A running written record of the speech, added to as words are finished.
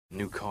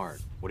New card.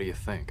 What do you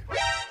think?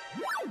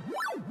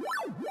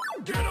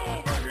 Get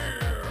over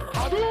here!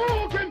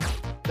 Hadouken!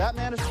 That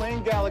man is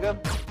playing Galaga.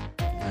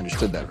 I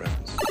understood that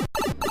reference.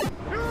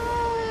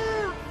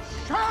 You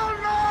shall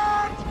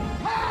not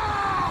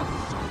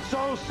pass!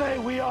 So say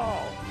we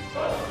all.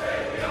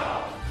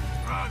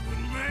 Ride with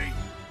me!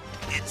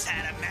 It's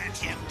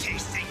adamantium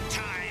tasting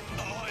time,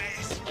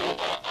 boys!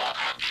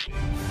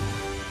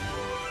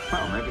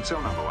 Well, make it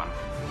so, number one.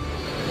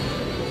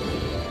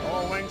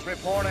 All wings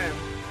report in.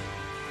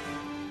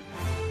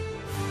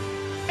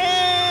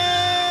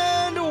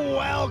 And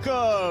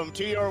welcome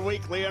to your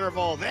weekly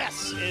interval.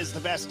 This is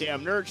the Best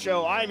Damn Nerd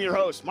Show. I'm your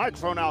host,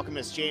 microphone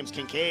alchemist James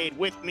Kincaid.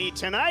 With me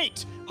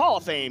tonight, Hall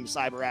of Fame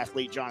cyber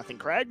athlete Jonathan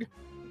Craig.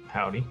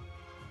 Howdy.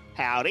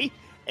 Howdy.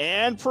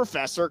 And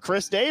Professor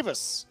Chris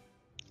Davis.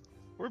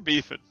 We're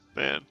beefing,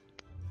 man.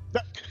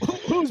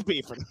 Who's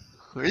beefing?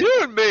 You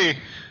and me.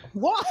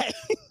 Why?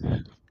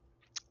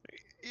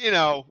 You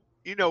know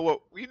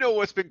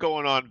what's been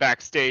going on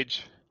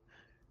backstage.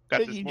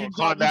 Got this Mortal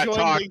Kombat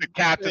talk, the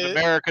Captain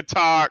America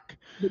talk.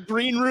 The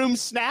green room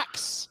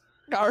snacks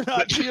are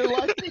not to your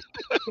liking.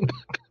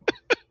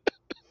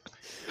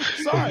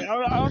 Sorry, I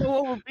don't know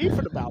what we're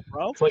beefing about,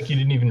 bro. It's like you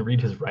didn't even read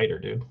his writer,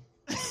 dude.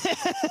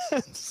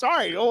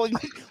 Sorry, we're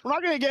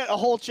not going to get a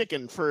whole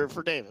chicken for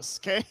Davis,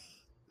 okay?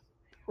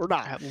 We're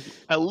not.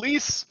 At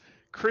least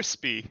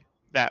crispy,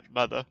 that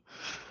mother.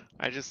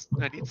 I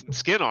need some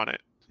skin on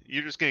it.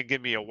 You're just going to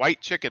give me a white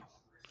chicken.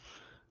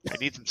 I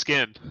need some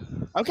skin.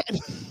 Okay.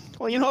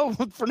 Well,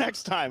 for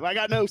next time. I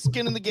got no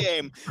skin in the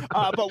game.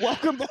 But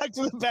welcome back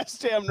to the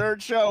Best Damn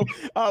Nerd Show.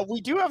 We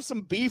do have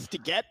some beef to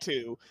get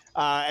to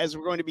as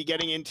we're going to be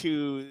getting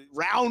into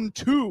round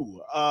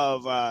 2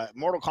 of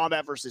Mortal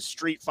Kombat versus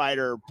Street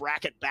Fighter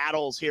bracket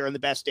battles here in the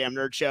Best Damn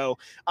Nerd Show.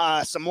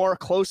 Some more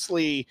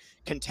closely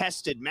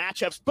contested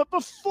matchups. But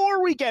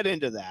before we get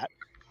into that,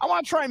 I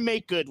want to try and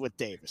make good with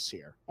Davis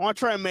here. I want to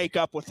try and make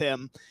up with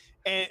him.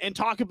 And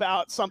talk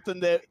about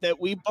something that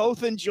we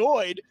both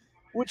enjoyed,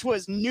 which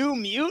was New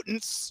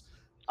Mutants,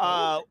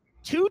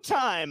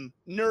 2-time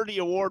Nerdy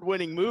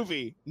Award-winning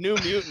movie, New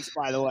Mutants,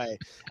 by the way.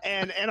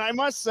 And I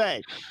must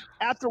say,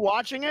 after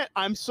watching it,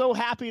 I'm so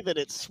happy that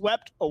it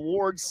swept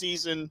award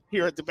season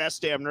here at the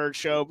Best Damn Nerd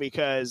Show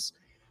because,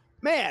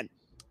 man,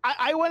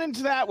 I went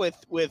into that with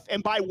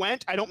and by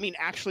went, I don't mean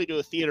actually to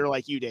a theater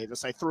like you,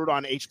 Davis. I threw it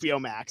on HBO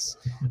Max.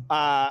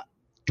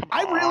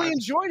 I really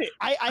enjoyed it.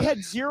 I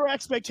had zero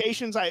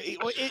expectations.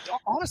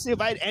 Honestly,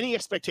 if I had any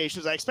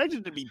expectations, I expected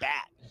it to be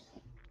bad.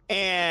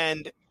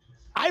 And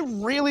I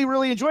really,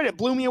 really enjoyed it. It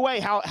blew me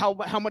away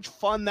how much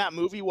fun that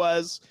movie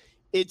was.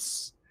 It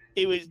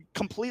was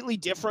completely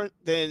different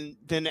than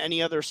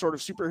any other sort of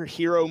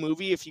superhero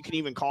movie, if you can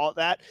even call it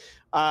that.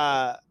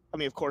 I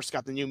mean, of course, it's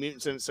got the New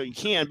Mutants in it, so you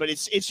can, but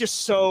it's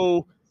just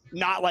so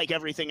not like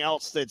everything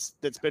else that's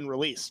been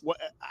released.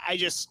 I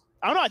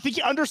don't know. I think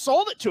you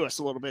undersold it to us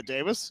a little bit,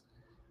 Davis.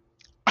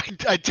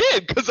 I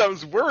did, because I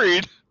was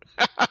worried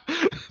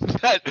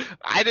that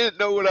I didn't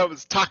know what I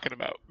was talking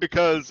about,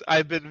 because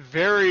I've been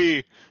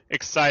very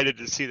excited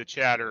to see the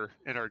chatter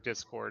in our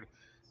Discord,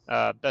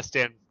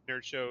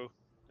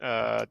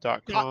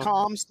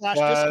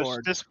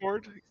 bestdamnnerdshow.com/Discord.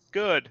 Discord.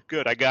 Good,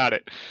 I got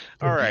it.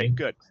 All right,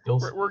 good.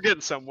 We're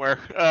getting somewhere.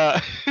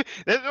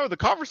 No, the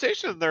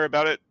conversation there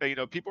about it,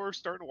 people are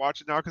starting to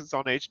watch it now because it's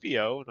on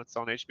HBO and it's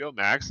on HBO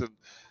Max, and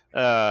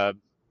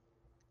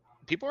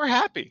people are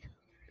happy.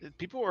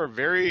 People are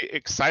very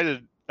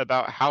excited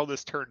about how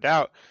this turned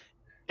out.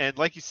 And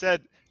like you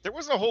said, there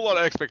wasn't a whole lot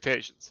of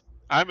expectations.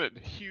 I'm a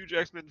huge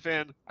X-Men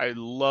fan. I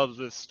love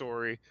this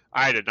story.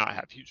 I did not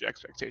have huge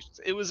expectations.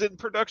 It was in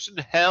production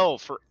hell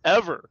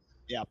forever.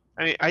 Yeah.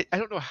 I mean, I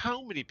don't know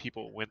how many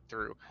people went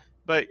through.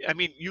 But, I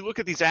mean, you look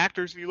at these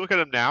actors and you look at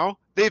them now,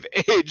 they've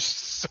aged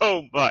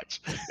so much.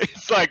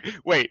 It's like,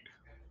 wait,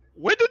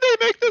 when did they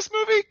make this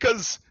movie?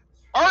 Because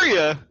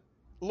Arya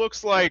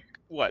looks like,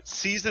 what,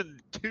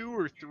 season 2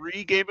 or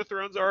 3 Game of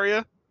Thrones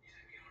Arya?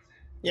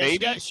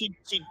 Yeah, she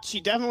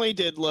definitely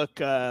did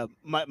look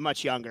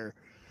much younger.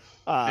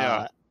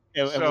 Yeah.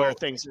 Where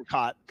things were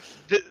caught.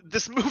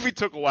 This movie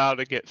took a while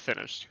to get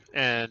finished,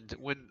 and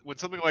when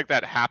something like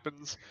that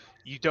happens,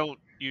 you don't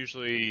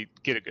usually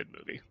get a good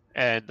movie.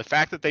 And the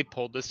fact that they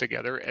pulled this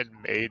together and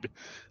made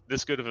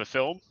this good of a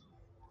film,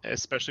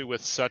 especially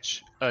with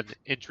such an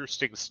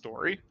interesting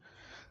story,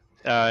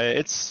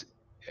 I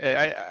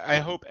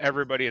hope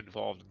everybody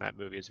involved in that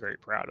movie is very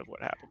proud of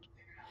what happened.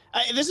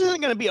 This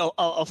isn't going to be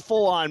a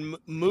full-on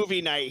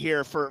movie night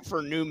here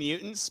for New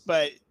Mutants,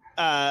 but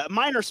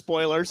minor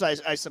spoilers,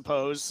 I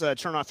suppose.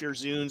 Turn off your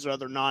Zunes or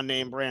other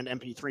non-name brand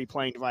MP3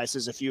 playing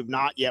devices if you have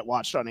not yet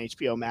watched on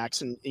HBO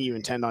Max and you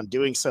intend on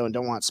doing so and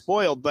don't want it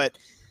spoiled. But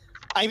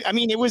I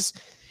mean,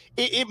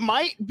 it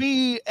might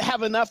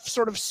have enough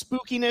sort of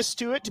spookiness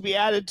to it to be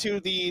added to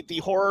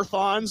the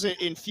horror-thons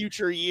in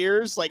future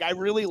years. Like, I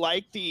really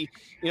like the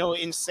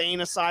insane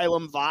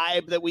asylum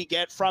vibe that we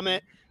get from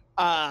it.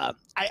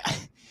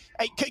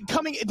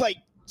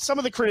 some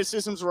of the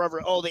criticisms were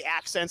over, the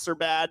accents are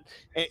bad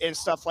and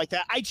stuff like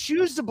that. I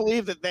choose to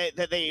believe that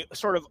they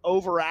sort of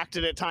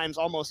overacted at times,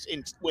 almost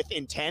with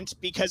intent,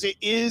 because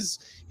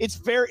it's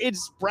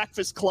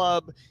Breakfast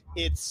Club.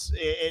 It's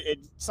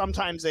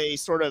sometimes a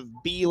sort of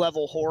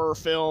B-level horror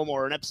film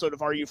or an episode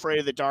of Are You Afraid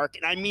of the Dark?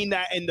 And I mean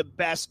that in the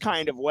best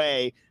kind of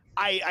way.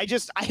 I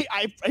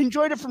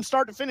enjoyed it from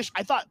start to finish.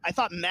 I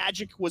thought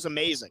Magic was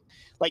amazing.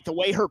 Like the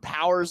way her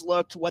powers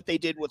looked, what they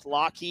did with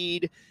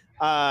Lockheed.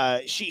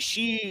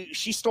 She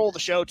stole the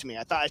show to me.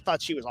 I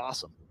thought she was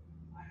awesome.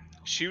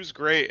 She was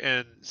great,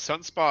 and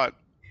Sunspot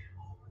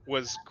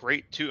was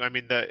great too. I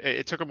mean,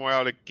 it took him a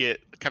while to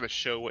kind of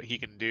show what he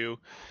can do.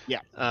 Yeah.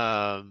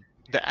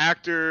 The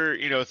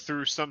actor,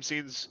 through some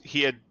scenes,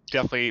 he had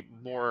definitely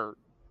more.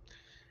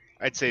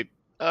 I'd say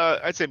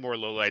more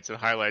lowlights and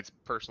highlights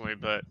personally,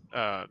 but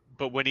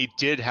when he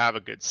did have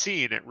a good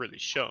scene, it really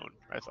shone,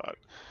 I thought.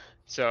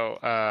 So,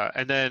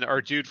 and then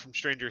our dude from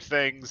Stranger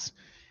Things,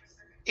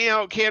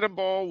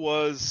 Cannonball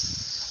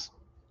was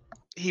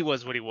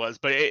what he was,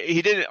 but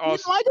he didn't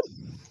also. You like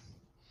him?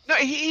 No,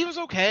 he was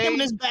okay. Him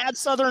and his bad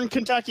Southern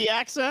Kentucky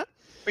accent.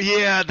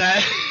 Yeah,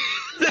 that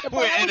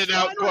went in and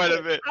out quite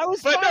a bit. I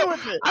was fine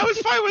with it. I was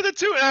fine with it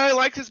too, and I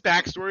liked his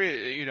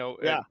backstory.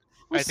 Yeah.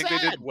 I think they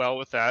did well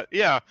with that.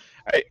 Yeah.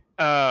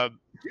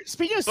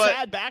 Speaking of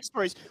sad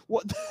backstories,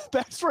 what the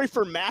backstory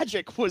for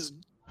Magic was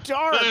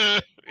dark.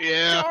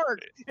 Yeah.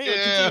 Dark. Anyway,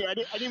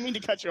 continue. I didn't mean to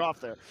cut you off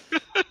there.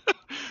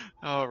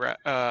 All right.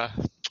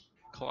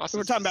 Colossus.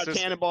 We're talking about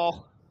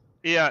Cannonball.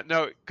 Yeah.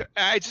 No,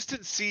 I just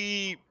didn't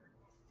see.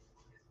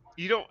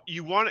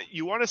 You want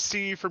to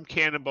see from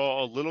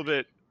Cannonball a little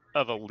bit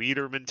of a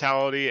leader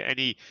mentality, and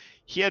he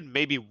had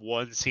maybe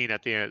one scene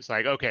at the end. It's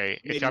like, okay,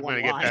 if I'm going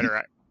to get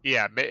better.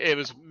 Yeah, it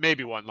was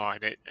maybe one line,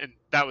 and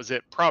that was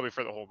it, probably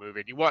for the whole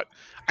movie. And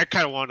I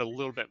kind of wanted a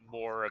little bit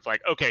more of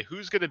like, okay,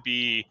 who's going to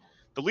be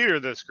the leader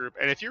of this group?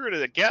 And if you were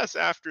to guess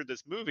after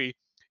this movie,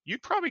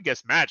 you'd probably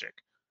guess Magic.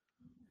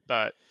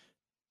 But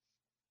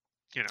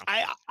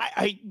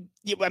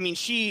I mean,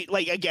 she,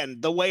 like, again,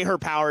 the way her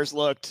powers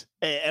looked,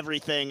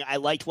 everything. I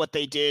liked what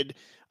they did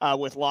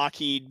with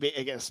Lockheed.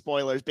 Again,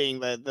 spoilers, being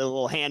the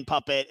little hand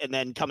puppet, and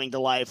then coming to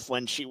life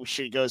when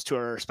she goes to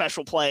her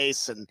special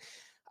place. And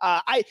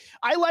I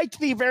liked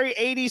the very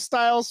 80s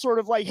style, sort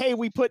of like, hey,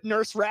 we put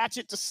Nurse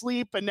Ratched to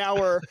sleep, and now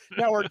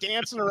we're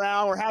dancing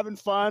around, we're having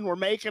fun, we're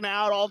making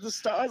out, all this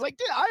stuff. I was like,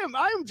 dude,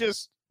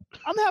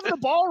 I'm having a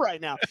ball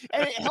right now.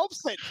 And it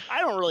helps that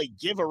I don't really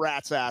give a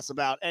rat's ass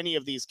about any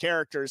of these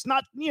characters.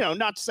 Not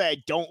to say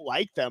I don't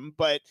like them,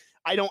 but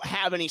I don't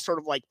have any sort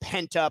of like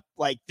pent up,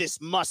 like this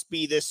must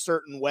be this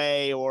certain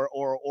way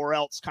or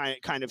else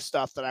kind of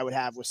stuff that I would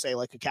have with, say,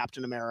 like a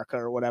Captain America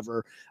or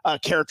whatever, a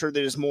character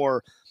that is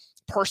more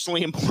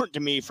personally important to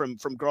me from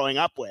growing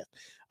up with.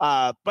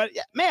 But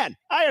man,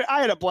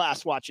 I had a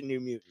blast watching New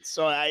Mutants.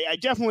 So I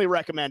definitely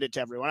recommend it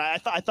to everyone. I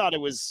thought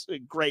it was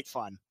great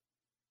fun.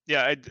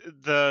 Yeah,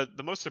 the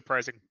most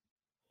surprising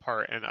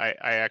part, and I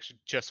actually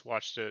just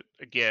watched it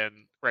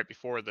again right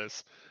before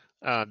this,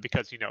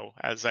 because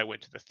as I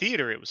went to the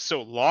theater, it was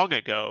so long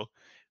ago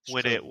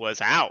when it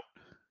was out,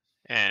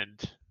 and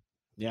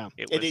yeah,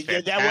 it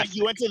was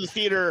you went to the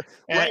theater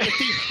right at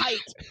the height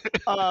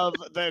of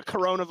the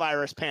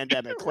coronavirus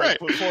pandemic, like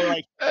before,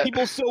 like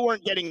people still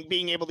weren't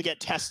being able to get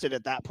tested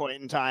at that point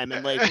in time,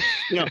 and like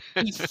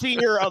the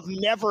fear of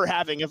never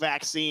having a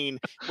vaccine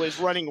was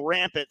running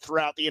rampant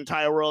throughout the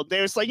entire world.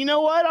 They was like, you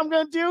know what I'm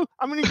gonna do?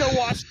 I'm gonna go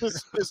watch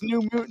this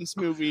New Mutants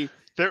movie.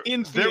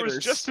 In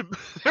theaters.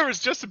 There was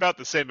just about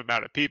the same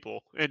amount of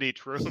people in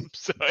each room,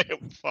 so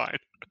it was fine.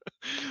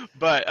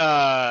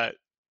 But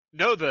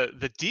no,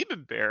 the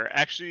Demon Bear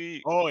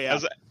actually. Oh yeah.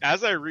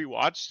 As I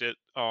rewatched it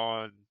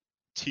on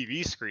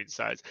TV screen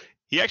size,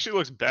 he actually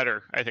looks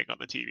better, I think, on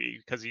the TV,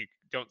 because you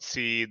don't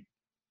see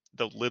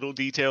the little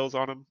details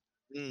on him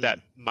that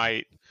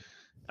might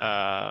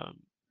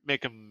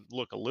make him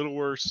look a little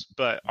worse.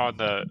 But on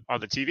the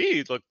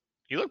TV,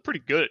 he looked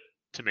pretty good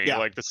to me. Yeah.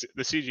 Like the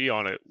CG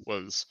on it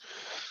was,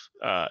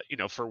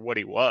 for what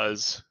he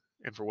was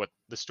and for what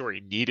the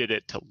story needed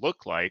it to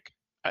look like,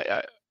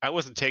 I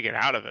wasn't taken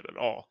out of it at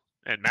all.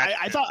 And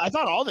I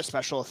thought all the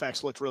special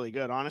effects looked really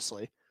good,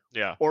 honestly.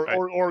 Yeah.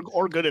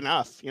 Or good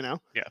enough, Yeah,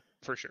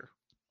 for sure.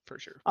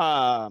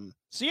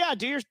 So yeah,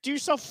 do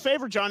yourself a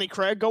favor, Johnny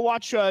Craig. Go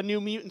watch New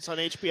Mutants on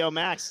HBO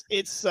Max.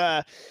 It's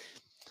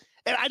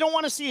and I don't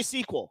want to see a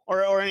sequel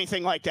or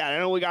anything like that. I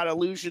know we got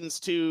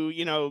allusions to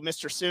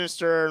Mr.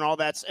 Sinister and all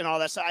that.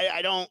 So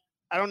I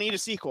don't need a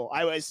sequel.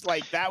 I was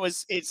like,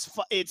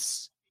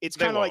 it's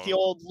kind of like the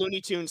old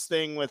Looney Tunes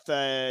thing with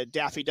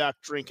Daffy Duck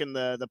drinking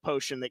the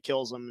potion that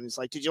kills him, and he's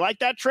like, "Did you like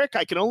that trick?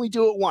 I can only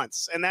do it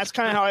once." And that's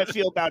kind of how I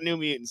feel about New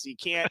Mutants. You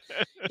can't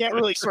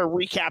really sort of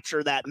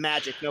recapture that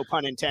magic, no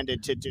pun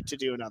intended, to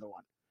do another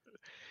one.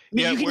 I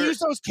mean, you can use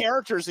those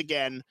characters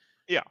again,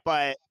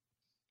 but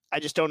I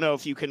just don't know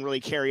if you can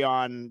really carry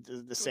on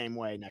the same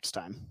way next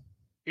time.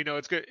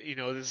 It's good.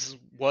 This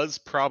was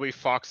probably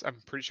Fox. I'm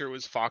pretty sure it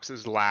was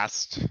Fox's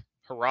last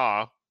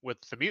hurrah with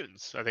the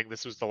Mutants. I think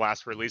this was the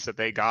last release that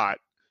they got,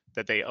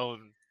 that they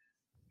own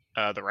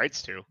the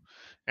rights to,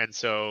 and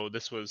so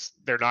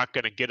they're not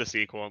going to get a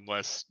sequel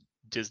unless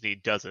Disney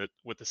does it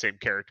with the same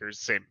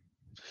characters,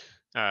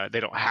 they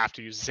don't have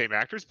to use the same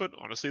actors, but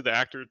honestly, the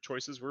actor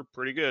choices were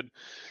pretty good.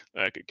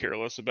 I could care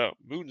less about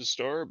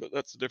Moonstar, but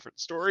that's a different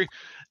story.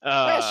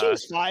 Yeah, she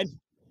was fine.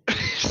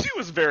 She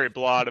was very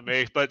blah to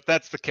me, but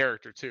that's the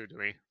character too to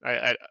me.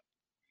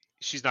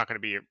 She's not going to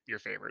be your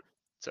favorite.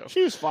 So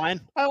she was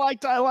fine. I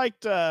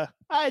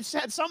just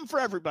had something for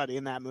everybody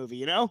in that movie,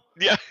 you know?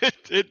 Yeah,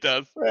 it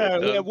does.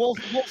 Yeah,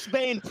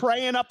 Wolfsbane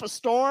praying up a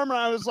storm, and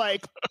I was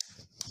like,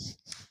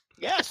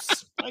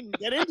 yes, I can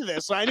get into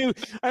this. I knew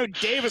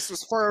Davis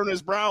was furrowing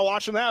his brow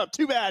watching that.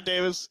 Too bad,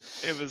 Davis.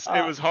 It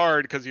was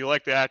hard because you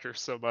like the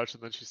actress so much,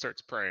 and then she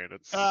starts praying.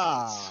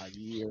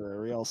 You're a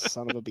real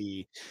son of a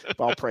bee.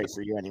 But I'll pray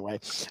for you anyway.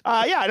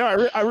 Yeah,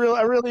 no, I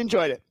really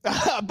enjoyed it.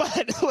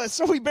 But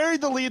so we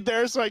buried the lead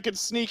there, so I could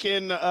sneak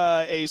in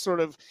a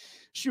sort of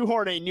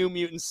shoehorn a New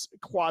Mutants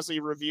quasi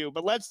review.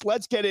 But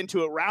let's get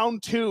into it.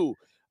 Round 2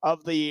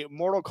 of the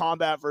Mortal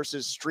Kombat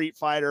versus Street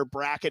Fighter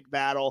bracket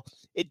battle.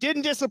 It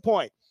didn't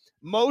disappoint.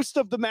 Most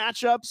of the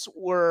matchups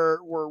were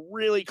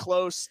really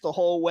close the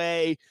whole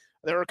way.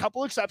 There were a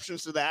couple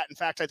exceptions to that. In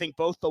fact, I think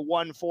both the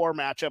 1-4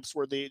 matchups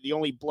were the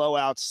only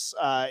blowouts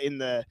in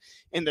the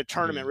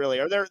tournament, really.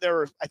 Or there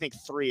were, I think,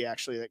 3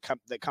 actually that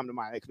come to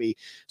mind. That could be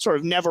sort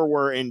of never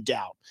were in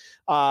doubt.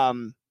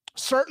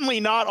 Certainly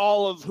not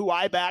all of who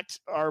I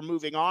backed are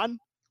moving on,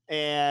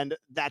 and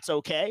that's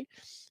okay.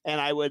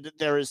 And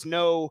there is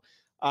no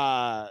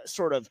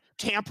sort of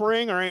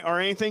tampering or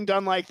anything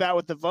done like that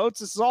with the votes.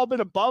 This has all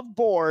been above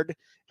board,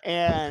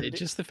 and it's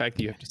just the fact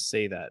that you have to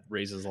say that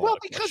raises a lot of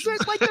because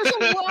questions.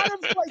 there's a lot of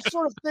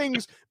sort of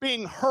things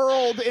being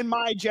hurled in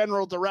my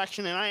general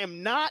direction, and I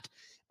am not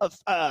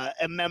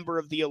a member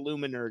of the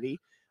Illuminati.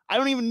 I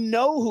don't even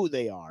know who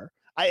they are.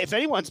 If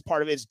anyone's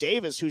part of it, it's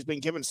Davis, who's been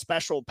given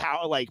special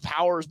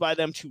powers by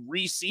them to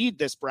reseed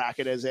this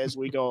bracket as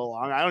we go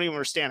along. I don't even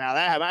understand how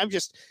that happened.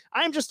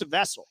 I'm just a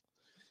vessel.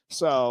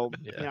 So,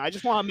 I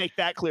just want to make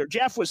that clear.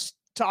 Jeff was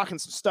talking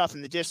some stuff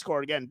in the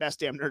Discord, again,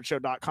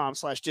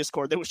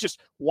 bestdamnnerdshow.com/Discord, that was just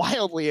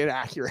wildly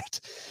inaccurate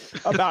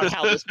about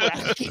how this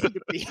bracket came to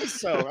be.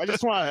 So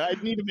I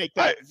need to make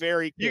that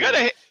very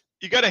clear.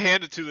 You gotta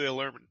hand it to the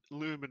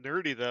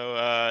Illuminati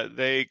though.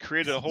 They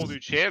created a whole new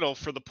channel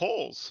for the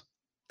polls.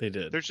 They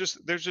did. There's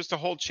just a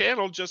whole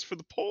channel just for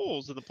the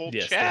polls and the poll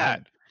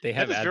chat. They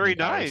have that is very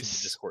nice. In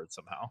the Discord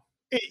somehow.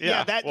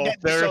 Davis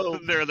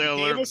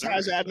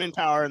has admin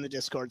power in the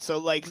Discord.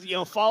 So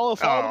follow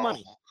the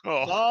money.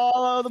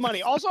 Follow the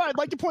money. Also, I'd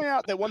like to point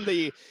out that when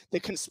the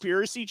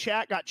conspiracy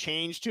chat got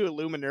changed to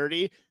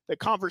Illuminati, the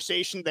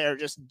conversation there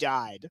just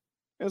died.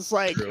 It's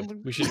like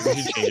we should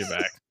change it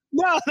back.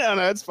 No,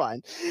 it's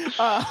fine.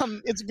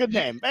 It's a good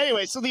name.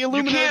 Anyway, so the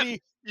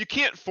Illuminati. You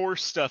can't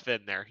force stuff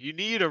in there. You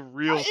need a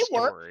real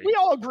story. Worked. We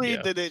all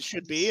agreed that it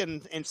should be,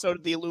 and so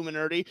did the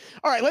Illuminati.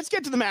 All right, let's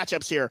get to the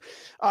matchups here.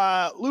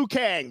 Liu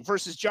Kang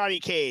versus Johnny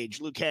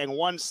Cage. Liu Kang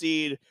 1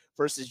 seed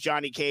versus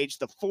Johnny Cage,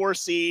 the 4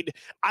 seed.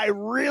 I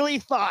really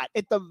thought,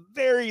 at the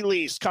very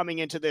least, coming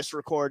into this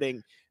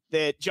recording,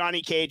 that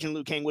Johnny Cage and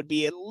Liu Kang would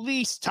be at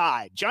least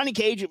tied. Johnny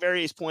Cage at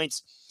various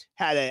points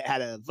had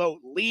a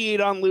vote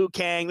lead on Liu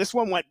Kang. This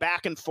one went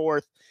back and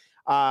forth,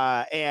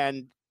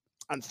 and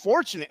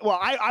unfortunate. Well,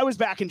 I was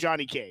back in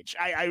Johnny Cage.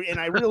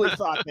 I really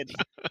thought that,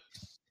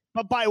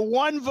 but by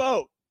 1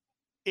 vote,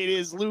 it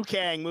is Liu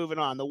Kang moving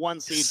on, the 1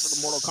 seed for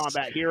the Mortal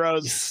Kombat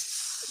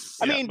Heroes.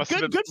 I mean,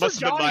 good for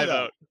Johnny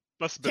though.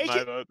 Must have been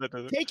my vote.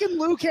 Taking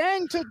Liu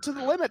Kang to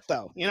the limit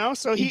though,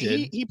 so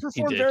he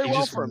performed very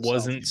well for himself.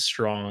 Wasn't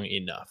strong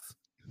enough.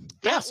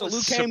 Yeah, so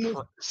Liu Kang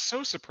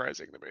so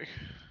surprising to me.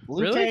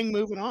 Liu Kang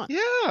moving on.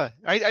 Yeah,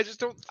 I just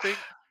don't think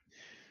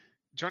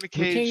Johnny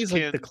Cage Liu Kang is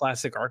like the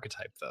classic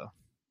archetype though.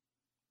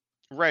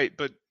 Right,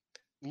 but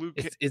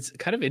it's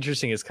kind of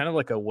interesting. It's kind of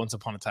like a Once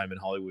Upon a Time in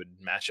Hollywood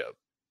matchup.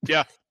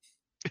 Yeah,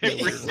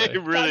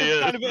 it really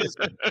is.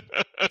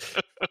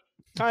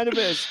 Kind of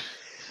is.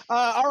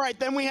 All right,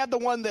 then we had the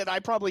one that I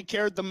probably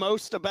cared the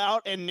most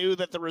about and knew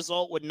that the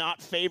result would not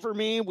favor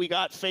me. We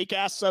got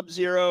fake-ass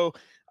Sub-Zero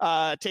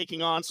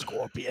taking on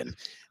Scorpion.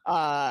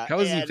 How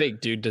is he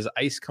fake, dude? Does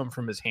ice come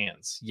from his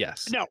hands?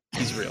 Yes. No,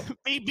 he's real.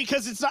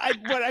 Because it's not.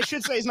 What I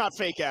should say is not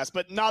fake ass,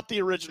 but not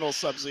the original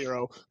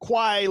Sub-Zero.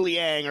 Kwai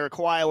Liang or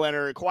Kwai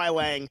Leonard, Kwai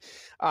Lang,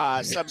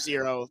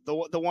 Sub-Zero,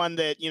 the one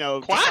that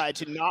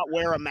decided to not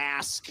wear a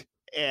mask,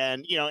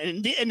 and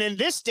and in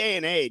this day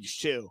and age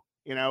too,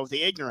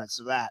 the ignorance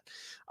of that.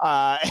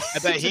 I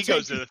bet he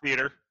goes to the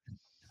theater.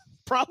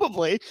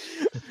 Probably.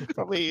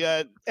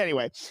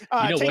 Anyway,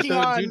 taking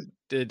on.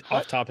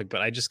 Off topic, but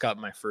I just got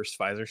my first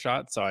Pfizer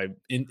shot, so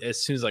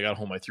as soon as I got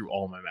home, I threw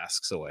all my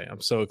masks away.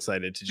 I'm so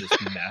excited to just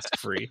be mask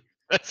free.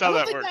 That's how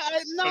that works.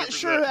 I'm not 100%.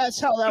 Sure that's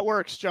how that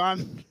works,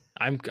 John.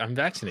 I'm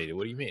vaccinated.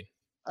 What do you mean?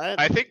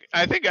 I think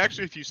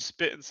actually, if you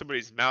spit in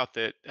somebody's mouth,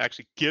 it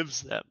actually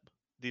gives them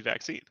the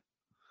vaccine.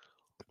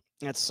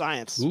 That's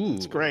science. Ooh,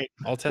 it's great.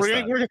 I'll test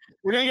that. We're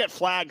gonna get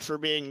flagged for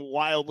being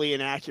wildly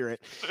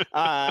inaccurate.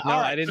 No,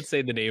 I didn't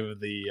say the name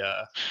of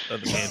the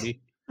candy.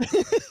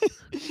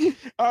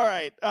 All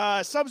right.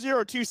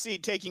 Sub-Zero 2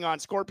 seed taking on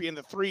Scorpion,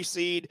 the 3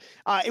 seed.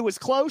 It was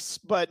close,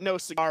 but no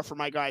cigar for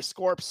my guy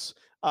Scorps.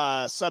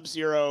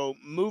 Sub-Zero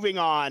moving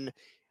on.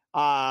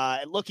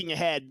 Looking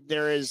ahead,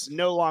 there is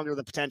no longer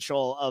the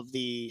potential of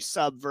the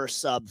sub versus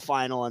sub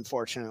final,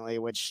 unfortunately,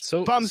 which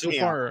bums me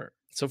out.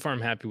 So far,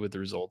 I'm happy with the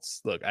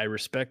results. Look, I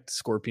respect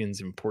Scorpion's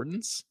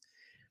importance.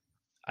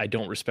 I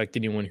don't respect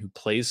anyone who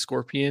plays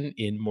Scorpion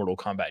in Mortal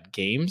Kombat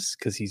games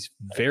because he's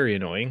very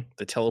annoying.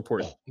 The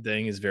teleport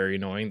thing is very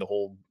annoying. The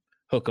whole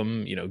hook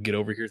 'em, get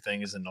over here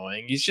thing is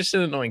annoying. He's just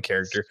an annoying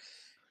character.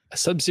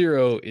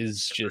 Sub-Zero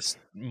is just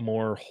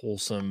more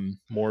wholesome,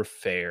 more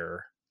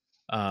fair,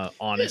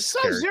 honest.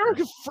 Sub-Zero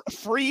can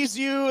freeze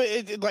you,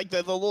 like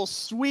the little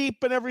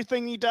sweep and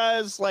everything he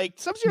does. Like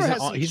Sub-Zero has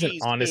some he's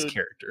cheese, an honest dude.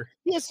 character.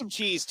 He has some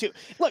cheese too.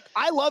 Look,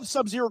 I love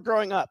Sub-Zero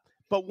growing up,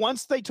 but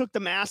once they took the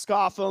mask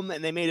off him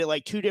and they made it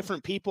like 2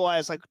 different people, I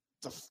was like,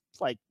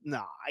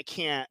 nah, I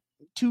can't.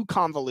 Too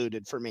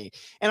convoluted for me.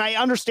 And I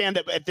understand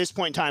that at this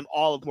point in time,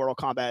 all of Mortal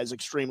Kombat is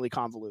extremely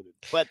convoluted,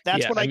 but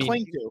that's what I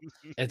cling to.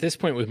 At this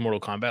point with Mortal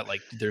Kombat, like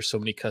there's so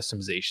many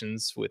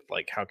customizations with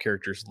like how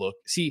characters look.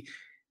 See,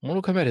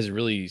 Mortal Kombat has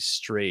really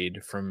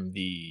strayed from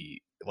the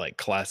like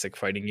classic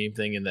fighting game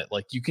thing in that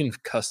like you can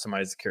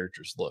customize the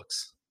character's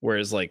looks.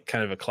 Whereas like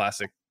kind of a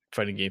classic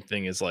fighting game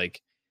thing is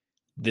like,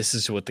 this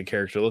is what the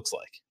character looks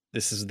like.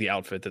 This is the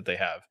outfit that they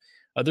have.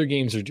 Other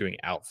games are doing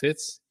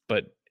outfits,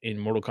 but in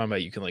Mortal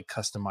Kombat, you can like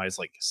customize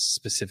like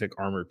specific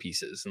armor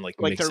pieces and like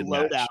mix their and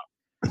match.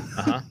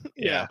 loadout.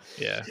 Yeah.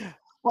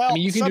 Well, I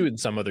mean, you can do it in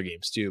some other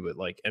games too, but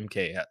like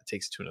MK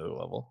takes it to another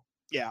level.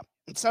 Yeah.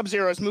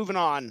 Sub-Zero is moving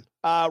on.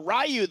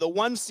 Ryu, the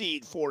 1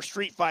 seed for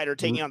Street Fighter,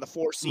 taking on the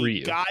 4 seed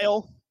Ryu.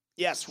 Guile.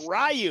 Yes,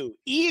 Ryu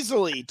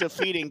easily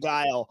defeating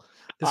Guile.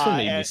 This one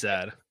made me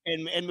sad.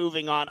 And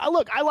moving on.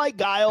 Look, I like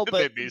Guile,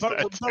 but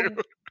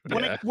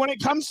when it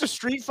comes to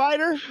Street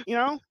Fighter,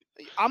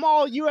 I'm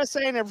all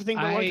USA and everything,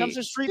 but when it comes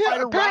to Street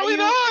Fighter,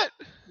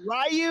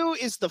 Ryu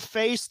is the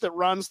face that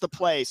runs the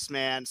place,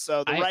 man.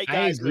 So the right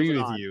guy. I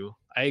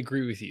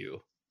agree with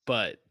you,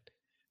 but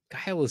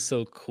Guile is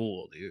so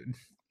cool, dude.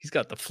 He's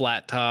got the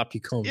flat top. He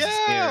combs his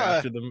hair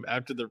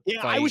after the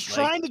fight. I was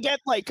trying to get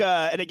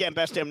and again,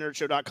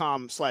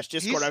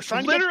 bestdamnnerdshow.com/Discord. I was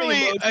trying literally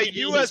to get a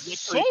U.S.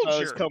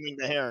 soldier combing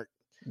the hair.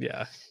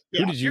 Yeah.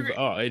 Who did you?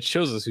 Oh, it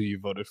shows us who you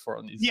voted for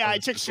on these. Yeah, I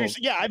took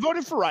seriously. Yeah, I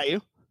voted for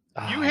Ryu.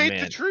 You hate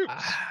the troops.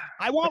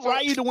 I want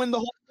Ryu to win the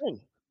whole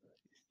thing.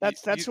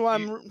 That's who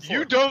I'm rooting for.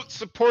 You don't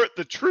support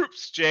the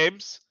troops,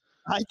 James.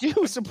 I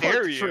do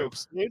support the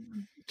troops, dude.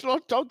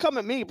 Don't come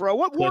at me, bro.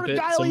 What war did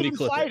Guile even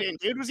fight in,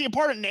 dude? Was he a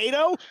part of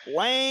NATO?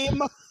 Lame.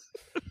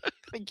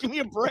 Give me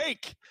a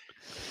break.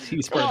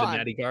 He's part of the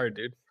Natty Guard,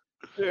 dude.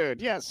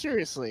 Dude, yeah,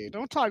 seriously.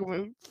 Don't talk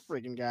about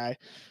freaking guy.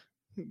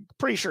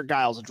 Pretty sure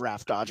Guile's a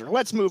draft dodger.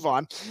 Let's move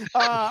on.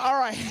 All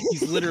right.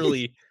 He's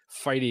literally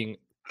fighting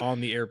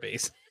on the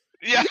airbase.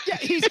 Yeah,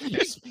 he's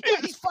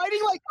fighting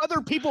like other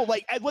people.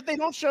 Like what they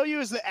don't show you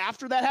is that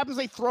after that happens,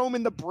 they throw him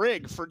in the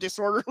brig for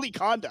disorderly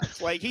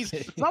conduct. Like he's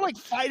not like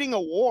fighting a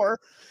war.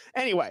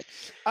 Anyway,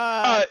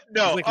 no,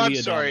 like I'm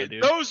sorry.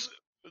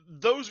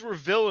 Those were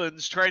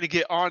villains trying to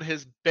get on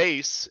his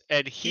base,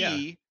 and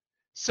he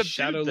subdued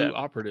Shadow them. Loot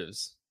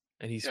operatives,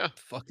 and he's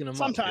fucking them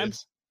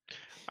sometimes.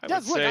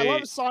 up. Look, I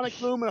love a Sonic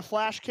Boom and a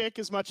Flash Kick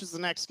as much as the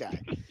next guy,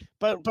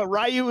 but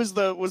Ryu was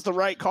the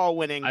right call,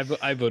 winning.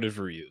 I voted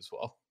for Ryu as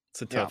well.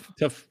 It's a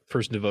tough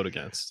person to vote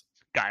against.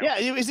 Guile.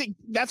 Yeah,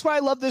 that's why I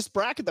love this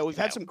bracket, though. We've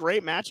had some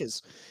great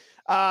matches.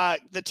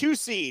 The 2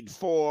 seed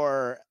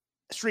for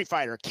Street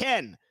Fighter,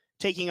 Ken,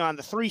 taking on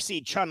the 3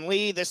 seed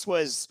Chun-Li. This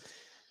was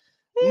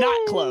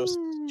not close.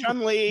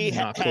 Chun-Li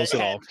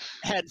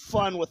had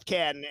fun with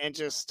Ken and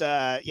just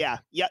hit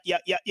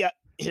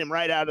him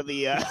right out of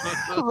the out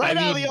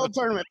of the old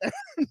tournament there.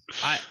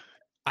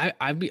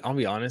 I'll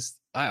be honest.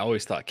 I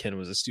always thought Ken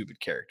was a stupid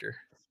character.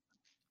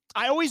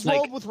 I always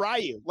rolled with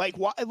Ryu. Like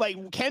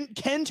Ken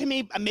to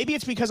me, maybe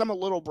it's because I'm a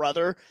little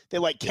brother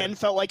that Ken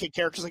felt like a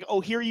character's like, oh,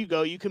 here you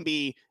go, you can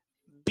be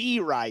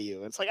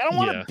Ryu. It's like I don't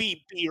want to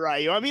be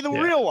Ryu. I mean the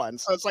real one.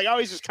 So it's like I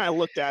always just kind of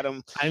looked at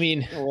him. I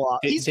mean,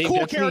 he's a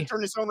cool character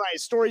in his own right.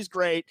 His story's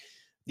great.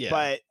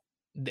 Yeah,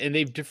 and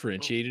they've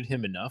differentiated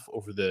him enough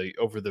over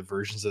the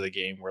versions of the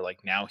game where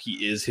like now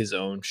he is his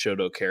own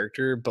Shoto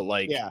character, but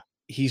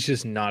he's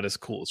just not as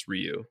cool as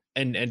Ryu,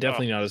 and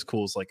definitely not as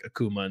cool as like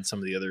Akuma and some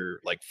of the other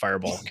like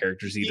Fireball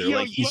characters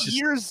either. He's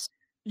just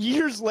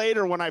years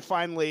later when I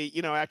finally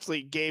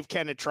actually gave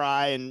Ken a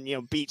try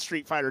and beat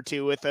Street Fighter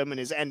 2 with him, and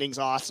his ending's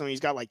awesome. He's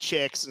got like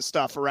chicks and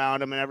stuff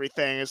around him and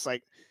everything. It's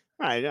like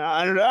I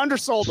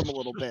undersold him a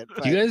little bit.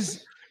 Do you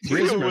guys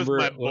remember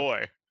my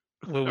boy?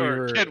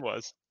 Ken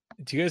was.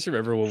 Do you guys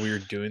remember when we were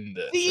doing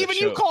the show?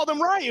 You called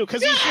him Ryu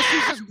because he's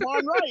just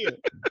blonde Ryu.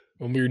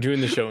 When we were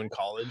doing the show in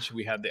college,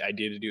 we had the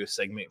idea to do a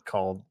segment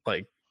called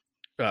like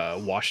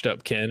washed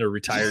up Ken or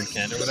retired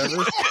Ken or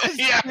whatever.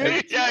 Yeah.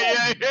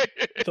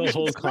 The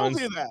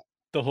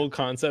whole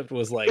concept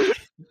was like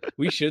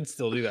we should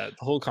still do that.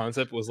 The whole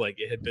concept was like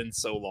it had been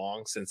so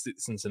long since the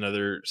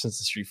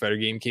Street Fighter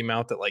game came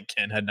out that like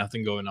Ken had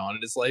nothing going on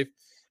in his life.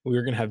 we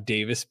were gonna have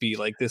Davis be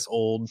like this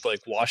old,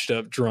 like washed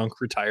up,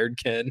 drunk,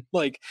 retired Ken,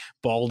 like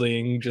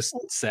balding, just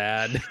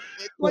sad.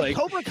 Like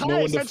Cobra Kai no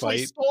one to essentially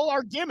fight. stole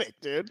our gimmick,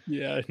 dude.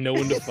 Yeah, no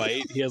one to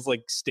fight. He has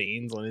like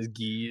stains on his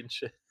gi and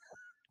shit.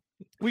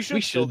 We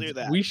should still do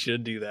that. We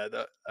should do that,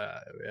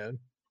 man.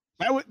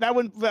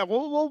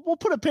 We'll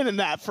put a pin in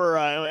that for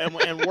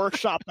and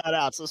workshop that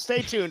out. So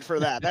stay tuned for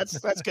that. That's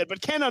good.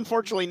 But Ken,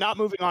 unfortunately, not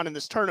moving on in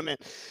this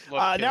tournament.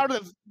 Now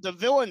to the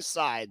villain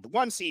side, the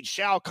 1 seed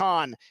Shao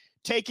Kahn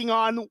taking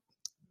on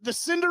the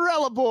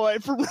Cinderella boy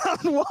from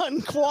round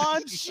 1,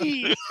 Quan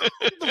Chi,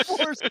 the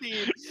 4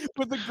 seed,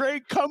 with a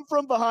great come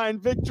from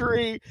behind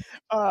victory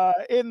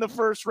in the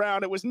first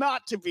round. It was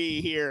not to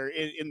be here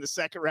in the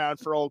second round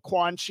for old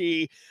Quan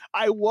Chi.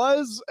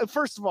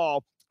 First of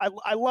all,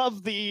 I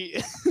love the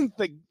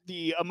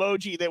the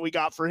emoji that we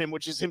got for him,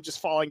 which is him just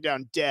falling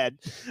down dead.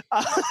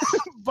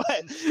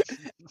 But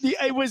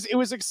it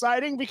was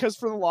exciting because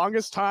for the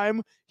longest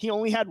time he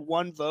only had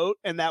 1 vote,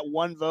 and that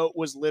 1 vote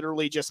was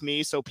literally just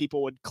me. So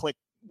people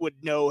would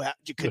know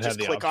you could just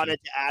click on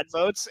it to add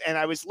votes, and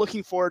I was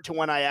looking forward to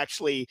when I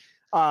actually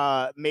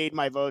made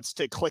my votes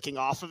to clicking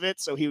off of it,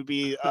 so he would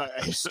be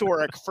a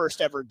historic first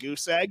ever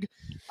goose egg.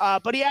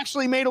 But he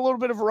actually made a little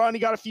bit of a run. He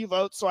got a few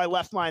votes, so I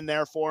left mine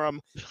there for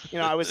him. You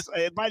know, I was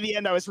by the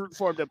end I was rooting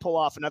for him to pull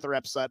off another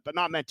upset, but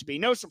not meant to be.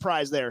 No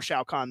surprise there.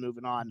 Shao Kahn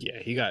moving on. Yeah,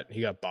 he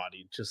got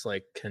bodied just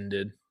like Ken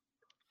did.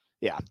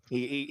 Yeah,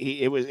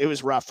 it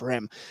was rough for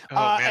him.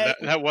 Oh man,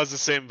 that was the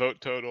same vote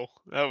total.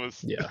 That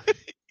was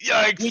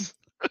yikes.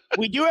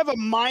 We do have a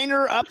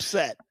minor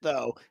upset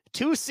though.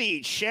 2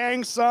 seed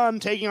Shang Tsung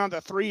taking on the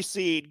 3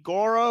 seed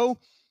Goro.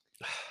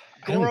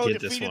 Goro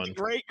defeated the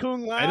Great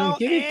Kung Lao. I don't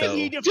get it though.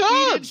 He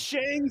defeated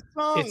Shang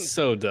Tsung. It's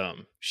so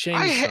dumb.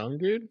 Shang Tsung,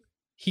 dude.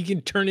 He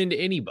can turn into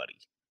anybody.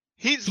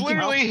 He's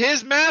literally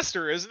his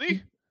master, isn't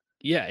he?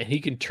 Yeah, and he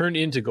can turn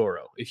into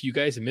Goro. If you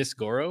guys miss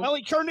Goro, well,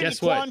 he turned into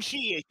Quan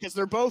Chi because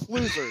they're both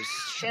losers.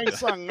 Shang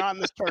Tsung not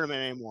in this tournament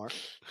anymore.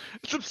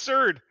 It's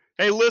absurd.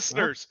 Hey,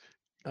 listeners,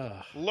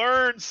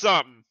 learn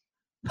something.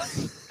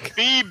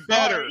 Be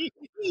better.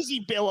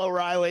 Easy, Bill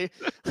O'Reilly.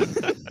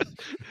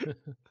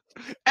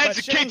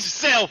 Educate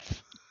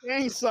yourself.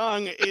 Shang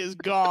Tsung is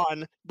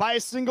gone by a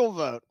single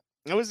vote.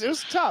 It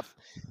was tough.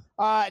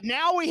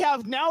 Now we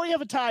have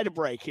a tie to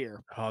break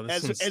here. Oh,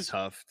 this is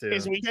tough too.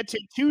 As we get to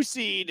 2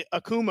 seed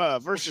Akuma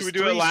versus should we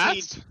do it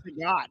last?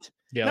 Sagat.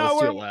 Yeah,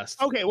 let's do it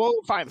last. Okay, well,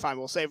 fine.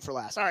 We'll save it for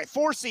last. All right,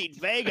 4 seed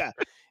Vega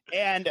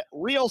and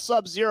Real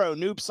Sub-Zero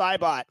Noob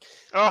Saibot.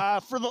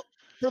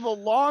 For the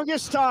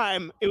longest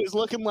time, it was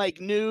looking like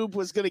Noob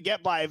was going to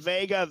get by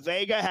Vega.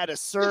 Vega had a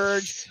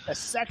surge. A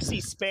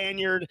sexy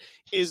Spaniard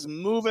is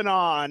moving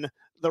on.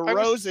 The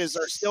roses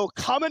are still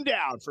coming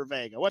down for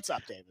Vega. What's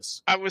up,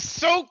 Davis? I was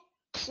so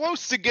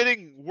close to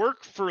getting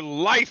work for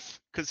life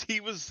because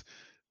he was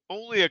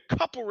only a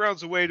couple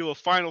rounds away to a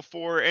Final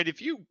Four. And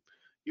if you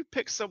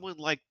pick someone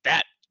like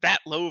that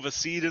low of a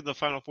seed in the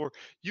Final Four,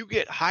 you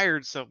get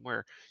hired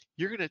somewhere.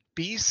 You're going to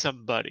be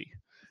somebody.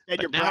 And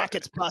your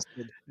bracket's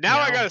busted. Now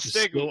I gotta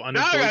stick. Now I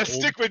gotta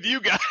stick with you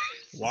guys.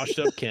 Washed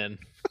up Ken.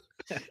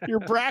 Your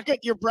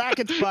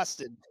bracket's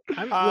busted.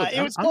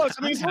 It was close.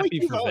 I'm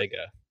happy for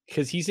Vega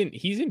because he's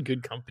in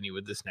good company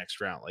with this next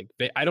round. Like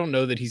I don't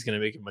know that he's going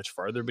to make it much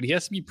farther, but he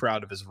has to be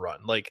proud of his run.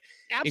 Like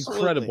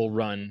incredible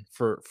run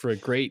for a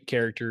great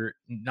character,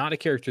 not a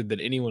character that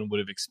anyone would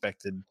have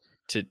expected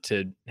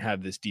to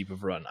have this deep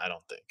of run. I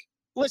don't think.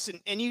 Listen,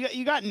 and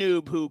you got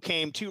Noob, who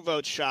came 2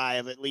 votes shy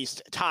of at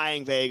least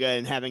tying Vega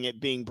and having it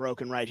being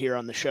broken right here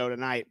on the show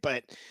tonight.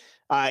 But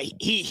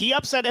he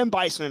upset M.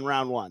 Bison in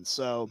round 1,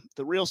 so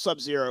the Real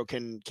Sub-Zero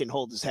can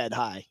hold his head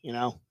high, you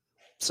know.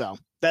 So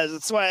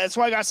that's what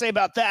I gotta say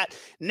about that.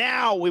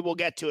 Now we will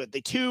get to it.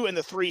 The 2 and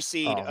the 3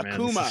 seed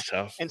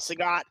Akuma and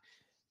Sagat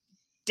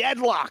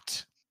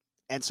deadlocked,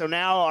 and so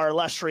now our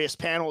illustrious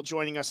panel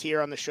joining us here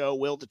on the show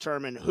will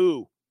determine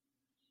who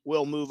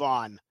will move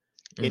on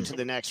into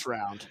the next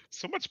round.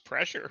 So much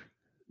pressure.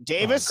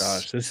 Davis. Oh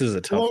gosh, this is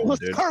a tough one,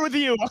 let's dude. start with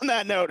you on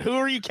that note. Who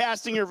are you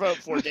casting your vote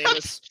for,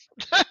 Davis?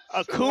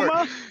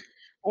 Akuma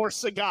or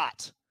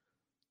Sagat?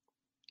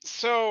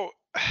 So,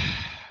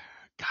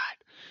 God,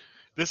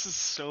 this is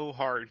so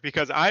hard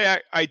because I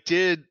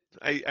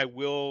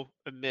will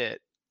admit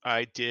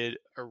I did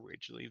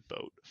originally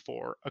vote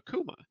for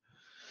Akuma.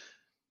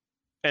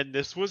 And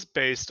this was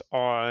based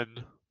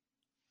on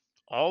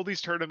all these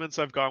tournaments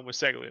I've gone with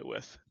Seglia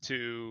with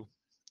to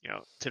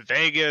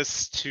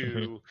Vegas,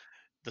 to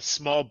the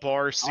small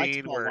bar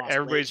scene where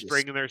everybody's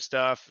bringing their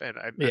stuff, and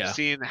I'm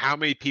seeing how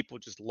many people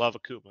just love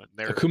Akuma.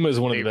 Akuma is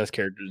one of the best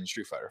characters in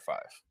Street Fighter V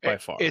by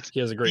far. He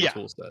has a great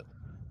tool set,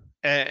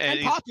 and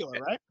popular,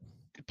 right?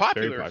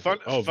 Popular, fun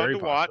to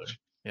watch.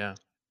 Yeah,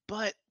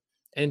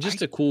 and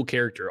just a cool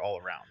character all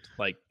around.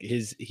 Like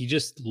he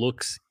just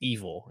looks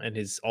evil, and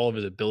all of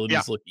his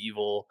abilities look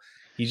evil.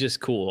 He's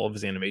just cool. All of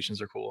his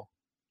animations are cool.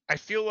 I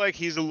feel like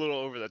he's a little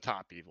over the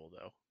top evil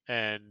though,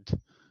 and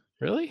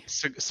really,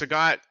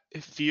 Sagat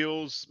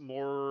feels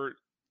more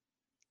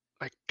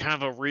like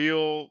kind of a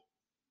real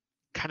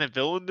kind of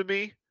villain to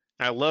me.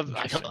 I love an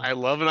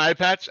eye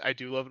patch. I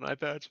do love an eye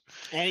patch.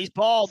 And he's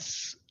bald.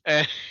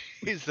 And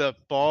he's a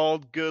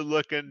bald,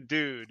 good-looking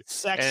dude.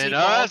 Sexy and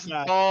bald us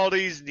guy.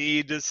 baldies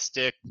need to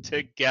stick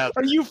together.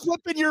 Are you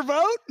flipping your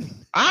vote?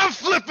 I'm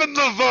flipping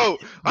the vote.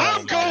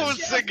 I'm going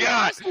Yeah, Sagat.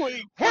 last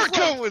week. We're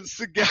going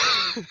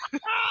Sagat.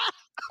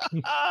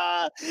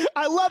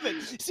 I love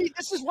it. See,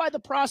 this is why the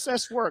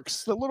process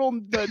works. The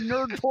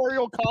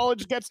nerdtorial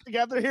college gets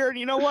together here, and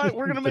you know what?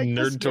 We're gonna The make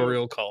this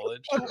nerdtorial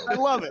college. I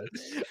love it.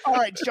 All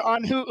right,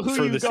 John, who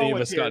For you the going save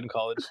with us here? Scott in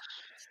college.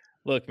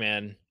 Look,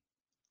 man,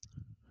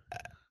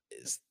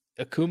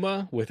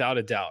 Akuma, without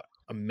a doubt,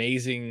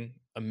 amazing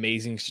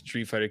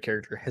Street Fighter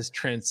character, has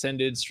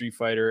transcended Street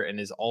Fighter and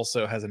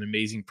also has an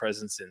amazing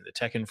presence in the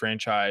Tekken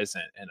franchise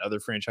and other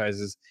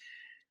franchises.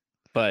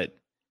 But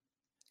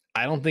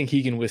I don't think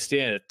he can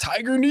withstand a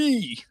tiger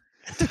knee.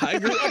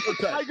 Tiger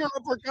uppercut. Tiger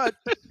uppercut.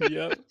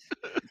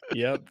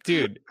 Yep.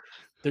 Dude,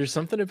 there's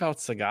something about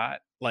Sagat.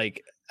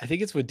 Like, I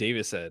think it's what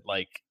Davis said.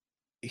 Like,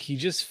 he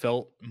just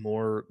felt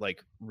more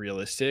like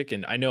realistic.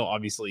 And I know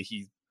obviously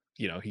he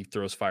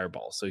throws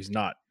fireballs, so he's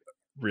not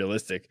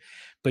realistic.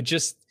 But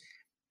just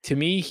to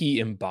me,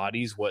 he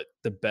embodies what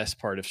the best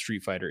part of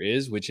Street Fighter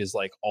is, which is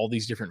like all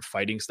these different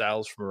fighting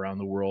styles from around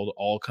the world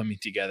all coming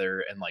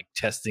together and like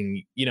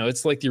testing,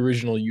 it's like the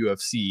original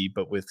UFC,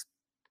 but with,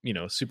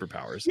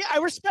 superpowers. Yeah, I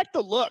respect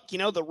the look,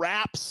 the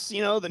wraps,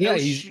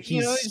 he's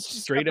just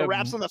straight got the up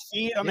wraps on the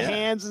feet, on the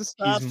hands and He's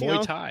stuff.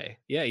 Muay Thai.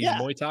 Yeah, he's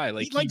Muay Thai.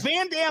 Like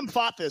Van Damme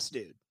fought this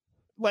dude.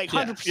 Like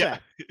 100%. Yeah.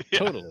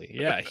 Totally.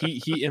 Yeah.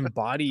 He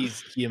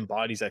embodies,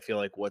 I feel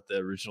like, what the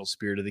original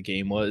spirit of the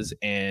game was,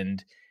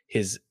 and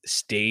his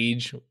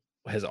stage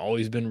has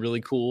always been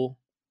really cool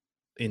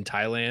in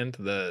Thailand.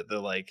 The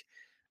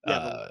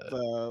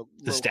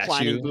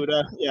statue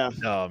Buddha. Yeah.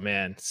 Oh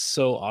man,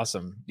 so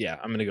awesome. Yeah,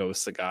 I'm gonna go with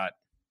Sagat.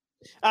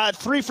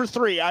 3 for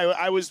 3.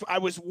 I was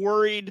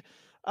worried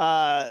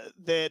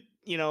that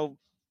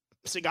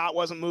Sagat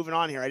wasn't moving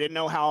on here. I didn't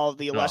know how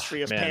the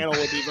illustrious panel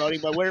would be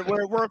voting, but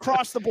we're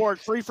across the board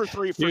 3 for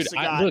 3 for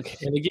Sagat. Look,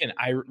 and again,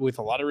 I with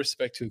a lot of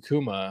respect to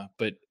Akuma,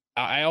 but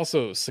I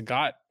also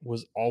Sagat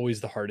was always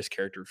the hardest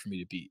character for me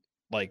to beat.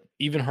 Like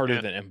even harder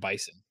than M.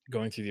 Bison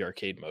going through the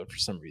arcade mode for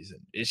some reason.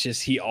 It's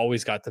just he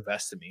always got the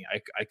best of me.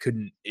 I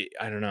couldn't.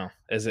 I don't know.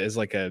 As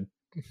like a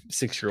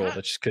 6-year-old,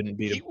 I just couldn't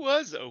beat him. He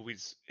was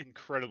always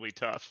incredibly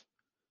tough.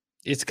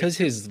 It's because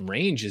his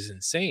range is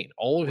insane.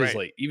 All of his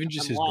even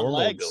just his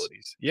normal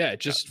abilities. Yeah,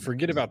 just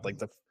forget about like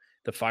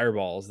the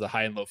fireballs, the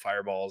high and low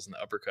fireballs, and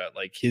the uppercut.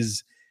 Like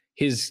his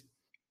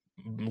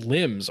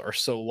limbs are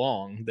so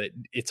long that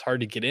it's hard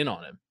to get in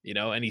on him,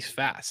 and he's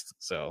fast.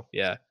 So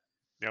yeah,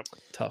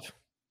 tough.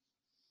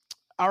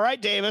 All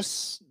right,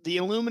 Davis, the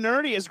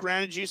Illuminati has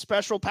granted you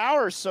special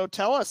powers. So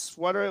tell us,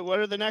 what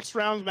are the next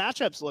round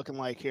matchups looking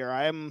like here?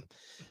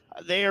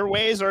 Their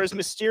ways are as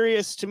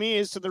mysterious to me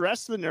as to the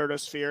rest of the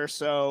nerdosphere.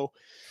 So,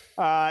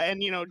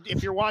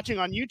 if you're watching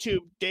on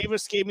YouTube,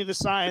 Davis gave me the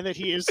sign that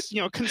he is,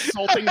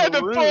 consulting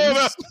the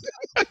runes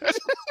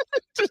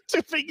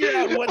to figure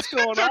out what's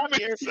going on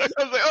here.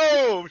 I was like,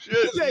 oh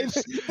shit!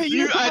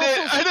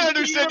 I didn't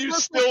understand you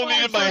still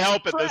needed my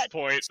help at this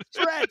point.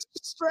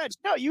 Stretch.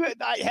 No,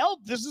 I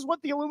helped. This is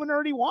what the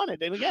Illuminati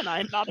wanted, and again,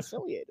 I'm not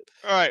affiliated.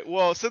 All right.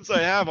 Well, since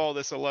I have all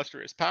this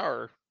illustrious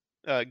power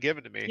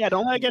given to me,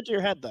 don't let it get to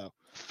your head though.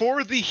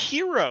 For the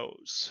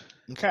heroes,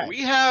 we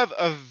have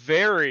a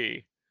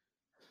very,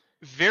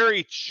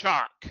 very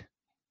chalk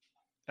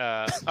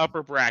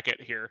upper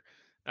bracket here,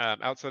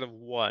 outside of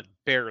one,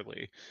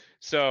 barely.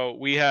 So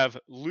we have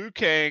Liu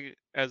Kang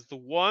as the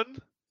 1,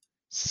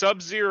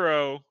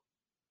 Sub-Zero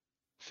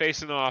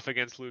facing off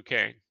against Liu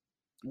Kang.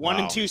 1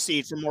 and 2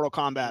 seed for Mortal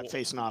Kombat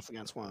facing off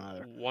against one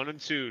another. 1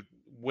 and 2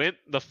 went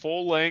the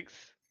full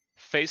length.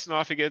 Facing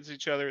off against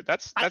each other.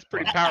 That's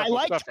pretty powerful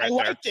stuff right there.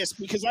 I like this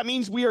because that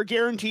means we are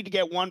guaranteed to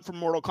get 1 from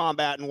Mortal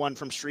Kombat and 1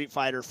 from Street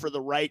Fighter for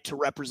the right to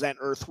represent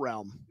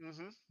Earthrealm.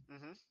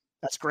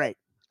 That's great.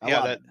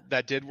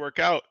 That did work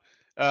out.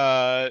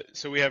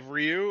 So we have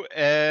Ryu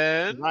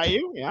and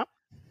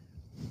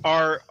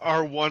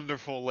our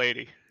wonderful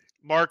lady.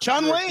 Mark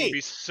Chun-Li would be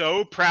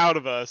so proud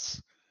of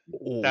us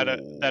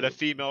that a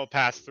female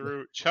passed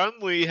through.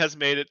 Chun-Li has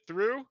made it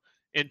through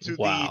into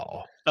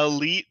the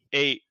Elite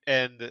 8,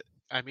 and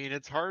I mean,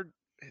 it's hard.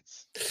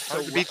 It's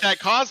hard to beat that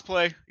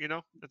cosplay.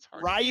 It's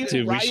hard. Ryu,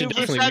 dude, we should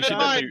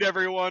definitely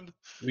everyone.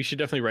 We should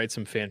definitely write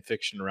some fan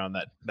fiction around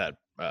that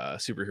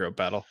superhero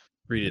battle.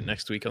 Read it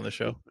next week on the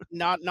show.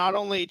 Not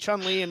only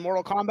Chun-Li in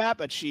Mortal Kombat,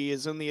 but she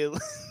is in the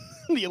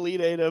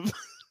Elite 8 of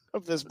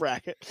this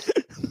bracket.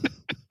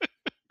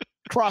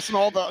 crossing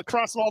all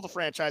the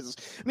franchises.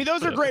 I mean,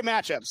 those are great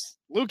matchups.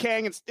 Liu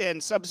Kang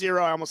and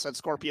Sub-Zero. I almost said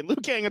Scorpion. Liu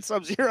Kang and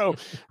Sub-Zero.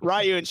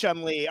 Ryu and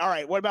Chun-Li. All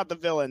right, what about the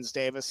villains,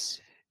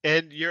 Davis?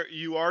 And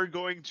you are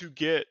going to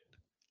get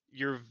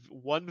your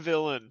 1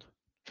 villain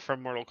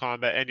from Mortal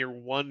Kombat and your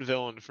 1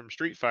 villain from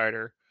Street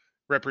Fighter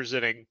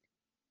representing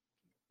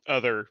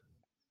other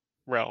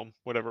realm,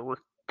 whatever we're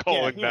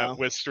calling that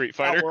with Street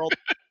Fighter.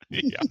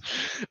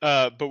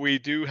 But we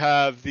do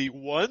have the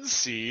 1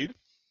 seed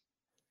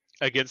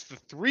against the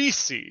 3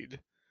 seed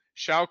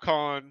Shao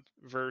Kahn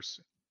versus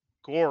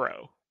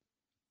Goro.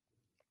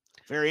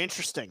 Very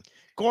interesting.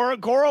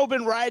 Goro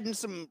been riding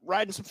some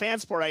fan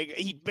sport.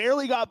 He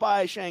barely got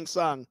by Shang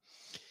Tsung.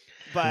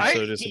 But I'm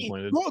so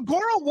disappointed.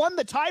 Goro won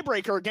the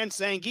tiebreaker against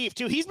Zangief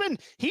too. He's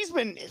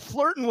been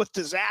flirting with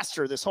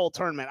disaster this whole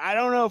tournament. I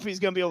don't know if he's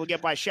going to be able to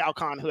get by Shao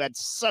Kahn, who had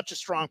such a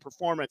strong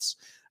performance.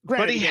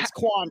 Granted, against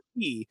Quan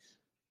Chi.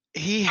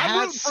 He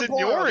has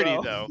seniority,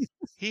 though.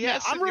 He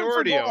has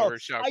seniority over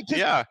Shao Kahn.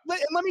 Yeah.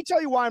 Let me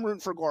tell you why I'm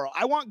rooting for Goro.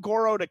 I want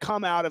Goro to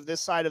come out of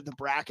this side of the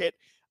bracket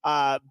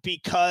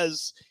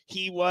because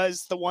he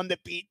was the one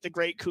that beat the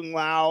great Kung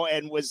Lao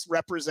and was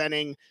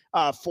representing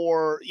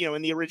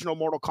in the original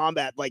Mortal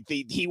Kombat,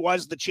 he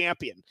was the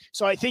champion.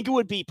 So I think it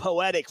would be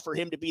poetic for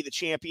him to be the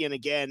champion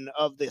again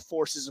of the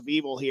forces of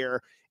evil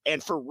here,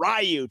 and for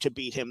Ryu to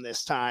beat him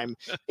this time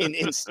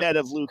instead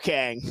of Liu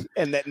Kang.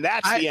 And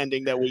that's the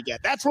ending that we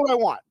get. That's what I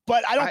want,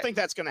 but I don't think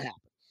that's going to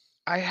happen.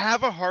 I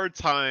have a hard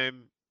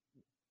time,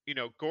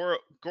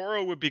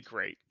 Goro would be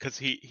great because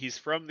he's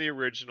from the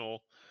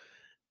original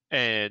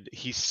and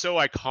he's so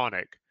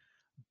iconic.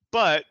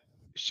 But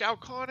Shao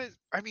Kahn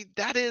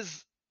that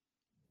is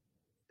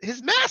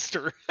his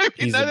master.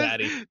 He's a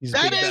baddie.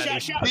 Shao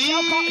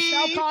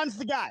Kahn's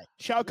the guy.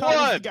 Shao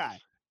Kahn's the guy.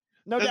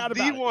 No doubt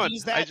about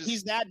it.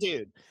 He's that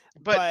dude.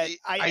 But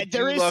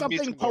there is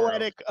something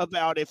poetic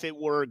about if it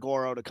were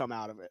Goro to come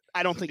out of it.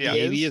 I don't think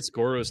maybe it's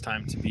Goro's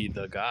time to be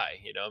the guy.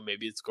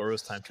 Maybe it's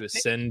Goro's time to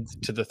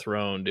ascend to the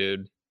throne,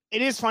 dude.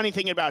 It is funny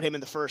thinking about him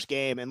in the first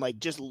game and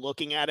just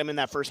looking at him in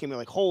that first game, you're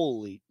like,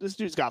 holy, this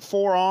dude's got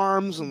 4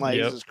 arms and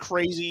this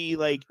crazy,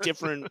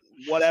 different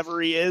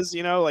whatever he is,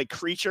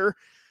 creature.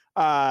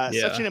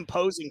 Such an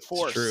imposing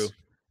force. It's true.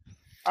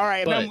 All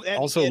right. But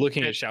also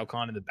looking at Shao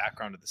Kahn in the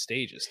background of the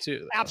stages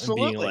too.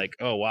 Absolutely. And being like,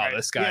 oh wow,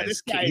 this guy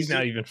he's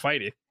not even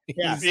fighting.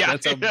 Yeah.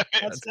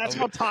 That's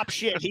how top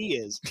shit he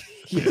is.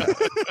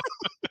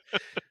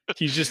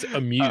 He's just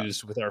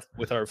amused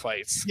with our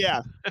fights.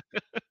 Yeah.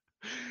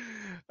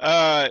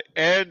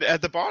 And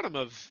at the bottom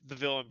of the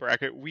villain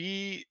bracket,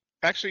 we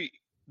actually,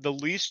 the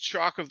least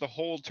chalk of the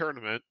whole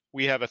tournament,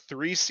 we have a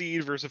 3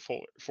 seed versus a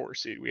 4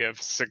 seed. We have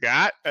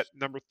Sagat at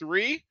number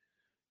 3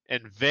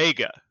 and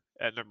Vega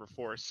at number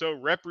 4. So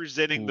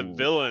representing the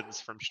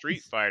villains from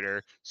Street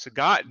Fighter,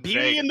 Sagat and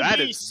Vega. That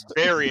is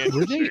very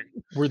interesting.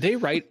 Were they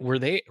right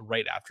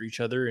after each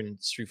other in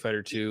Street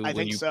Fighter 2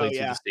 when you played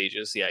through the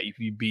stages? Yeah,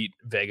 you beat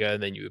Vega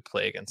and then you would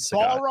play against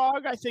Sagat.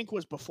 Balrog, I think,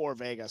 was before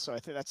Vega, so I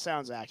think that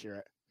sounds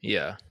accurate.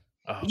 Yeah.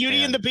 Oh,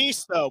 Beauty and the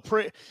Beast, though.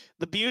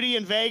 The Beauty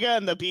and Vega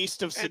and the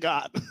Beast of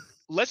Sagat.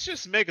 Let's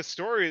just make a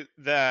story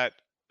that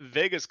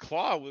Vega's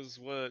claw was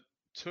what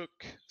took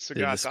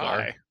Sagat's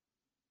eye.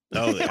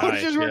 Oh, the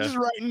eye, we're just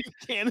writing new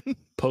canon.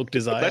 Poked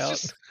his eye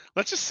out.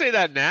 Let's just say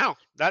that now.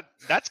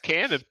 That's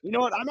canon. You know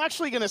what? I'm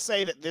actually going to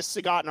say that this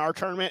Sagat in our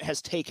tournament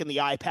has taken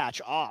the eye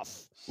patch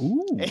off.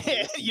 Ooh.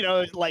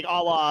 Like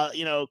a la,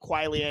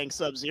 Kuai Liang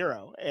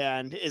Sub-Zero,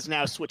 and is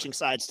now switching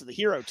sides to the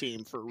hero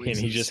team for reasons.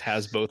 And he just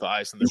has both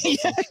eyes. And they're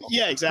both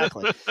yeah,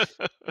 exactly.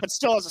 But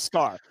still has a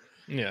scar.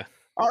 Yeah.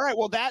 All right,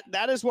 well,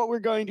 that is what we're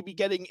going to be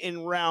getting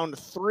in round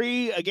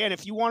 3. Again,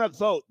 if you want to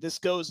vote, this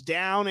goes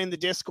down in the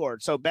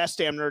Discord. So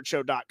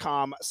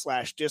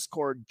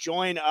bestdamnnerdshow.com/Discord.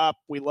 Join up.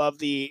 We love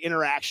the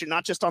interaction,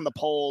 not just on the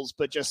polls,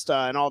 but just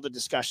in all the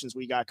discussions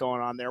we got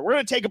going on there. We're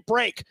going to take a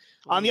break.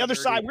 On the other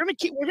side, we're going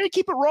to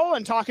keep it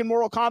rolling talking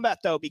Mortal Kombat,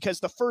 though, because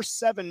the first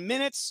 7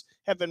 minutes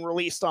have been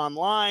released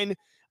online.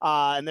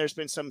 And there's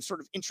been some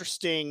sort of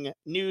interesting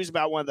news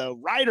about one of the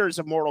writers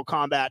of Mortal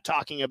Kombat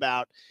talking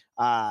about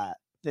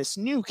this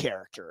new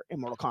character in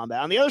Mortal Kombat.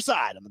 On the other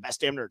side, on the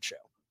Best Damn Nerd Show.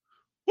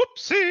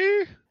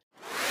 Whoopsie!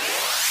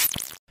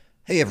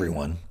 Hey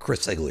everyone,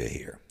 Chris Seglia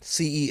here,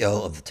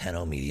 CEO of the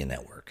Tenno Media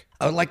Network.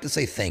 I would like to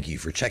say thank you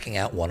for checking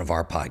out one of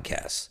our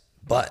podcasts,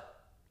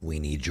 but we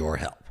need your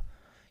help.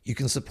 You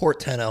can support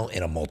Tenno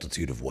in a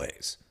multitude of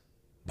ways.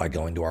 By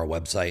going to our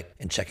website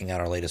and checking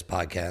out our latest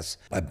podcasts,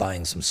 by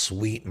buying some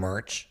sweet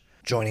merch,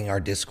 joining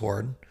our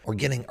Discord, or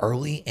getting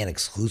early and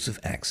exclusive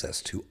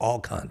access to all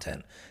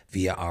content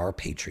via our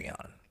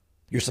Patreon.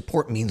 Your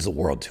support means the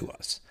world to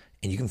us,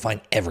 and you can find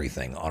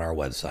everything on our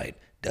website,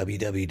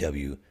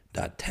 www.ten-o.gg.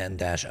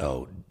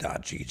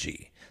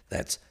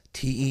 That's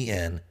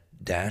ten-o.gg.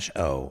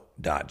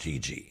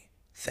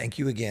 Thank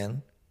you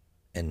again,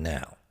 and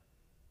now,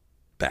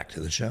 back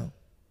to the show.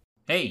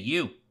 Hey,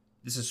 you.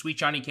 This is Sweet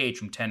Johnny Cage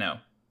from Tenno.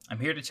 I'm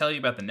here to tell you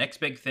about the next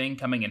big thing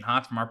coming in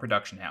hot from our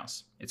production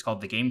house. It's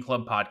called the Game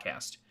Club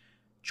Podcast.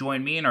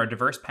 Join me and our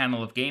diverse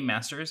panel of game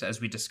masters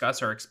as we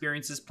discuss our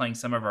experiences playing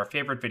some of our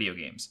favorite video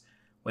games.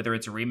 Whether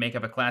it's a remake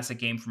of a classic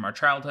game from our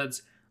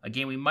childhoods, a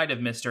game we might have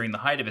missed during the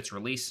height of its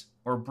release,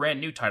 or a brand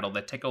new title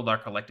that tickled our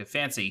collective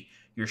fancy,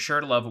 you're sure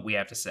to love what we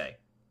have to say.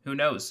 Who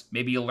knows,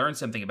 maybe you'll learn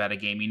something about a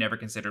game you never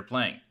considered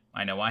playing.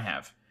 I know I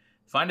have.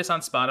 Find us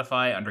on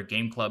Spotify under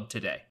Game Club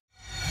today.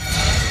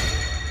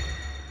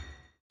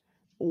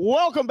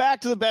 Welcome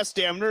back to the Best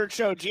Damn Nerd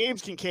Show.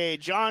 James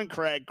Kincaid, John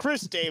Craig,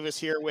 Chris Davis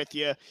here with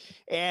you.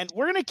 And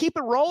we're going to keep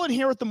it rolling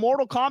here with the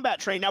Mortal Kombat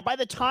train. Now, by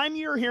the time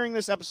you're hearing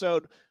this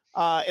episode,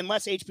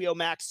 unless HBO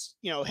Max,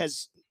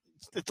 has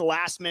at the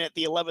last minute,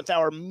 the 11th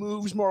hour,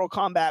 moves Mortal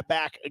Kombat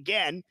back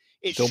again.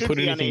 It Don't should put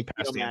be on anything HBO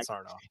past Dan Max.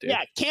 Sarnoff, dude.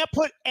 Yeah, can't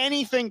put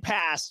anything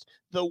past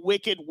the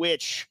Wicked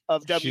Witch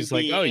of WB. She's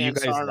like, oh, you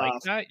guys Sarnoff.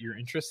 like that? You're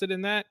interested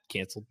in that?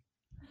 Canceled.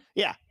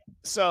 Yeah.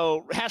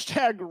 So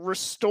hashtag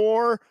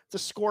restore the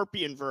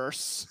Scorpion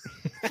verse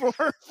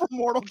for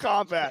Mortal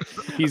Kombat.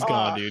 He's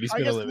gone, dude. He's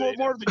been eliminated.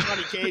 More of the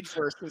Johnny Cage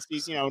verse since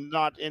he's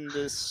not in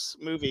this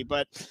movie.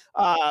 But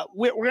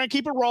we're gonna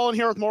keep it rolling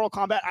here with Mortal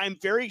Kombat. I'm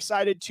very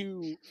excited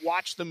to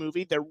watch the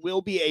movie. There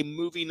will be a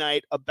movie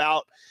night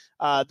about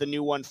the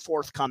new one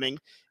forthcoming.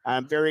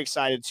 I'm very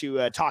excited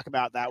to talk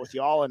about that with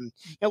y'all, and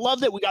I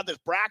love that we got this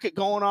bracket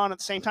going on at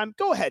the same time.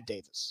 Go ahead,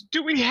 Davis.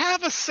 Do we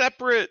have a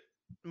separate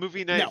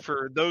movie night No.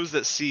 for those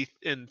that see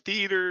in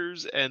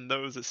theaters and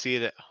those that see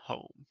it at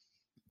home?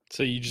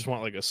 So you just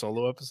want like a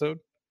solo episode?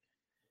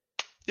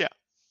 Yeah.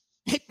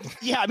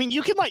 Yeah, I mean,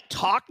 you can like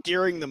talk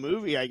during the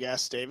movie, I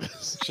guess,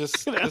 Davis.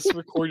 Just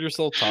record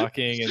yourself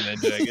talking, and then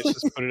I guess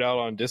just put it out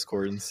on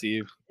Discord and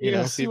see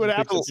if see what it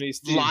picks up happens. any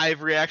steam.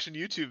 Live reaction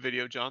YouTube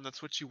video, John.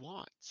 That's what you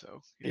want.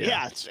 So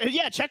Yeah.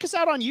 Check us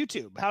out on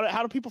YouTube.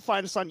 How do people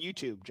find us on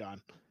YouTube,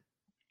 John?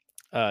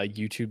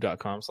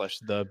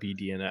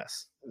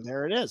 YouTube.com/thebdns.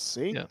 There it is.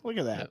 See, look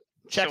at that.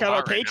 Yeah. Check So out our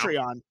hot right now.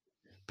 Patreon.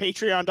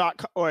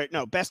 Patreon.com or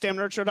no,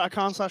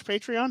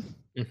 bestdamnerdshow.com/Patreon.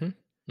 Mm-hmm.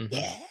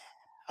 Yeah.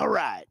 All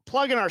right.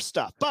 Plugging our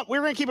stuff. But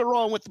we're going to keep it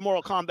rolling with the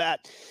Mortal Kombat.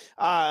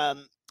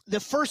 The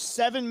first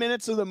 7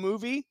 minutes of the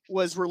movie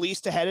was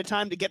released ahead of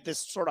time to get this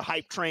sort of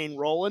hype train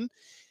rolling.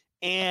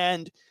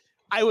 And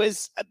I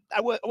was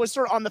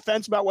sort of on the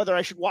fence about whether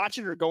I should watch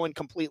it or go in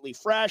completely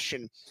fresh.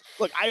 And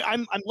look,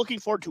 I'm looking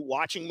forward to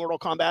watching Mortal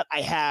Kombat. I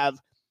have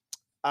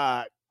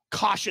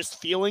cautious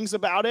feelings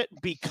about it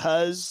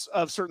because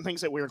of certain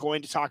things that we're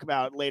going to talk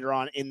about later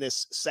on in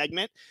this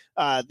segment.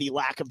 The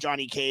lack of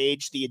Johnny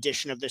Cage, the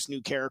addition of this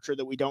new character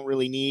that we don't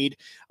really need,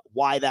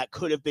 why that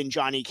could have been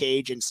Johnny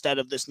Cage instead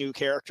of this new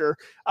character.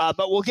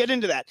 But we'll get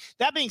into that.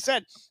 That being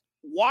said,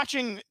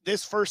 watching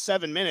this first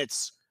 7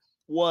 minutes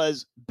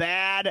was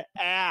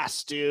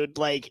badass, dude.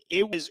 Like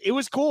it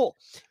was cool.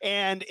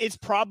 And it's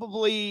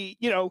probably,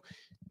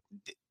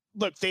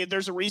 look,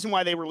 there's a reason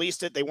why they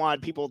released it. They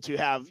wanted people to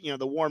have,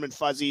 the warm and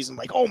fuzzies and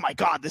like, oh my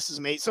God, this is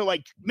amazing. So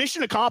like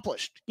mission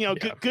accomplished,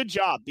 good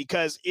job,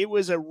 because it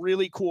was a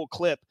really cool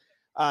clip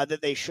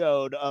that they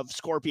showed of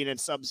Scorpion and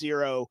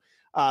Sub-Zero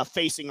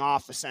facing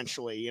off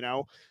essentially,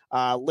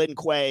 Lin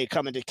Kuei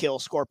coming to kill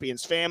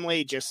Scorpion's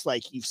family, just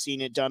like you've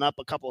seen it done up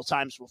a couple of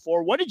times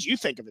before. What did you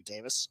think of it,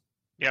 Davis?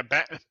 Yeah,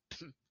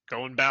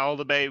 going all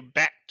the way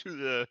back to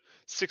the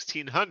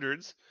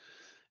 1600s.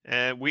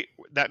 And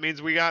that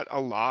means we got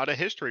a lot of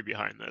history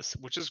behind this,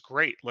 which is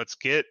great. Let's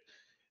get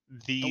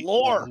the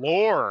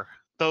lore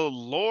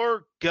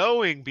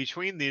going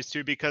between these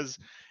two, because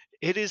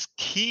it is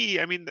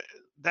key. I mean,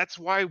 that's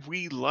why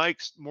we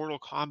like Mortal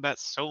Kombat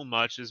so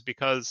much, is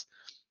because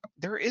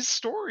there is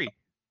story.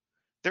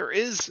 There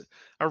is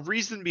a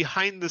reason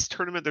behind this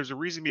tournament. There's a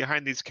reason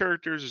behind these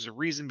characters. There's a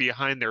reason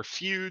behind their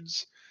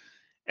feuds.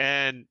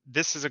 And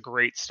this is a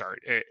great start.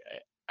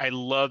 I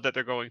love that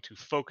they're going to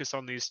focus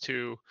on these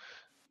two.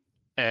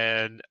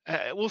 And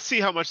we'll see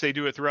how much they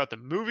do it throughout the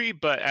movie,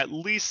 but at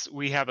least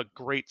we have a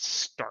great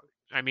start.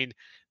 I mean,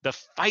 the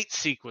fight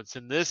sequence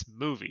in this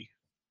movie,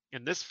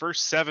 in this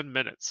first 7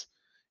 minutes,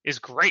 is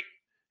great.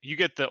 You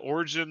get the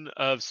origin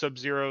of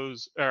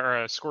Sub-Zero's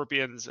or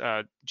Scorpion's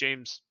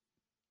James.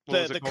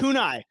 The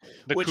kunai.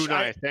 The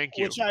kunai, thank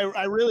you. Which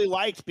I really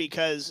liked,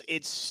 because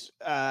it's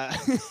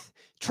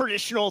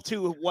traditional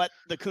to what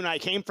the kunai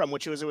came from,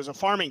 which was it was a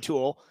farming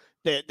tool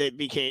that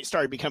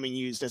started becoming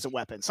used as a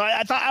weapon. So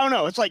I thought, I don't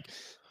know, it's like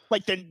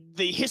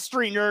the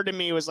history nerd in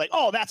me was like,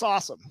 oh, that's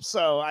awesome.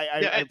 So I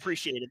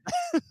appreciate it.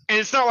 And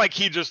it's not like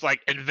he just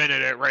like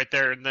invented it right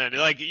there and then.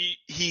 Like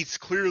he's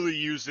clearly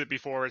used it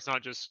before. It's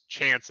not just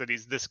chance that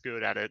he's this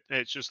good at it.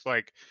 It's just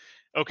like,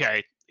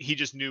 okay, he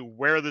just knew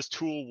where this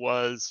tool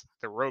was,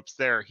 the rope's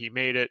there, he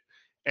made it,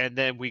 and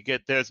then we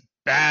get this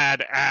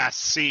badass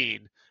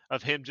scene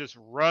of him just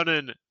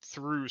running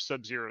through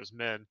Sub-Zero's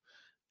men.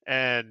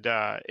 And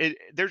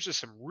there's just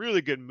some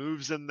really good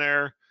moves in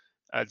there.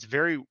 It's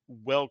very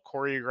well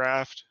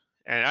choreographed,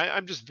 and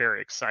I'm just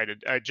very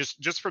excited.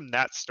 Just from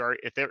that start,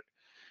 if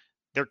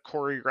they're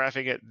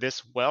choreographing it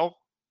this well,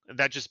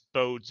 that just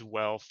bodes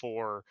well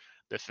for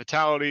the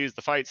fatalities,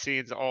 the fight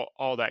scenes,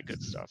 all that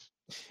good stuff.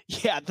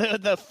 Yeah,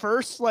 the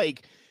first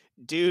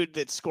dude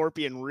that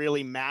Scorpion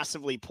really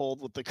massively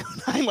pulled with the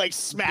kunai, like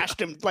smashed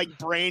him, like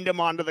brained him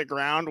onto the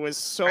ground, was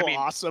so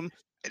awesome.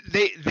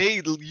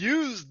 They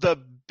used the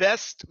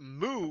best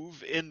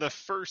move in the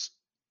first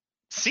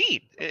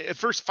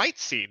fight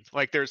scene.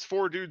 Like there's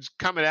 4 dudes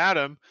coming at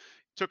him,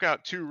 took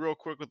out 2 real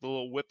quick with a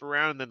little whip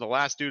around, and then the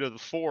last dude of the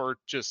 4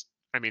 just,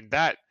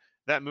 that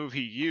move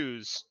he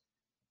used,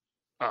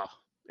 that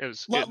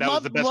was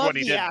the best one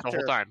he did the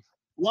whole time.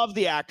 Love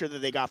the actor that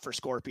they got for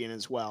Scorpion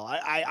as well.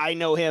 I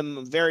know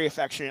him very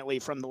affectionately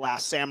from The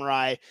Last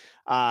Samurai.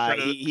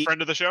 Friend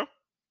of the show?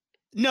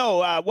 No,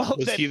 well,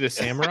 was he the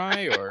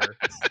samurai or?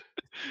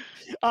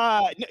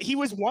 He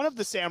was one of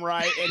the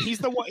samurai, and he's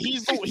the one.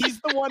 He's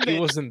the one that He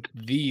wasn't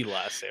the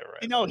last samurai.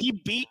 You know, he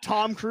beat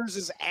Tom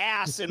Cruise's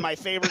ass in my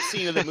favorite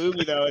scene of the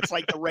movie. Though it's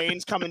like the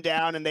rain's coming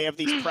down, and they have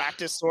these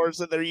practice swords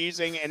that they're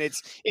using, and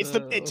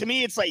to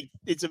me, it's like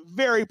it's a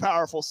very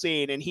powerful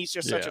scene, and he's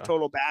just such a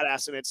total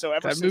badass in it. So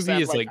ever that since movie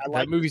that, is like,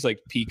 that movie's like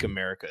peak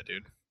America,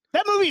 dude.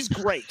 That movie's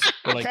great.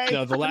 But like, okay?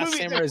 no, the last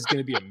movie, samurai is going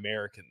to be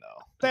American though.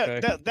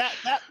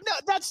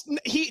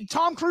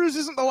 Tom Cruise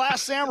isn't the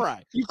last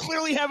samurai. You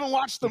clearly haven't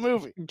watched the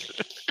movie.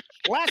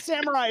 Last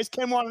Samurai is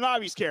Ken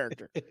Watanabe's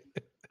character.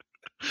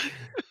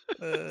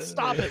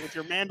 Stop it with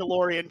your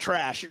Mandalorian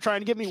trash. You're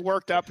trying to get me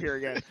worked up here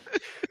again.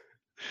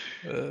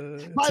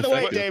 By the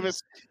way,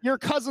 Davis, your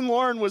cousin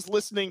Lauren was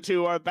listening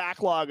to our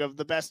backlog of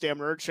the Best Damn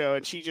Nerd Show,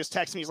 and she just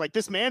texted me. She's like,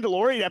 "This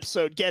Mandalorian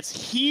episode gets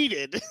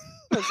heated."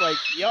 I was like,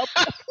 "Yep,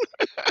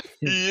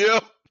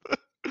 yep,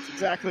 that's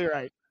exactly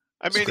right."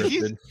 I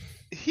mean,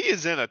 he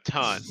is in a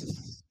ton.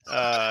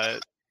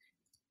 I'm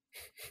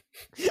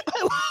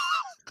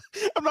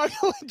not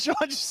gonna let John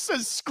just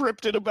says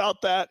scripted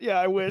about that. Yeah,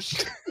 I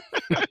wish.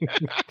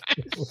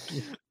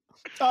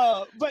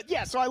 But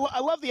yeah, so I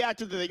love the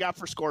actor that they got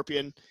for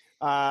Scorpion.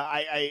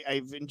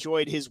 I've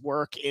enjoyed his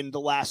work in The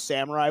Last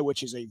Samurai,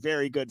 which is a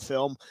very good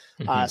film.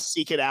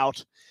 Seek it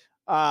out.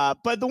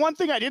 But the one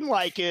thing I didn't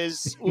like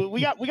is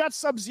we got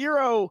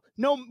Sub-Zero.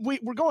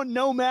 We're going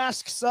no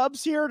mask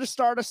subs here to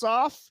start us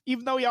off,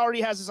 even though he already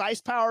has his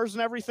ice powers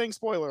and everything.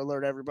 Spoiler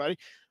alert, everybody.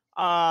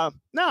 Nah.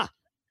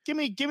 Give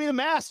me the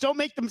mask. Don't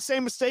make the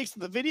same mistakes that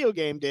the video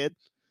game did.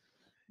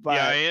 But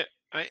yeah,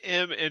 I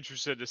am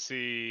interested to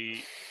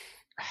see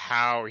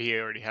how he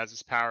already has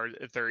his powers,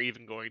 if they're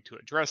even going to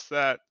address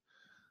that.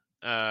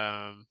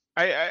 I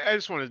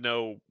just want to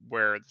know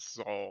where this is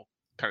all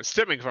kind of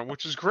stemming from,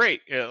 which is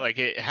great.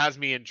 It has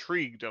me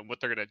intrigued on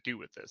what they're going to do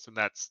with this, and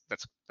that's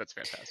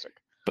fantastic.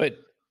 But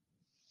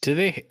do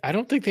they? I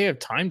don't think they have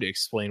time to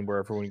explain where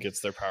everyone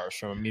gets their powers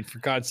from. I mean, for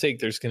God's sake,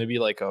 there's going to be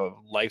like a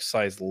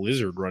life-size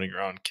lizard running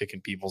around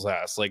kicking people's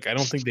ass. Like, I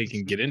don't think they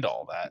can get into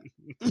all that.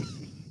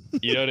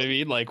 You know what I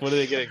mean? Like, what are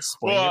they going to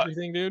explain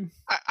everything, dude?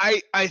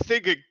 I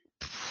think it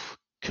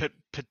could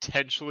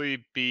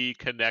potentially be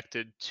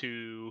connected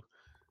to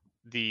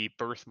the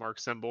birthmark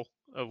symbol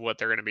of what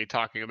they're going to be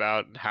talking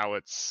about and how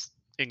it's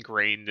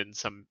ingrained in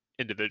some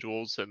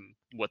individuals and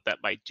what that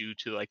might do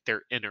to like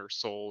their inner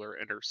soul or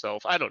inner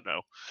self. I don't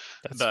know.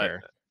 That's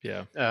fair.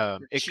 Yeah.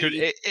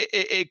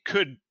 It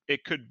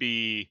could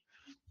be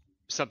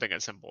something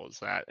as simple as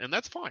that, and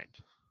that's fine.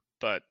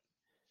 But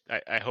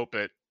I hope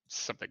it's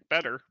something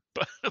better.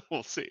 But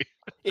we'll see.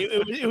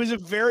 It was a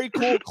very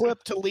cool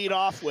clip to lead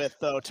off with,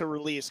 though, to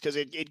release, because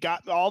it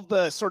got all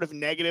the sort of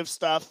negative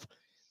stuff.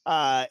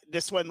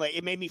 This one, like,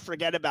 it made me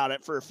forget about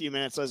it for a few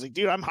minutes. I was like,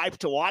 dude, I'm hyped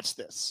to watch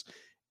this.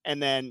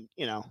 And then,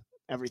 you know,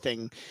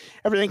 everything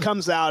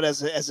comes out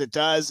as it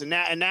does. And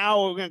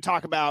now we're going to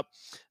talk about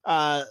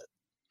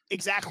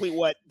exactly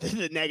what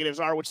the negatives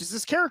are, which is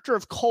this character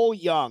of Cole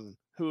Young,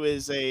 who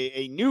is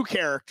a new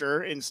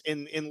character in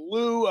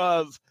lieu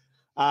of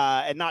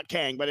and not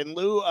Kang, but in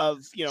lieu of,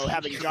 you know,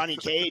 having Johnny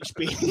Cage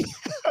be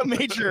a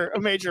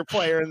major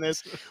player in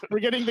this. We're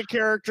getting the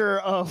character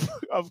of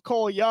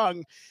Cole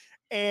Young,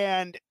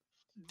 and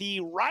the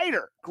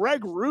writer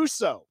Greg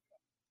Russo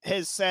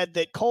has said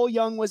that Cole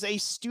Young was a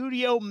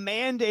studio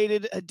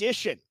mandated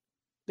addition.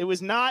 It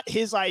was not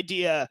his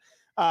idea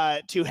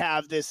to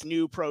have this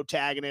new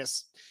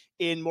protagonist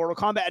in Mortal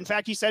Kombat. In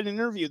fact, he said in an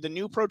interview, the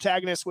new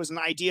protagonist was an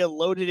idea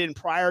loaded in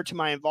prior to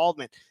my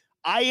involvement.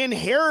 I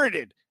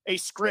inherited a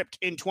script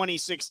in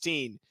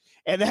 2016,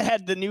 and that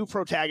had the new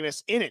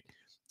protagonist in it.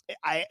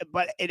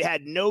 But it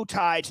had no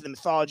tie to the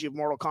mythology of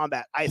Mortal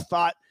Kombat. I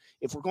thought,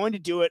 if we're going to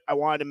do it, I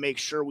wanted to make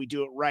sure we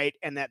do it right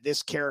and that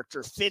this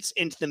character fits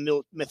into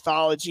the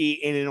mythology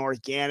in an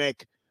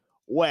organic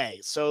way.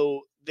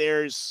 So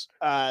there's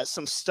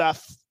some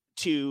stuff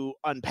to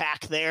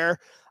unpack there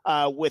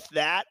with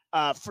that.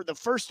 For the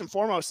first and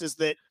foremost is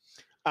that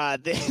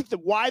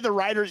why the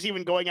writer's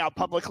even going out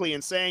publicly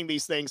and saying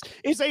these things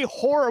is a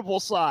horrible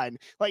sign.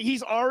 Like,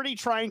 he's already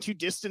trying to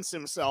distance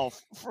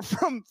himself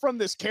from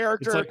this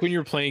character. It's like when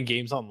you're playing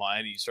games online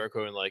and you start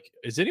going like,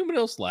 is anyone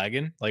else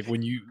lagging? Like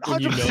when you know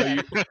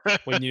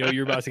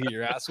you're about to get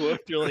your ass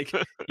whooped, you're like,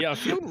 yeah, I'm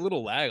feeling a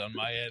little lag on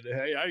my end.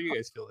 Hey, how are you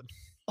guys feeling?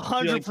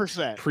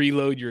 100%.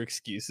 Preload your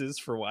excuses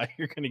for why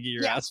you're going to get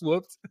your ass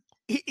whooped.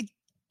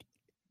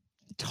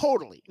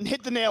 Totally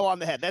hit the nail on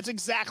the head. That's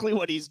exactly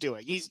what he's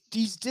doing. He's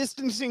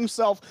distancing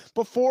himself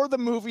before the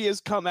movie has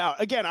come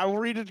out. Again, I will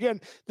read it again.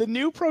 The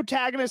new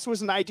protagonist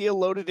was an idea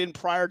loaded in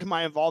prior to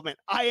my involvement.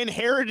 I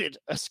inherited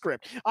a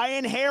script.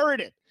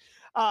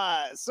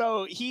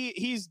 So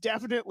he's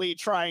definitely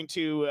trying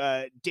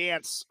to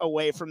dance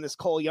away from this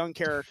Cole Young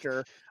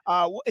character.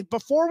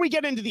 Before we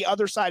get into the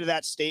other side of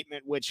that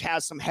statement, which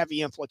has some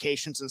heavy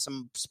implications and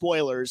some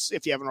spoilers,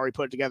 if you haven't already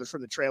put it together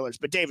from the trailers.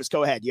 But Davis,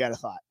 go ahead. You had a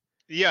thought.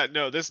 Yeah,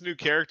 no, this new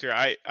character,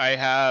 I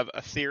have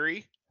a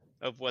theory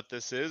of what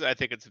this is. I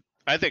think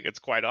it's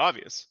quite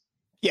obvious.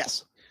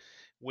 Yes.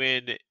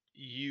 When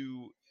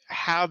you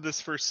have this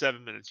first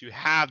 7 minutes, you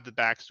have the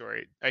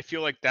backstory. I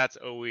feel like that's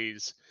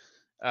always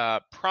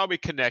probably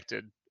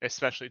connected,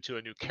 especially to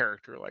a new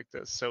character like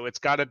this. So it's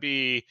got to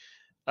be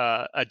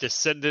a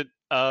descendant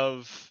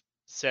of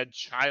said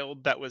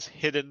child that was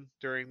hidden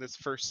during this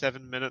first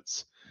 7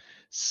 minutes.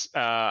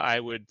 I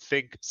would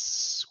think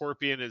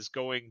Scorpion is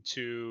going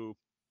to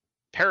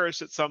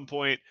perish at some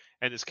point,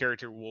 and this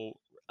character will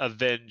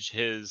avenge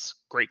his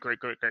great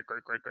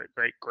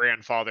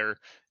grandfather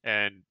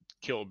and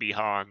kill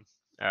Bihan,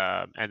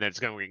 and then it's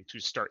going to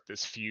start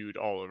this feud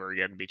all over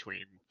again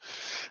between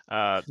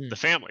the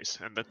families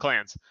and the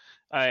clans.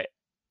 I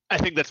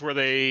think that's where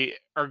they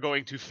are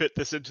going to fit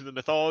this into the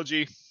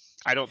mythology.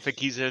 I don't think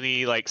he's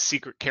any like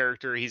secret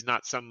character. He's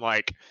not some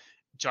like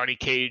Johnny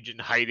Cage in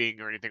hiding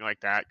or anything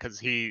like that,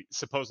 because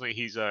supposedly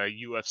he's a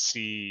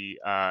UFC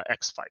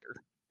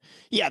ex-fighter.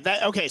 Yeah,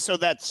 okay, so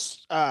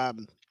that's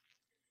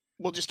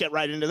we'll just get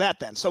right into that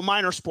then. So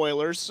minor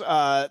spoilers.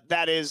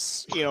 That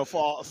is,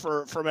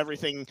 from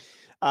everything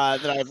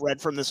that I've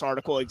read from this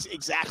article,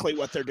 exactly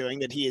what they're doing.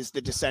 That he is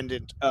the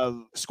descendant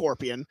of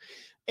Scorpion.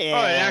 And,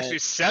 it actually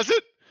says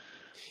it.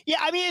 Yeah,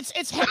 I mean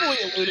it's heavily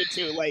alluded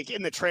to, like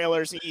in the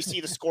trailers. You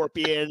see the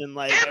Scorpion and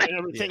like and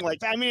everything like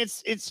that. I mean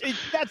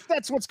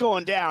that's what's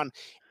going down.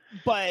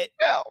 But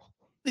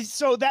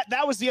so that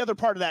was the other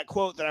part of that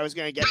quote that I was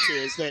going to get to,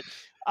 is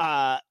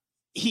that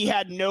he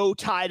had no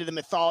tie to the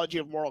mythology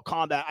of Mortal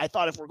Kombat. I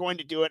thought if we're going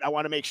to do it, I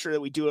want to make sure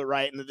that we do it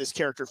right and that this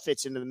character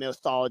fits into the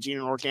mythology in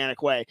an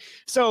organic way.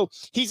 So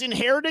he's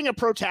inheriting a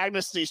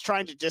protagonist that he's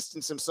trying to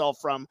distance himself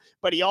from,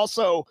 but he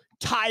also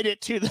tied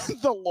it to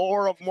the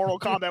lore of Mortal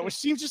Kombat, which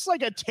seems just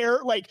like a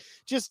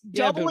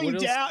doubling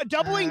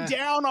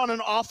down on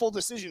an awful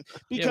decision.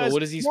 Because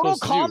what is he Mortal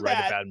supposed to do? Kombat,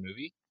 Write a bad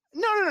movie?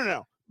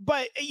 No.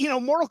 But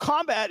Mortal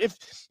Kombat, if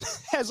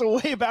has a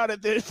way about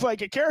it that if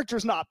like a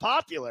character's not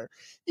popular,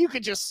 you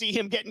could just see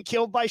him getting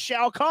killed by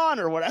Shao Kahn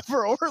or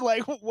whatever, or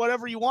like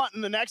whatever you want in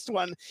the next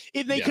one.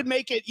 They could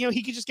make it,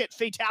 he could just get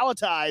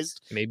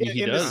fatalitized. Maybe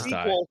he in does the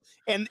sequel,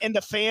 and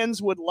the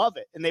fans would love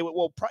it, and they would.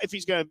 Well, if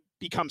he's going to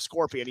become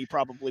Scorpion, he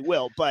probably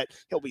will, but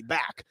he'll be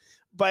back.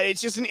 But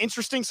it's just an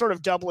interesting sort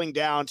of doubling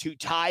down to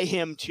tie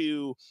him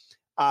to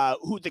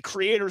who the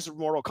creators of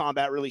Mortal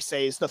Kombat really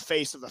say is the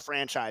face of the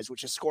franchise,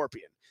 which is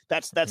Scorpion.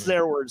 That's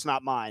their words,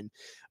 not mine.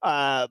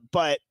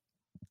 But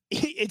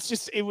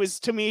it was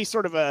to me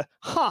sort of a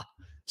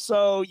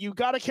so you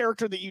got a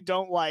character that you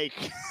don't like,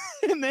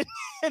 and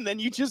then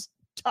you just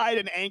tied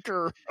an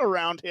anchor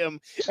around him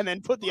and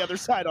then put the other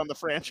side on the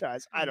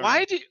franchise. I don't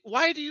know.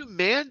 Why do you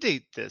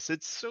mandate this?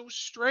 It's so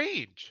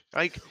strange.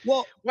 Like,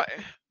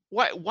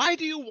 why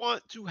do you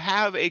want to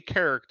have a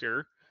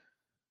character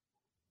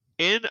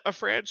in a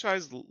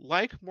franchise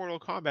like Mortal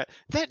Kombat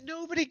that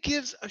nobody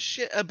gives a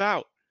shit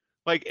about?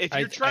 Like, if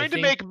you're trying to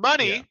make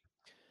money,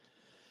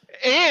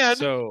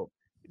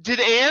 did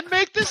Anne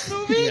make this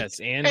movie? Yes,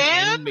 Anne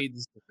made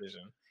this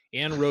decision.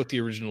 Anne wrote the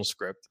original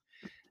script.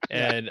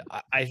 And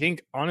I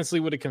think,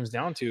 honestly, what it comes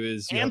down to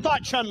is... Anne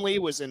thought Chun-Li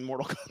was in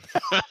Mortal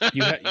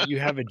Kombat. you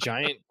have a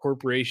giant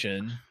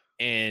corporation,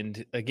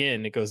 and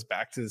again, it goes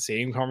back to the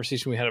same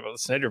conversation we had about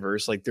the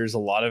Snyderverse. Like, there's a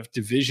lot of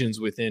divisions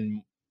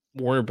within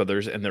Warner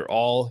Brothers, and they're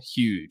all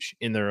huge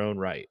in their own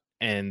right.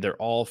 And they're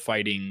all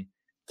fighting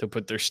to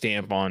put their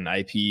stamp on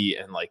IP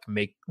and like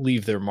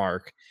leave their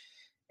mark,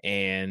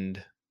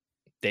 and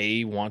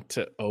they want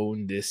to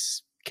own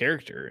this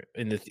character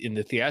in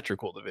the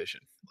theatrical division.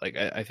 Like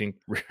I think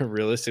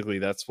realistically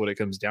that's what it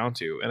comes down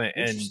to.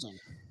 And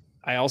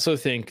I also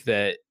think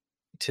that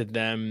to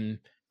them,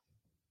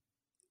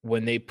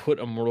 when they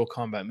put a Mortal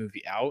Kombat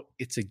movie out,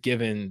 it's a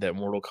given that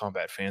Mortal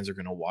Kombat fans are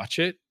going to watch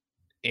it,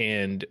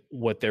 and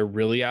what they're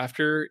really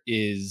after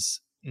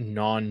is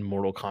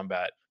non-Mortal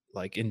Kombat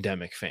like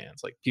endemic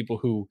fans, like people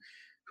who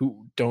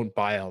don't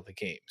buy all the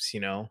games,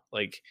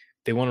 like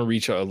they want to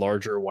reach a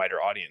larger, wider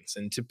audience.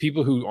 And to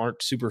people who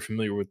aren't super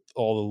familiar with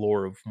all the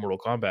lore of Mortal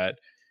Kombat,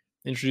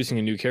 introducing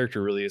a new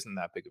character really isn't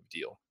that big of a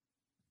deal.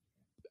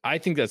 I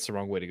think that's the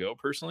wrong way to go,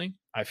 personally.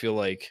 I feel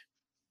like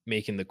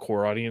making the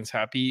core audience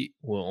happy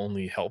will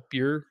only help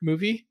your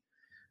movie.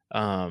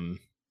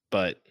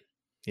 But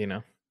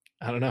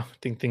I don't know. I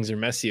think things are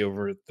messy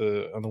over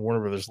on the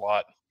Warner Brothers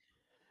lot.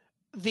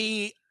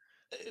 The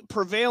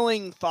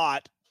prevailing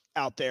thought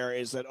out there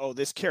is that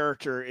this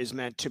character is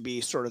meant to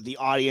be sort of the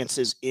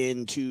audiences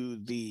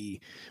into the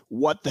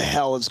what the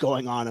hell is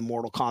going on in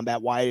Mortal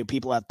Kombat, why do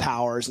people have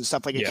powers and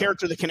stuff, like a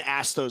character that can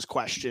ask those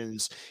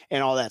questions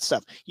and all that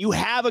stuff. You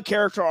have a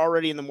character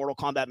already in the Mortal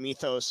Kombat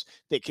mythos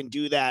that can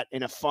do that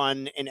in a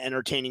fun and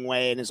entertaining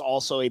way and is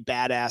also a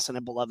badass and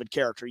a beloved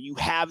character. You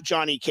have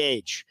Johnny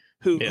Cage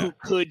who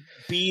could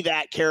be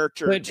that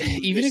character. But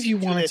even if you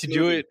wanted to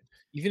do it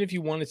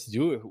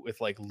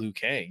with like Liu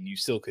Kang, you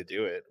still could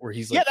do it. Where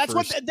he's like, that's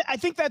what I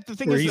think that the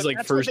thing where is. He's that like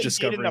that's first what they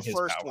discovering did in the his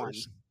first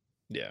powers.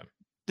 One. Yeah,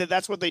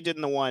 that's what they did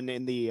in the one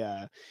in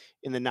the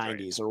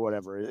 90s or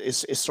whatever.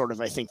 Is sort of,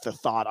 I think, the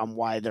thought on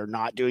why they're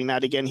not doing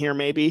that again here,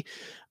 maybe.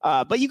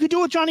 But you could do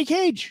it with Johnny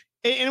Cage,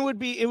 and it would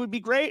be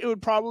great. It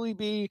would probably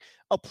be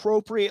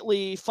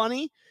appropriately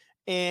funny.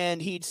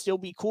 and he'd still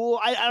be cool.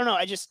 I don't know.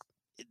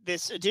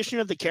 This addition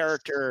of the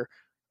character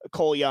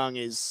Cole Young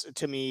is,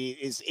 to me,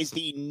 is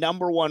the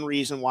number one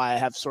reason why I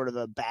have sort of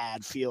a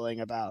bad feeling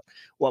about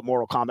what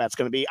Mortal Kombat's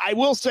going to be. I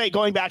will say,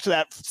 going back to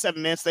that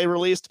 7 minutes they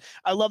released,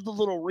 I love the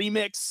little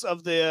remix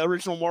of the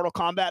original Mortal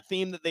Kombat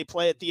theme that they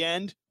play at the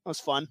end. That was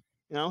fun.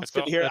 You know, it's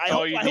good to hear. I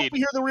hope we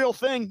hear the real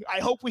thing. I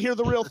hope we hear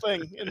the real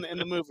thing in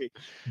the movie.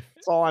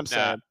 That's all I'm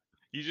saying.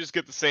 You just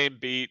get the same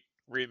beat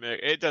remix.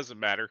 It doesn't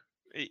matter.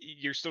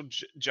 You're still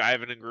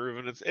jiving and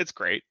grooving. It's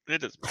great.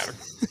 It doesn't matter.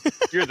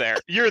 You're there.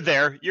 You're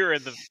there. You're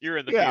in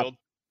the field.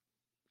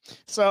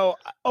 So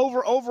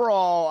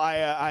overall,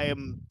 I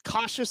am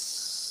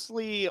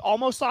cautiously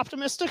almost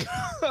optimistic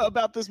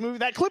about this movie.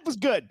 That clip was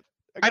good.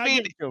 I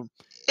mean,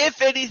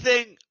 if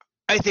anything,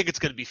 I think it's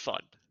going to be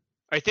fun.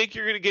 I think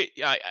you're going to get.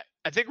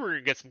 I think we're going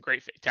to get some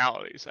great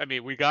fatalities. I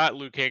mean, we got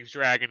Liu Kang's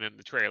dragon in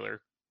the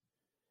trailer.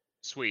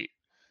 Sweet.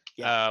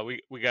 Yeah.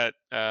 We got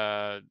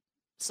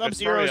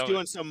Sub-Zero's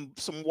doing some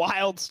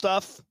wild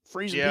stuff,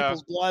 freezing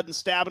people's blood and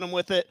stabbing them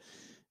with it.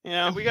 You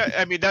know, and we got.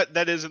 I mean,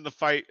 that is in the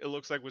fight. It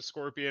looks like with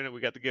Scorpion, and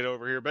we got to get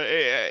over here. But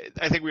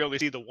I think we only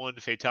see the one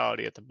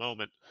fatality at the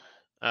moment.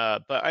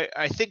 But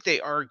I think they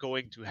are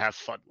going to have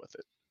fun with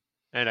it,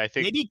 and I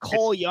think maybe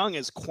Cole Young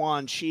is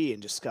Quan Chi in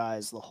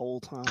disguise the whole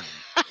time.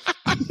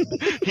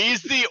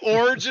 He's the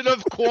origin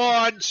of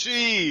Quan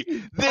Chi.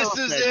 This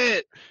is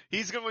it.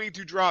 He's going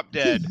to drop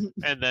dead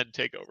and then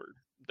take over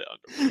the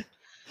underworld.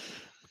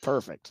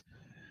 Perfect.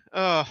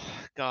 Oh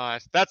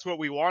gosh, that's what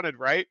we wanted,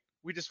 right?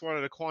 We just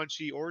wanted a Quan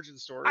Chi origin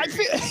story. I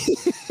feel,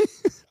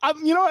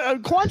 you know,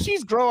 Quan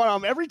Chi's growing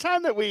on him. Every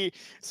time that we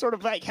sort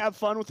of like have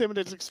fun with him at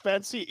his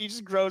expense, he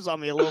just grows on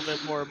me a little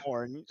bit more and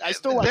more. And I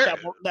still like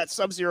that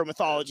Sub-Zero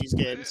Mythologies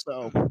game.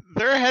 So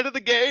they're ahead of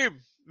the game.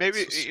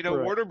 Maybe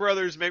Warner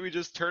Brothers maybe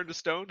just turned to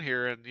stone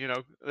here, and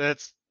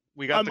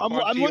we got the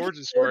Quan Chi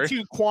origin story.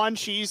 To Quan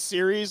Chi's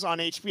series on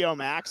HBO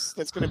Max.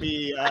 That's going to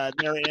be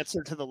their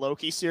answer to the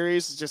Loki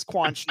series. It's just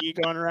Quan Chi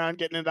going around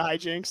getting into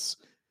hijinks.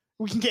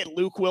 We can get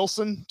Luke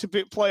Wilson to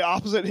play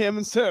opposite him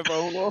instead of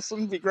Owen Wilson.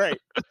 It'd be great.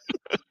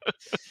 I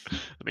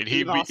mean,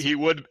 he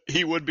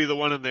would be the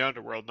one in the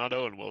underworld, not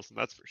Owen Wilson.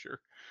 That's for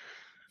sure.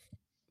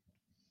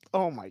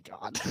 Oh my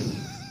God.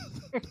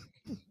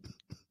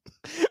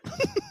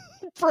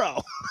 Bro.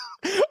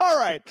 All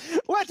right.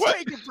 Let's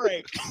take a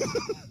break.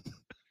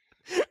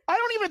 I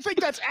don't even think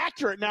that's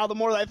accurate now, the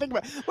more that I think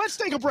about it. Let's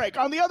take a break.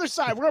 On the other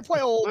side, we're going to play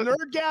a little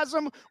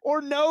Nerdgasm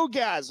or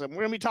No-gasm. We're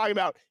going to be talking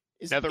about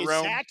is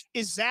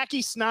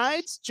Zacky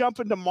Snides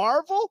jumping to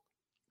Marvel?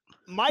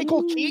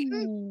 Michael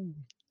Keaton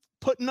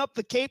putting up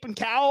the cape and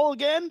cowl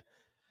again?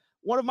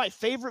 One of my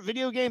favorite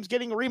video games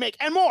getting a remake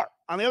and more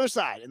on the other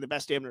side in the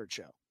Best Damn Nerd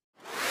Show.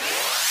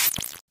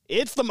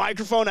 It's the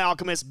microphone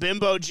alchemist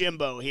Bimbo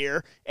Jimbo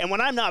here, and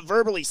when I'm not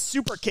verbally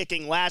super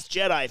kicking Last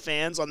Jedi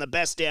fans on the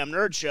Best Damn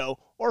Nerd Show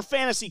or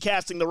fantasy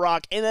casting The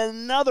Rock in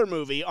another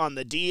movie on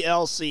the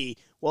DLC,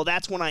 well,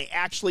 that's when I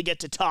actually get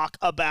to talk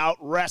about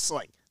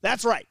wrestling.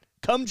 That's right.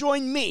 Come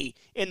join me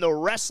in the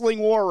Wrestling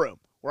War Room,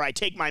 where I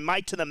take my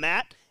mic to the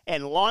mat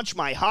and launch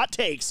my hot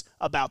takes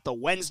about the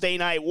Wednesday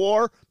Night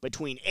War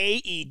between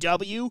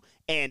AEW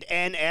and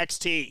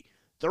NXT.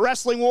 The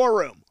Wrestling War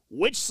Room.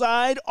 Which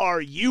side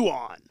are you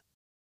on?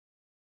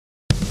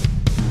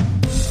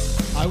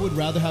 I would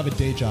rather have a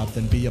day job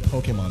than be a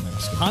Pokemon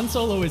master. Han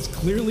Solo is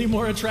clearly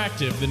more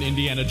attractive than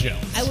Indiana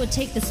Jones. I would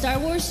take the Star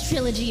Wars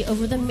trilogy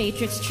over the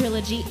Matrix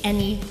trilogy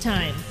any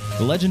time.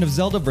 The Legend of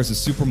Zelda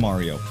versus Super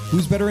Mario.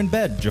 Who's better in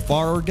bed,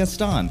 Jafar or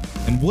Gaston?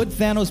 And would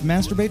Thanos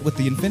masturbate with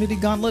the Infinity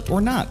Gauntlet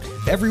or not?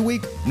 Every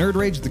week, Nerd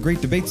Rage The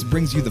Great Debates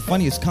brings you the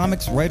funniest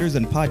comics, writers,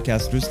 and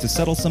podcasters to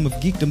settle some of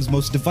geekdom's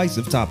most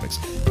divisive topics.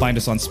 Find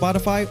us on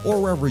Spotify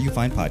or wherever you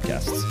find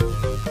podcasts.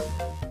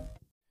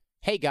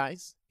 Hey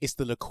guys, it's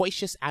the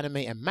loquacious anime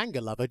and manga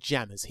lover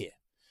Jammers here.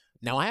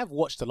 Now I have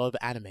watched a lot of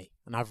anime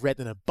and I've read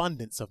an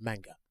abundance of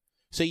manga,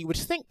 so you would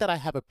think that I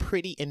have a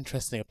pretty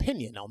interesting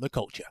opinion on the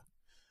culture.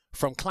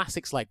 From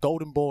classics like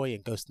Golden Boy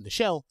and Ghost in the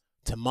Shell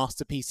to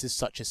masterpieces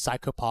such as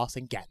Psycho Pass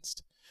and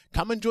Gantz.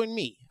 Come and join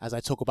me as I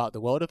talk about the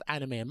world of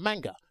anime and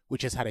manga,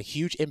 which has had a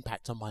huge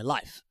impact on my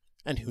life.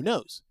 And who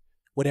knows,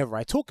 whatever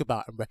I talk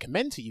about and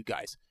recommend to you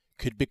guys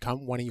could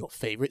become one of your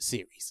favorite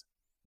series.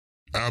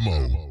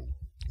 Ammo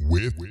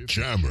with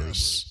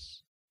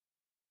Jammers.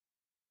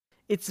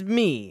 It's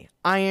me,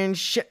 Iron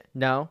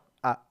Nerd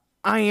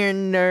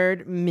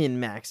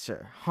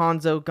Min-Maxer,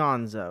 Hanzo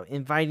Gonzo,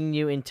 inviting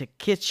you into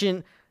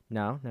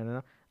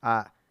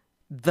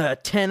the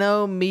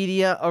Tenno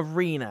Media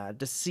Arena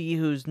to see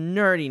whose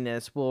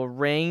nerdiness will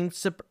reign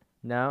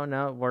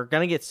we're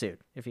gonna get sued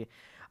if you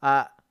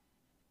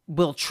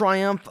will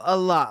triumph a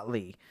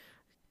lotly.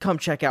 Come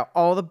check out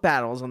all the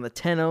battles on the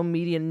Tenno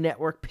Media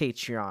Network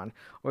Patreon,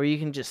 or you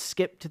can just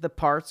skip to the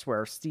parts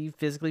where Steve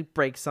physically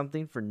breaks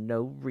something for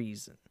no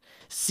reason.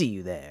 See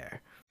you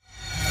there.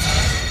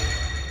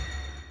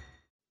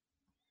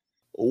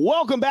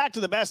 Welcome back to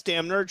the Best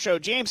Damn Nerd Show.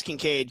 James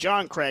Kincaid,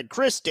 John Craig,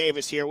 Chris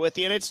Davis here with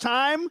you, and it's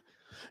time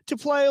to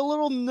play a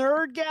little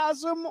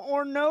Nerdgasm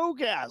or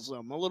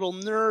No-gasm. A little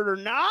nerd or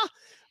nah.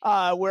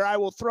 where I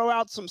will throw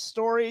out some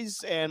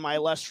stories, and my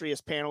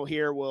illustrious panel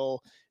here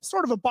will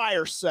sort of a buy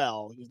or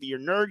sell. Your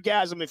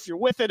nerdgasm if you're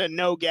with it, and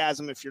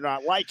no-gasm if you're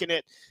not liking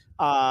it.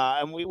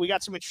 And we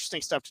got some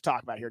interesting stuff to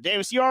talk about here.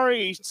 Davis, you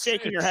already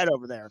shaking your head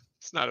over there.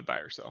 It's not a buy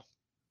or sell.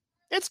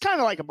 It's kind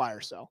of like a buy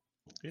or sell.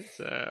 It's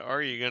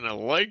are you gonna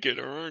like it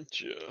or aren't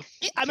you?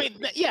 I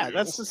mean, yeah,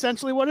 that's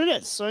essentially what it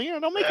is. So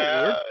don't make it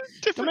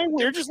weird. Don't make it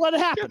weird. Just let it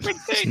happen.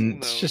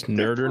 It's just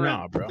nerd or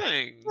not, bro.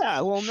 Yeah,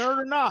 a little nerd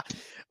or not.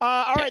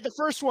 All right, the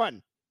first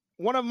one.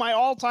 One of my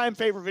all-time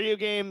favorite video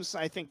games,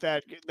 I think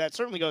that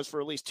certainly goes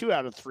for at least 2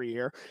 out of 3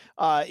 here,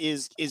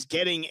 is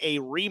getting a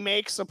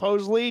remake,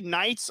 supposedly.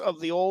 Knights of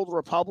the Old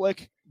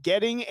Republic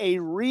getting a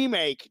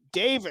remake.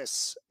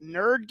 Davis,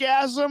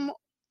 nerdgasm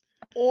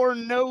or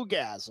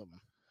no-gasm?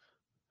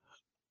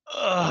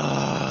 All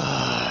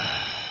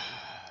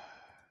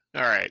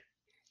right.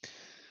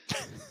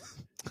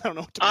 I don't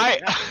know what to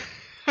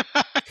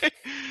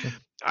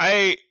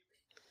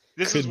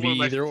This Could is one of be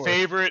my either or.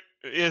 favorite.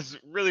 Is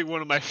really one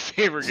of my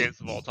favorite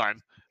games of all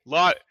time.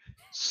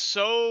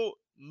 So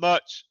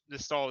much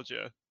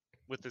nostalgia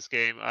with this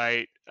game.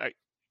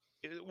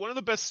 One of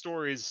the best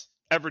stories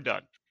ever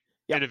done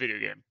in a video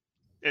game.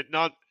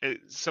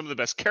 Some of the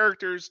best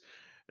characters,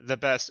 the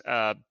best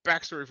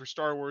backstory for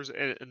Star Wars,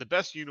 and the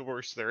best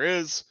universe there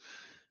is,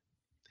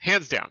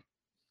 hands down.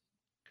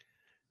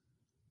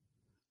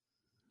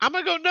 I'm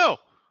gonna go no.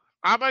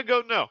 I'm gonna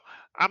go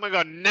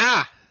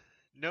nah.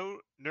 No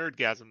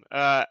nerdgasm.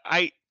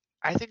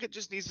 I think it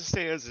just needs to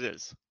stay as it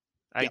is.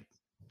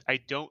 I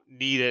don't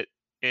need it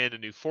in a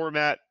new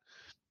format.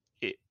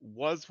 It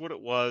was what it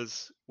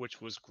was,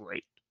 which was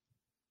great.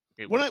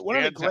 One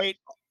of the great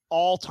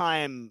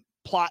all-time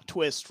plot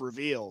twist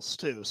reveals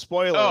too.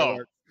 Spoiler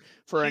alert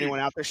for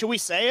anyone out there. Should we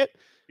say it?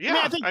 Yeah,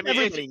 I think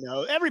everybody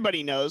knows.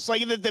 Everybody knows.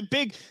 Like the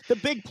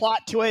big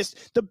plot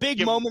twist, the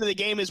big moment of the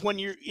game is when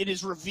it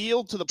is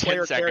revealed to the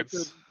player character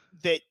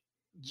that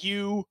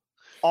you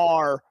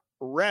are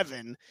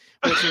Revan,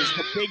 which is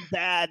the big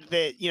bad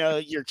that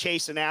you're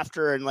chasing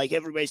after, and like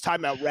everybody's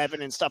talking about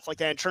Revan and stuff like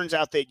that. It turns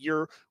out that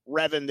you're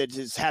Revan that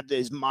has had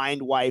his mind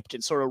wiped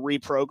and sort of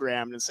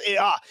reprogrammed, and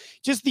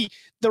just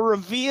the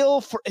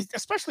reveal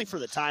especially for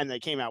the time that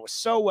it came out was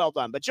so well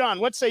done. But John,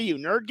 what say you,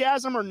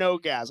 nerdgasm or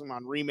no-gasm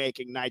on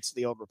remaking Knights of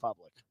the Old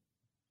Republic?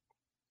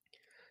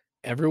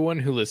 Everyone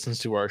who listens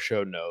to our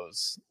show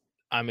knows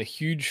I'm a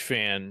huge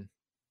fan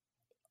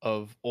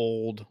of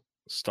old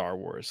Star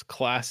Wars,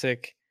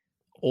 classic,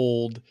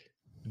 old,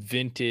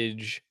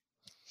 vintage,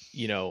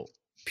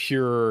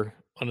 pure,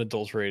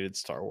 unadulterated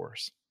Star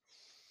Wars.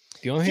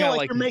 The only thing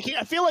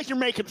I feel like you're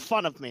making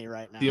fun of me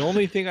right now. The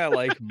only thing I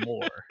like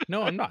more.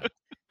 No, I'm not.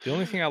 The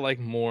only thing I like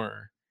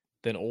more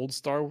than old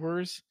Star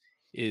Wars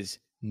is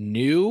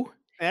new,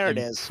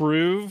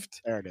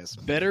 improved, there it is,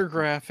 better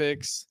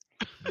graphics,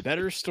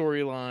 better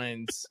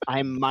storylines.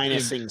 I'm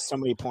minusing so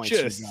many points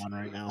from John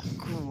right now.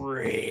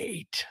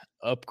 Great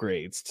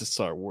upgrades to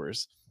Star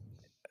Wars.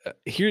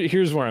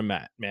 Here's where I'm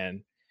at,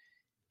 man.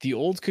 The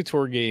old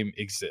KOTOR game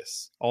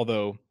exists,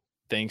 although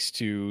thanks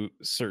to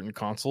certain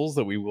consoles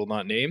that we will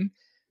not name,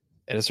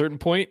 at a certain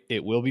point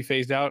it will be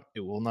phased out.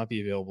 It will not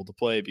be available to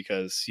play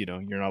because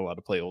you're not allowed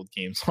to play old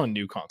games on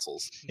new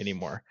consoles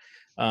anymore.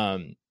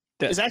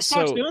 Is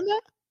Xbox doing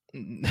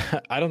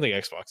that? I don't think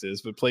Xbox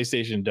is, but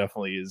PlayStation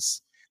definitely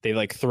is.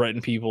 They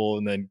threaten people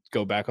and then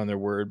go back on their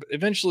word. But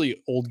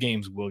eventually, old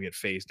games will get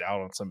phased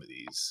out on some of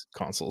these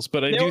consoles.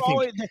 But I do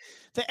think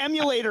the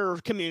emulator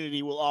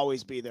community will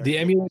always be there. The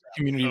emulator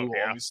community will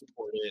always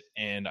support it,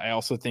 and I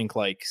also think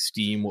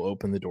Steam will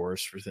open the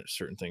doors for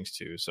certain things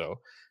too. So,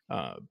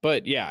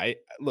 but yeah,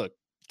 look.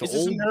 Is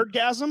this a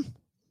nerdgasm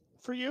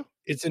for you?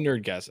 It's a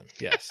nerdgasm.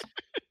 Yes.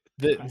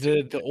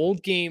 the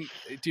old game,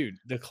 dude.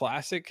 The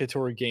classic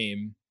KOTOR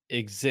game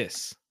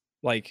exists.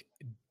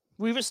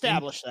 We've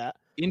established that.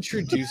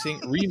 Introducing,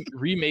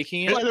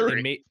 remaking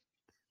it,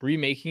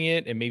 remaking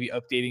it, and maybe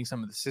updating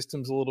some of the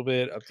systems a little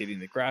bit, updating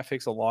the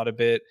graphics a lot of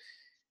it.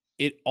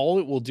 All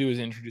it will do is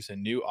introduce a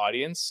new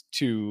audience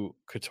to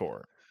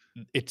KOTOR.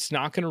 It's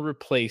not going to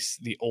replace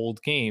the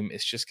old game.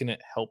 It's just going to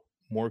help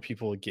more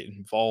people get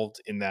involved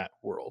in that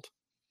world.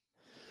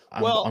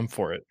 I'm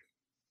for it.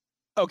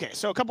 Okay,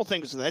 so a couple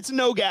things with that. It's a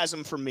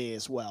no-gasm for me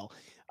as well.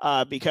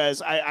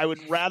 Because I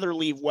would rather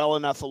leave well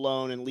enough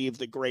alone and leave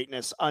the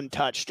greatness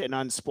untouched and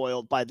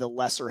unspoiled by the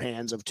lesser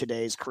hands of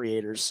today's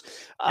creators.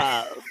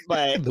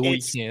 But the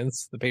weak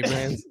hands, the paper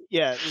hands.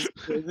 Yeah,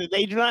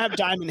 they do not have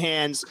diamond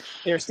hands.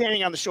 They're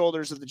standing on the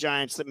shoulders of the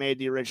giants that made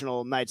the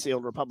original Knights of the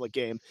Old Republic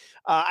game.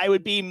 I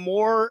would be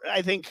more,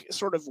 I think,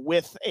 sort of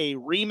with a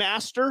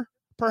remaster,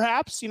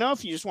 perhaps,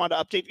 if you just wanted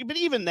to update. But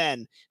even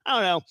then, I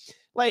don't know,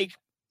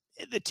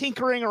 the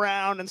tinkering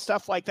around and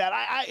stuff like that.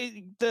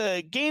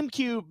 The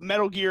GameCube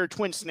Metal Gear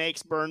Twin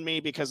Snakes burned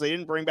me because they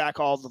didn't bring back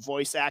all the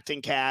voice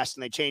acting cast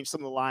and they changed some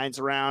of the lines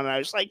around. And I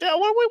was like, what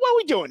are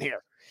we doing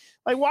here?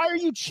 Why are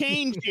you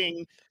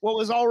changing what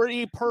was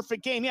already a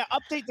perfect game? Yeah,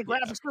 update the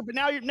graphics group, but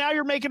now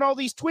you're making all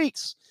these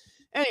tweaks.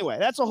 Anyway,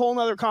 that's a whole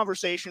nother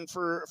conversation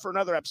for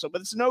another episode.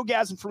 But it's no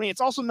gasm for me.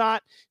 It's also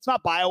not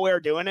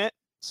BioWare doing it.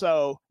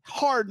 So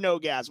hard no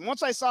gasm.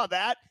 Once I saw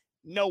that,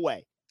 no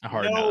way.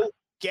 No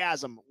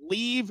gasm.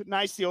 Leave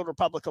Knights of the Old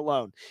Republic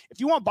alone. If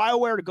you want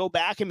BioWare to go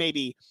back and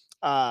maybe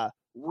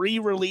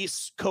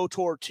re-release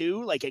KOTOR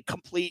 2, like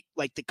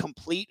the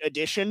complete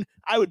edition,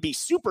 I would be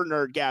super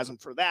nerdgasm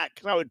for that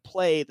because I would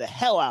play the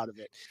hell out of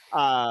it.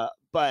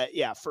 But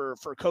yeah, for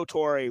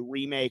KOTOR, a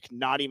remake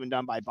not even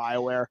done by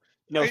BioWare,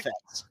 no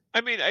thanks. I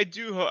mean, I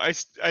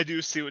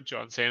do see what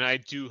John's saying. I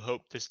do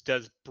hope this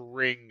does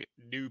bring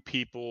new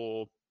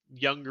people,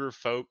 younger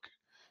folk,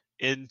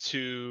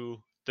 into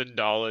the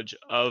knowledge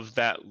of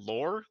that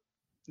lore.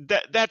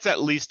 That's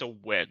at least a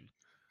win.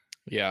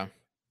 Yeah.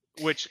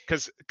 Which,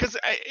 because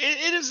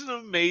it is an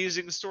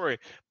amazing story,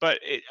 but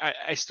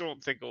I still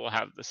don't think it will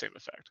have the same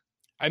effect.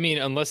 I mean,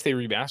 unless they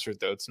remaster it,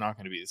 though, it's not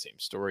going to be the same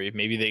story.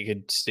 Maybe they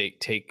could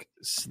take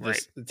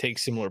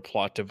similar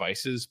plot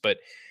devices, but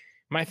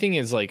my thing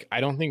is, like, I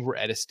don't think we're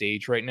at a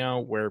stage right now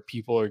where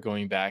people are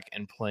going back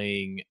and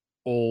playing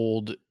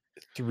old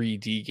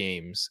 3D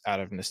games out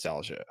of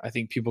nostalgia. I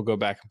think people go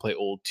back and play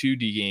old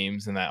 2D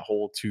games, and that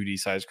whole 2D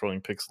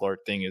side-scrolling pixel art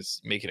thing is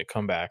making a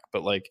comeback.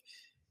 But, like,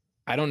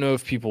 I don't know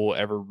if people will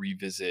ever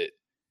revisit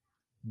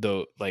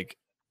the, like,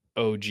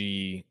 OG,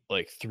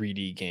 like,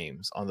 3D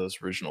games on those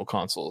original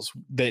consoles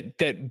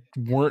that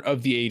weren't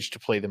of the age to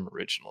play them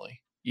originally,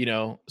 you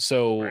know?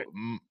 So right.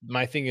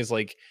 My thing is,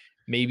 like,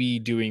 maybe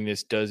doing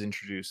this does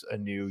introduce a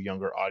new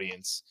younger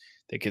audience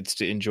that gets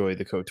to enjoy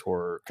the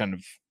KOTOR kind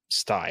of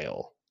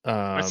style.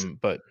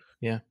 But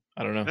yeah,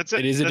 I don't know.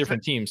 It is a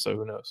different team, so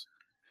who knows?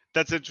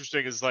 That's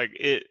interesting. Is like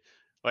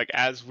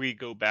as we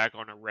go back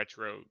on a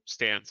retro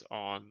stance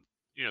on,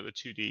 you know, the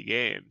 2D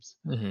games.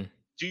 Mm-hmm.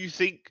 Do you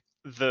think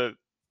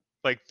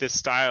this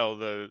style,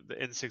 the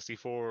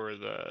N64 or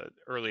the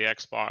early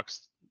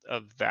Xbox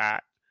of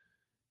that?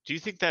 Do you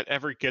think that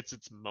ever gets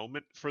its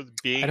moment for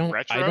being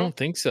retro? I don't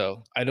think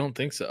so.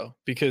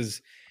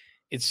 Because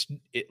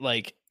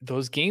like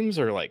those games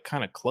are like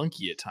kind of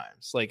clunky at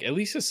times. Like at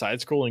least a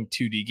side-scrolling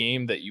 2D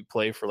game that you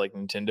play for like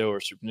Nintendo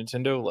or Super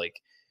Nintendo, like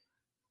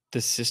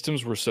the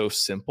systems were so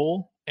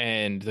simple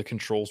and the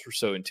controls were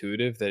so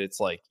intuitive that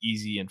it's like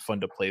easy and fun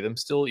to play them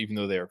still, even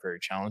though they are very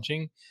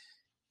challenging.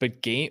 But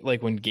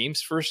when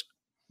games first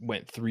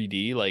went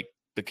 3D, like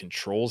the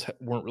controls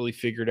weren't really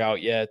figured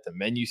out yet. The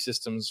menu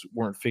systems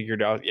weren't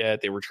figured out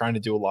yet. They were trying to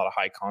do a lot of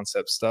high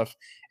concept stuff.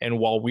 And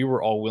while we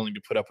were all willing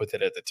to put up with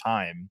it at the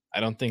time, I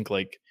don't think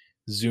like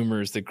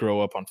Zoomers that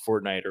grow up on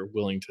Fortnite are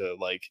willing to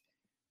like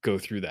go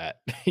through that.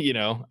 You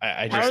know,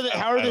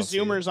 how are the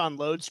Zoomers on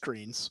load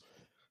screens?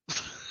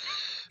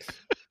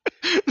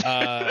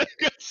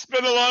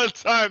 Spend a lot of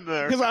time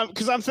there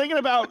because I'm thinking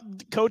about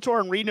KOTOR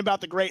and reading about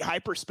the Great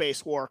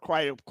Hyperspace War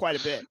quite a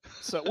bit.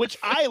 So which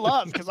I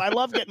love because I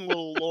love getting a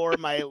little lore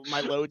in my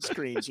load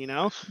screens. You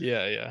know.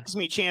 Yeah. Gives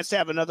me a chance to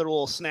have another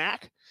little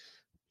snack,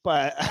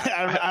 but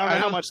I don't know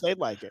how much they'd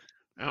like it.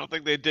 I don't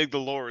think they dig the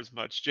lore as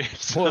much,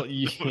 James. Well,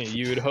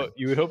 you would hope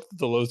that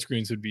the load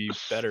screens would be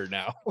better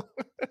now.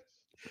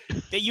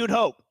 That you'd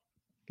hope.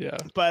 Yeah,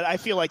 but I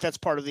feel like that's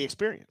part of the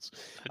experience.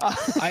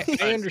 I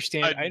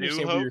understand. I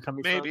understand where you're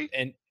coming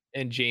from.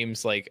 And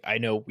James, like I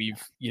know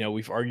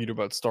we've argued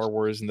about Star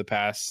Wars in the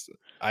past.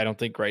 I don't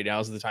think right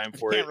now is the time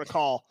for it. Can't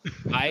recall.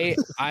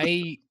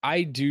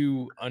 I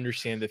do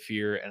understand the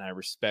fear and I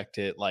respect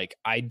it. Like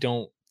I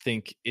don't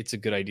think it's a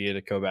good idea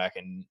to go back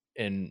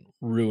and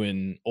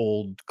ruin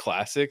old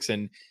classics.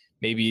 And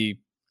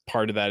maybe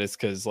part of that is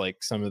because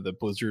like some of the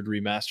Blizzard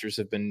remasters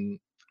have been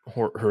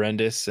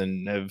horrendous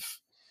and have,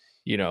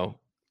 you know,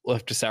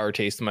 left a sour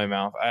taste in my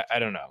mouth. I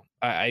don't know.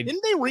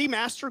 Didn't they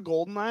remaster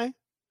GoldenEye?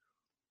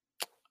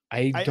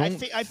 I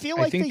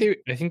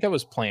think that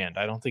was planned.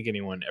 I don't think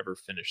anyone ever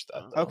finished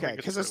that. Though. Okay,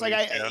 because it's like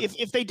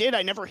if they did,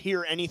 I never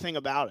hear anything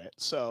about it.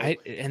 So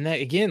and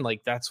that again,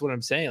 like that's what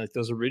I'm saying. Like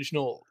those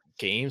original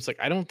games, like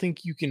I don't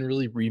think you can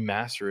really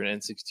remaster an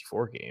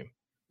N64 game.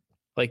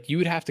 Like you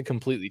would have to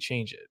completely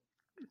change it.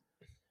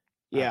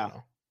 Yeah,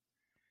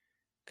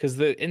 because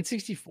the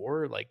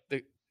N64, like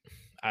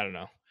I don't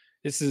know.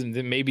 This is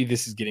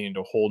getting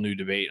into a whole new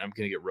debate. I'm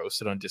gonna get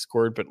roasted on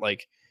Discord, but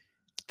like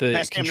the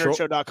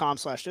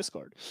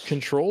bestdamerdshow.com/Discord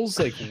controls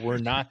like were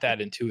not that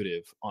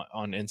intuitive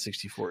on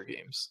N64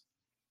 games.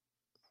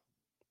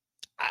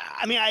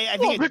 I mean, I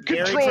think the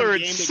controller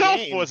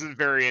itself wasn't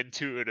very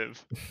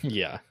intuitive.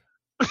 Yeah.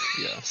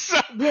 So,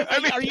 I mean,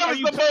 that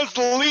was the most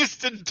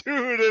least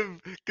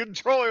intuitive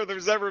controller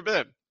there's ever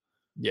been.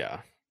 Yeah.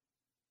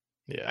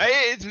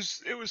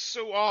 It was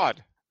so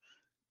odd.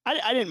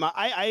 I didn't mind.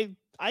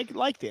 I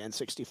like the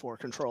N64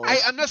 controller.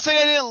 I'm not saying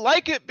I didn't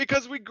like it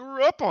because we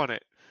grew up on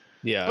it.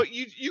 Yeah. But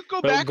you go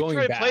back and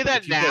try to play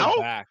that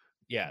now?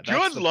 Yeah.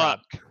 Good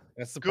luck.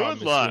 That's the good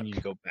problem. luck. When you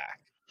go back.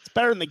 It's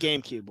better than the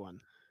GameCube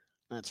one.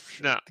 That's for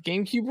sure. No. The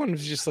GameCube one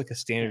was just like a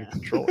standard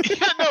controller.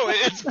 Yeah, no,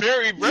 it's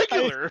very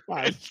regular.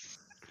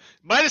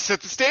 Might have set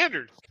the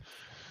standard.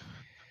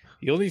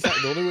 The only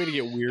way to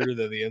get weirder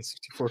than the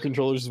N64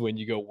 controllers is when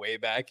you go way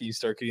back and you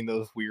start getting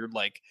those weird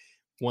like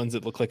ones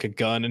that look like a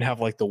gun and have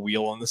like the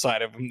wheel on the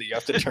side of them that you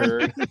have to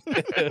turn.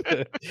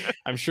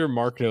 I'm sure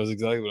Mark knows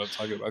exactly what I'm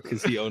talking about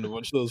because he owned a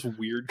bunch of those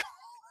weird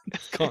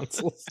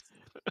consoles.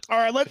 All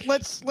right,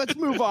 let's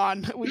move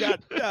on. We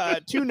got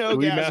two no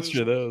We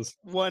master those.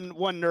 One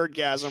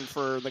nerdgasm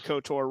for the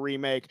KOTOR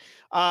remake.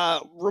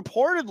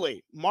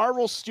 Reportedly,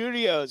 Marvel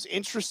Studios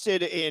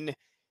interested in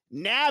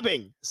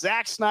nabbing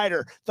Zack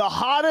Snyder, the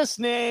hottest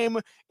name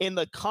in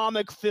the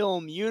comic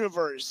film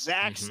universe.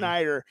 Zack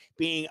Snyder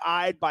being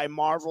eyed by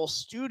Marvel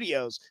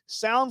Studios.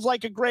 Sounds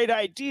like a great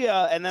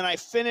idea. And then I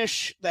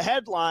finish the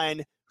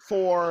headline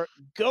for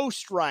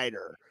Ghost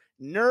Rider.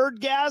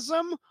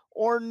 Nerdgasm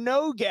or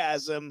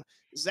no-gasm?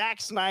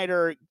 Zack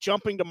Snyder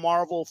jumping to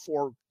Marvel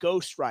for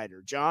Ghost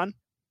Rider. John?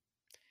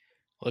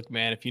 Look,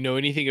 man, if you know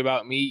anything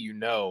about me, you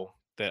know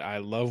that I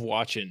love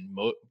watching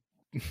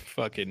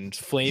fucking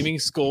flaming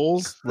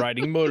skulls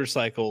riding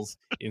motorcycles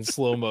in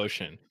slow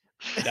motion.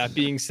 That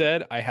being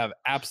said, I have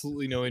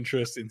absolutely no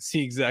interest in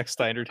seeing Zack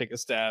Snyder take a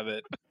stab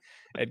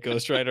at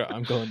Ghost Rider.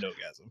 I'm going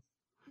no-gasm.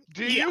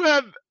 Do you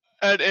have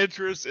an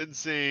interest in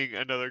seeing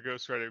another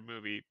Ghost Rider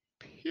movie,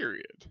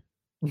 period?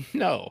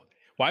 No.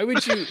 Why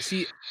would you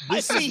see?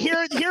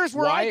 Here's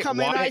where I come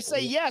in. I say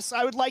yes.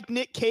 I would like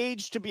Nick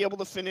Cage to be able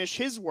to finish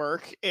his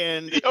work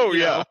and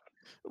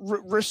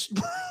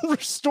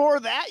restore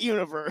that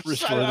universe.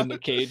 Restore the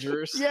Nick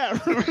Cage-verse. Yeah.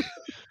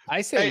 I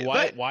say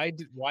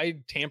why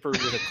tamper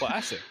with a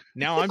classic?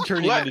 Now I'm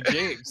turning into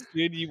James.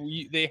 Dude,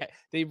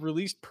 they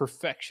released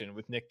perfection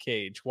with Nick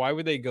Cage. Why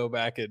would they go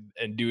back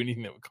and do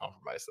anything that would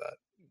compromise that?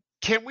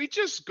 Can we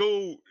just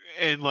go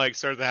and like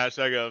start the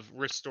hashtag of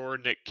restore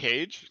Nick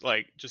Cage,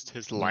 like just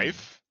his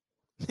life,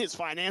 his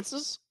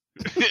finances,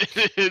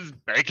 his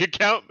bank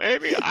account,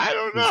 maybe? I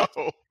don't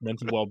know.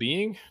 Mental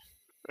well-being.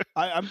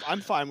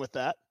 I'm fine with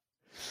that.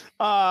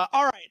 All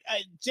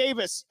right,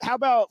 Davis. How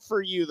about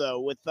for you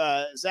though? With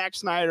Zack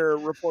Snyder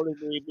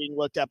reportedly being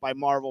looked at by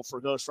Marvel for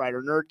Ghost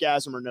Rider,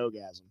 nerdgasm or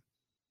no-gasm?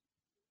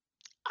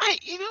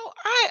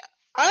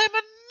 I'm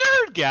a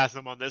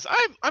nerdgasm on this.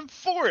 I'm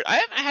for it. I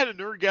haven't had a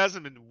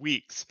nerdgasm in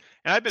weeks,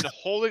 and I've been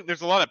holding.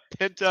 There's a lot of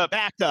pent up,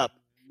 backed up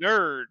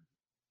nerd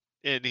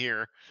in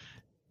here.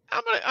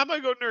 I'm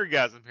gonna go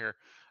nerdgasm here,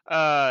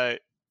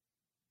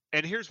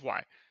 and here's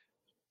why.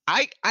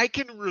 I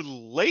can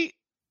relate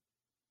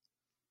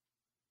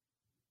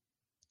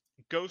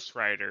Ghost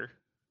Rider.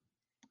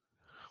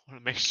 I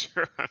want to make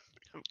sure I'm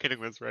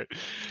getting this right.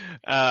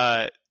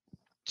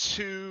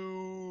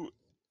 To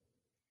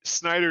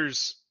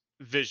Snyder's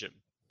vision.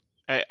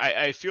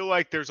 I feel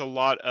like there's a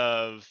lot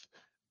of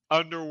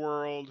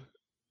Underworld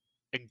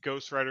and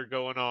Ghost Rider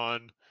going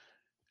on,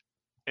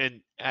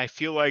 and I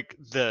feel like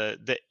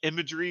the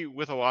imagery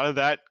with a lot of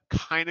that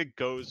kind of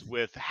goes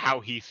with how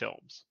he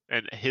films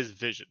and his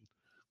vision.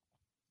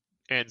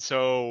 And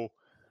so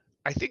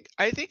I think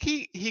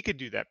he could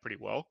do that pretty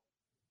well.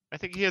 I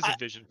think he has a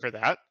vision for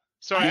that.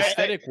 So the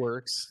aesthetic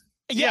works.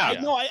 Yeah,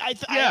 no, I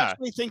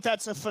actually think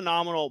that's a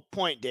phenomenal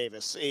point,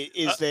 Davis.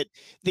 Is that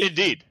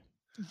indeed?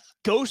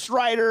 Ghost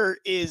Rider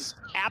is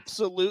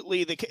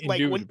absolutely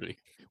like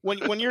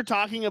when you're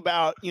talking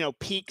about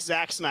peak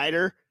Zack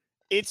Snyder,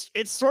 it's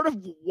sort of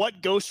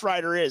what Ghost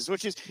Rider is,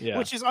 which is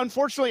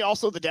unfortunately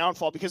also the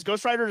downfall because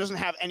Ghost Rider doesn't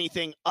have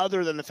anything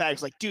other than the fact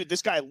it's like, dude,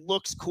 this guy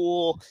looks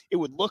cool. It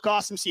would look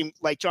awesome, seem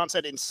like John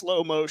said in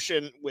slow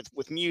motion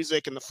with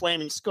music and the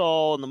flaming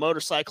skull and the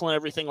motorcycle and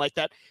everything like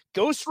that.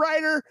 Ghost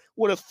Rider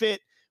would have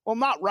fit. Well,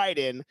 not right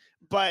in,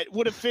 but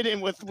would have fit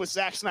in with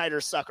Zack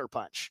Snyder's Sucker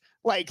Punch.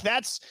 Like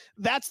that's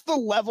the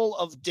level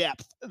of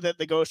depth that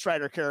the Ghost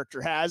Rider character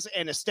has,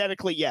 and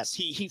aesthetically, yes,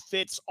 he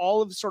fits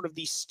all of sort of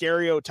these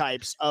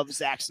stereotypes of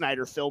Zack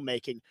Snyder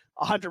filmmaking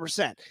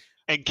 100%.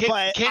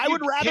 But I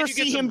would rather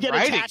see him get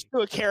attached to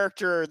a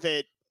character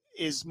that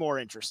is more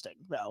interesting,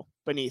 though,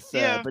 beneath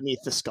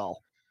the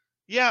skull.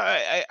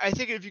 Yeah, I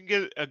think if you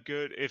can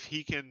if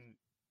he can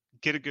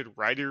get a good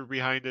writer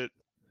behind it,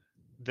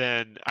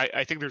 then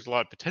I think there's a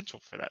lot of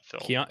potential for that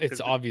film.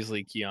 It's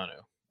obviously Keanu.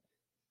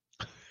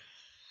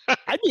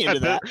 I'd be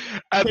into that.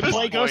 They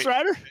play Ghost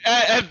Rider?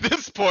 At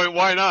this point,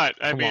 why not?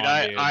 I'm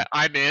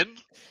in.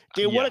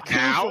 Dude, what a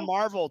coup for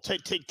Marvel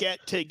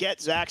to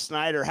get Zack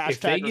Snyder #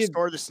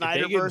 restore the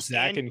Snyderverse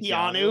and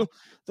Keanu,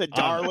 the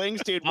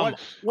darlings, dude. What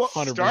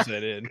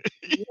 100% in.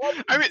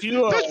 I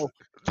mean,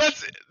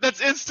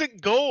 that's instant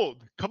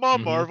gold. Come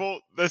on, Marvel.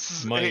 This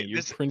is money.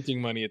 You're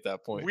printing money at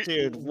that point,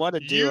 dude. What a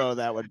duo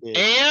that would be.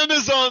 Anne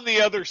is on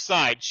the other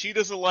side. She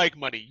doesn't like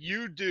money.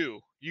 You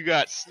do. You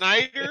got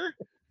Snyder.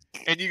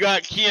 And you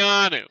got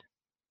Keanu.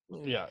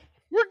 Yeah.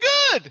 We're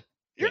good.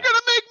 You're gonna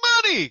make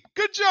money.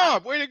 Good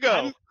job. Way to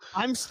go.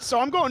 I'm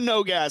going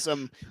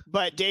no-gasm,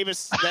 but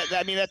Davis,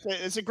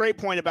 that's a great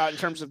point about in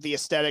terms of the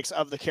aesthetics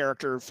of the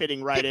character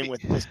fitting right in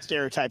with the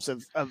stereotypes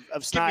of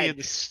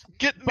Snyder.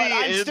 Get me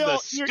in the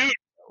studio.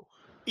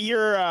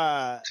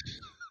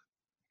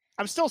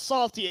 I'm still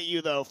salty at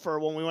you though for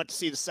when we went to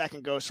see the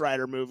second Ghost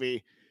Rider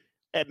movie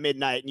at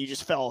midnight and you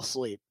just fell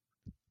asleep.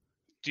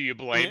 Do you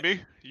blame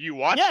me? You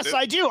watched it? Yes,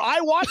 I do.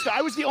 I watched it.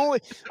 I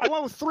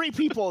went with 3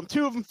 people, and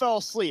 2 of them fell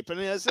asleep. And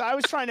I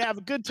was trying to have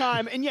a good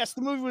time. And yes,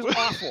 the movie was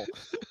awful,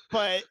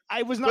 but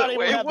I was not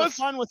able to have the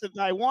fun with it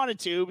that I wanted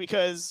to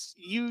because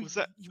you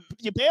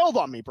bailed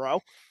on me,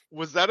 bro.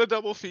 Was that a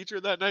double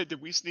feature that night?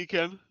 Did we sneak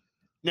in?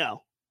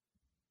 No,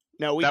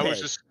 we paid.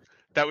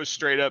 That was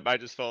straight up. I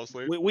just fell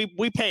asleep.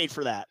 We paid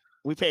for that.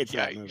 We paid for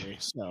that movie.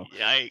 So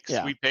yikes,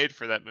 yeah. We paid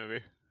for that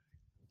movie.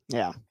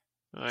 Yeah.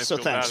 So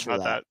feel thanks bad for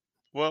about that.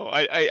 Well,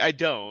 I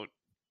don't.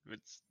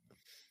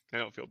 I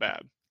don't feel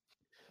bad.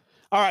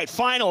 All right,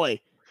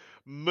 finally.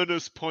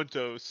 Minus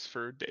puntos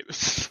for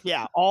Davis.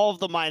 Yeah, all of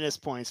the minus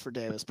points for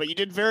Davis, but you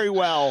did very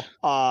well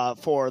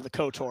for the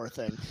KOTOR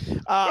thing.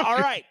 All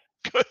right.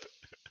 Good.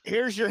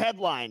 Here's your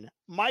headline.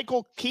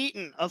 Michael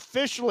Keaton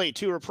officially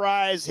to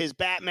reprise his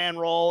Batman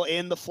role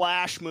in the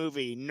Flash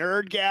movie.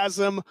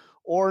 Nerdgasm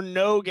or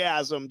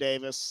no-gasm,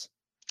 Davis?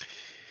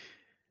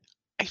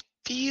 I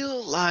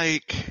feel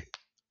like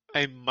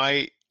I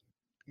might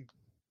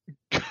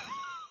go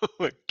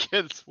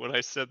against what I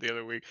said the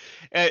other week.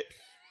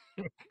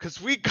 Because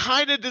we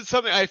kind of did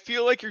something. I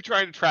feel like you're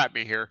trying to trap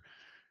me here.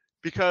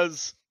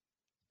 Because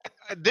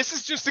this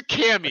is just a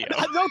cameo.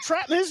 No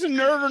trap. This is a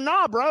nerd or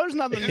not, bro. There's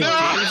nothing.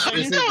 No,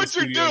 you know what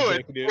you're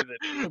doing.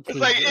 It's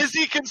like, is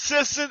he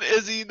consistent?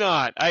 Is he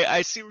not?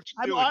 I see what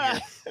you're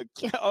doing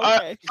here.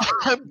 Okay.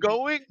 I'm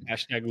going.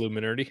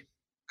 #Luminardi.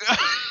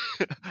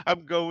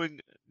 I'm going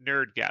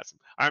nerdgasm.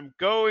 I'm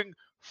going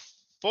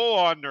full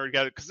on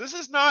nerdgasm because this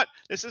is not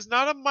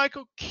a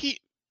Michael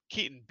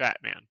Keaton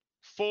Batman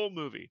full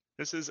movie.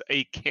 This is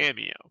a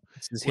cameo.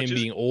 This is him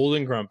being old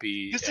and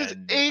grumpy. This is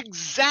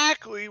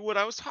exactly what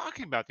I was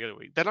talking about the other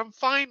week. That I'm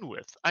fine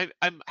with.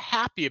 I'm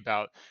happy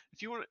about.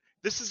 If you want,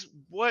 this is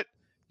what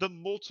the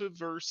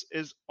multiverse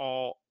is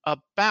all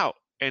about,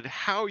 and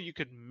how you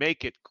can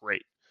make it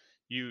great.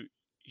 You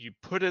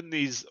put in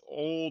these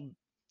old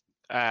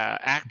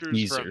actors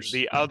Teasers. from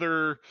the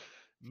other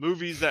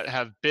movies that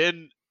have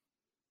been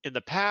in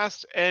the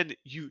past, and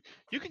you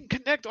can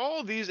connect all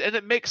of these, and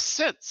it makes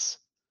sense.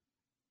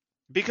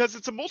 Because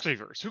it's a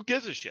multiverse. Who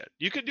gives a shit?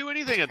 You can do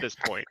anything at this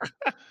point.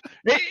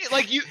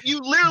 Like you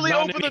literally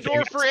open the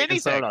door for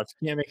anything. You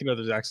can't make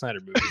another Zack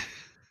Snyder movie.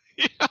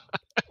 Yeah.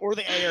 Or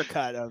the Ayer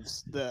cut of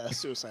the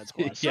Suicide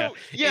Squad. Yeah, So,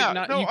 yeah.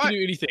 you can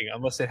do anything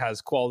unless it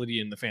has quality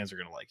and the fans are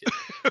gonna like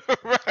it.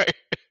 Right.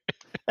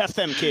 F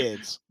them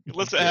kids.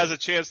 Unless it has a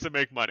chance to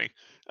make money.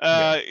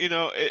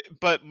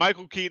 But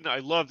Michael Keaton, I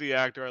love the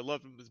actor. I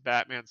love him as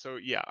Batman. So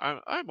yeah,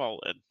 I'm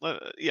all in.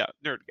 Yeah,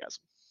 nerdgasm.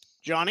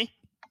 Johnny?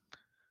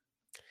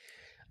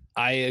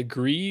 I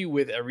agree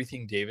with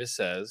everything Davis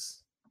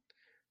says.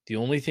 The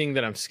only thing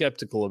that I'm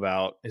skeptical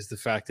about is the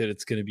fact that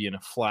it's going to be in a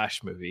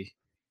Flash movie,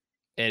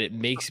 and it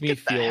makes me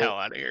feel the hell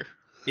out of here.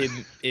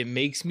 It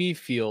makes me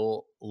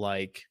feel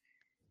like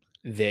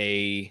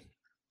they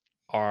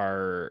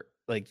are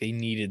like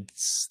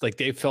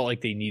they felt like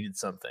they needed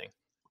something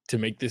to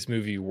make this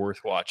movie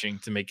worth watching,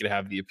 to make it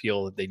have the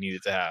appeal that they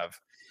needed to have.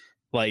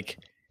 Like,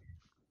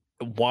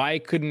 why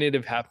couldn't it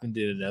have happened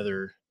in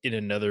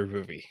another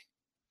movie?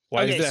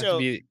 Why does it have to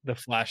be the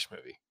Flash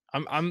movie?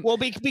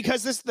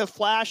 Because this the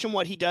Flash and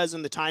what he does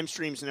in the time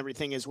streams and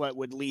everything is what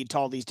would lead to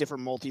all these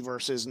different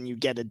multiverses, and you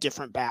get a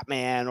different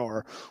Batman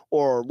or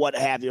what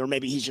have you, or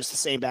maybe he's just the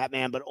same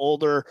Batman but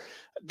older.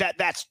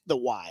 That's the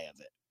why of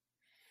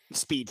it.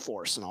 Speed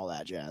Force and all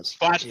that jazz.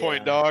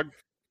 Flashpoint, dog.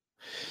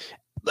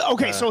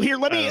 Okay, so here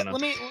let me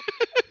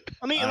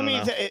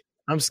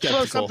I'm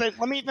skeptical. throw something.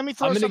 Let me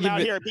throw something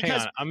out here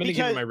because I'm going to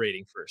give it my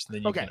rating first, and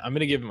then I'm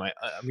going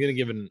to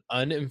give it an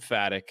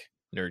unemphatic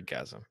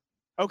nerdgasm.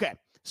 Okay,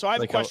 so I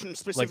have a question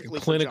specifically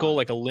like a clinical,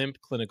 like a limp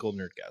clinical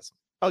nerdgasm.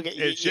 Okay,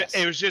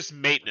 it was just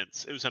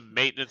maintenance. It was a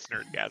maintenance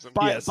nerdgasm.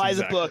 Buy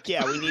the book.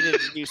 Yeah, we needed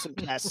to do some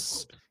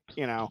tests.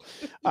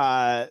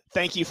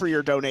 Thank you for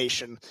your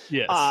donation.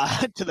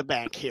 Yes. To the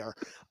bank here.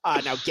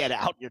 Now get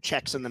out. Your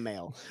check's in the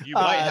mail. You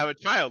might have a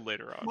child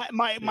later on.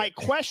 My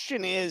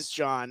question is,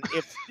 John,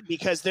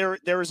 because there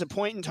was a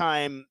point in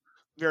time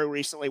very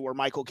recently where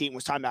Michael Keaton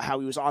was talking about how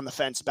he was on the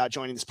fence about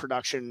joining this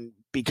production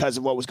because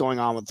of what was going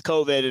on with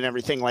COVID and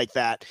everything like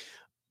that.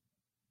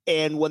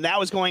 And when that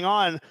was going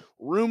on,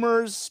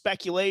 rumors,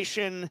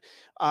 speculation,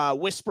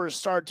 whispers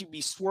started to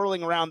be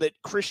swirling around that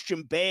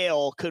Christian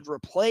Bale could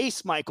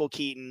replace Michael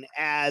Keaton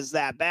as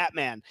that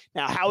Batman.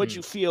 Now, how would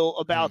you feel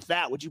about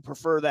that? Would you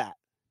prefer that?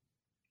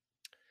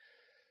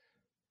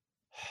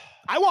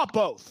 I want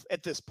both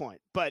at this point,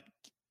 but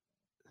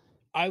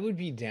I would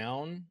be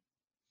down.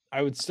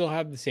 I would still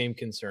have the same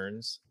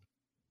concerns.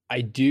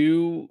 I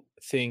do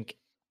think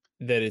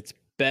that it's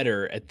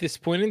better at this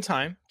point in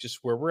time, just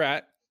where we're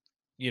at,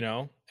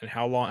 and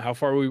how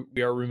far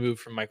we are removed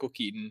from Michael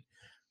Keaton,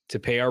 to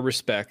pay our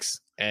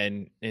respects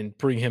and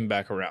bring him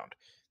back around.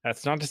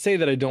 That's not to say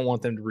that I don't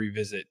want them to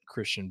revisit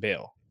Christian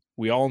Bale.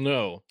 We all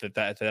know that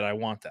I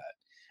want that.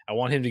 I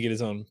want him to get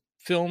his own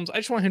films. I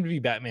just want him to be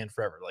Batman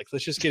forever. Like,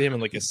 let's just get him in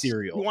like a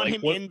serial. You want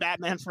him in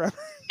Batman forever?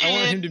 I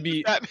want him to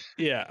be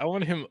I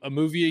want him a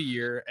movie a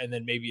year and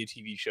then maybe a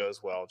TV show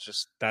as well.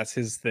 Just that's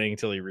his thing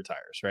till he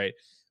retires, right?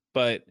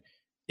 But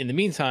in the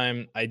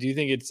meantime, I do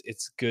think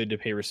it's good to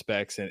pay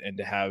respects and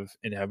to have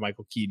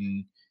Michael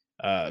Keaton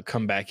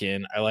come back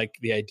in. I like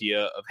the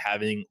idea of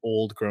having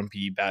old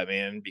grumpy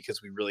Batman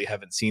because we really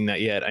haven't seen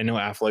that yet. I know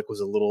Affleck was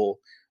a little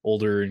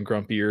older and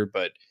grumpier,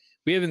 but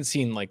we haven't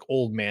seen like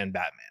old man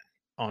Batman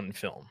on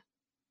film,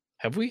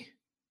 have we?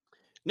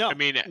 No, I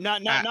mean,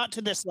 not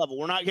to this level.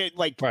 We're not getting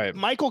like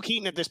Michael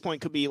Keaton at this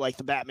point could be like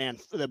the Batman,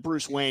 the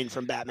Bruce Wayne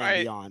from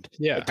Batman Beyond.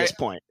 Yeah, at this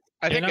point,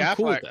 I think I'm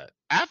cool with that.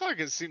 Affleck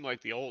has seemed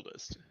like the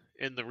oldest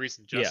in the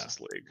recent Justice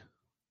League.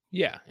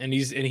 Yeah, and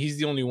he's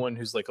the only one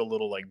who's like a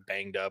little like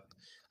banged up.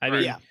 I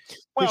mean, yeah.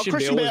 Well,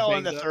 Christian Bale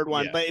in the third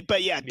one, yeah. but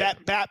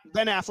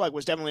Ben Affleck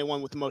was definitely the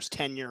one with the most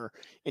tenure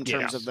in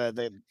terms of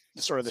the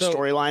sort of the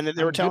storyline that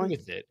they were telling.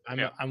 With it,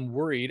 I'm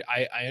worried.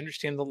 I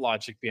understand the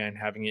logic behind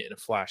having it in a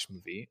Flash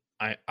movie.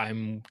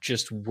 I'm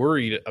just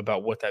worried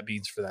about what that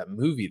means for that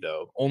movie,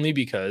 though, only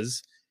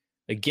because,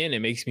 again, it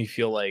makes me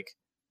feel like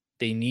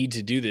they need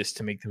to do this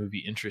to make the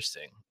movie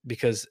interesting.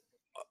 Because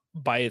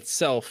by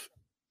itself,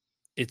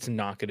 it's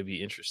not going to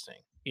be interesting.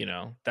 You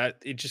know, that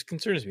it just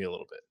concerns me a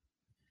little bit.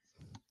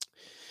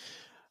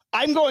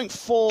 I'm going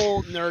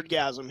full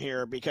nerdgasm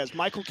here because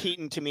Michael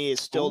Keaton to me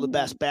is still the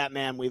best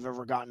Batman we've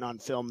ever gotten on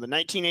film. The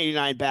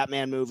 1989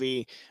 Batman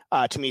movie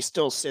to me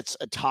still sits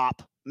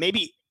atop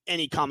maybe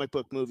any comic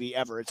book movie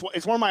ever.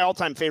 It's one of my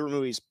all-time favorite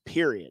movies,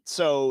 period.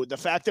 So the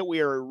fact that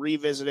we are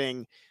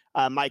revisiting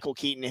Michael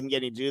Keaton and him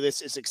getting to do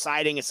this is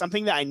exciting. It's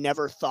something that I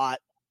never thought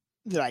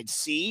that I'd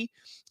see.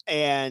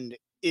 And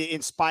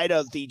in spite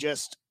of the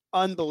just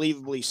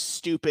unbelievably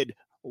stupid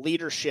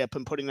leadership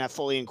and putting that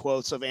fully in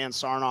quotes of Ann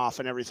Sarnoff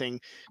and everything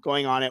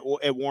going on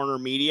at Warner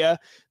Media,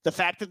 the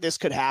fact that this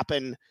could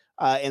happen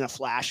in a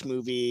Flash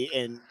movie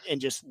and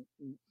just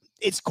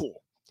it's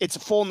cool. It's a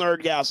full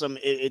nerdgasm.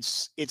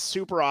 It's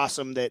super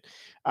awesome that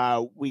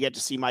we get to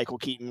see Michael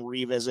Keaton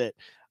revisit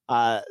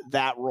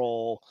that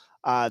role.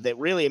 That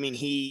really, I mean,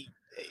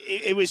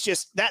 it was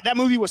just that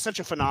movie was such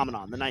a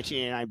phenomenon, the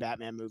 1989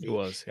 Batman movie. It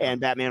was,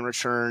 and Batman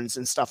Returns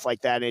and stuff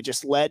like that. And it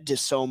just led to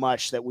so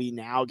much that we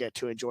now get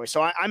to enjoy.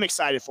 So I'm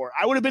excited for it.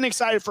 I would have been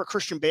excited for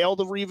Christian Bale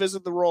to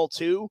revisit the role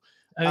too.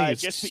 I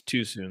think it's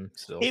too soon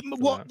still.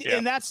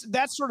 And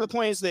that's sort of the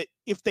point is that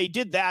if they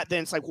did that,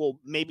 then it's like, well,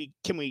 maybe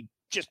can we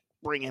just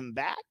bring him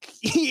back?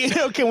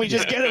 Can we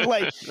just get it?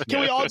 Like, can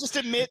we all just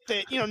admit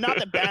that, not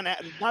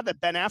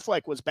that Ben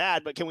Affleck was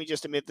bad, but can we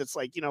just admit that's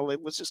like,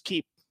 let's just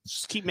keep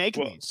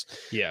making these.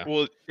 Yeah.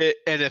 Well,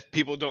 and if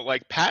people don't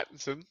like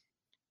Pattinson,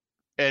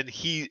 and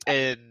he's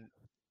in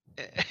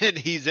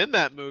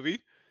that movie,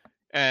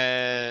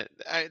 and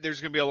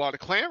there's going to be a lot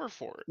of clamor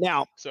for it.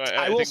 Now, so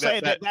I will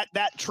say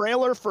that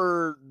trailer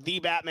for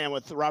The Batman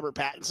with Robert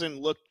Pattinson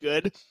looked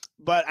good,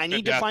 but I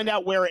need to find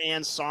out where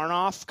Ann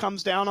Sarnoff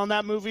comes down on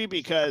that movie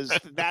because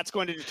that's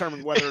going to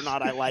determine whether or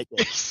not I like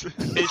it.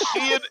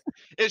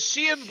 Is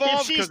she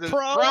involved? If she's it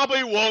pro,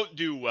 probably won't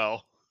do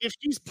well. If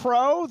she's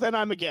pro, then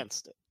I'm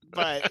against it.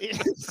 But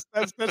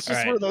that's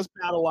just where those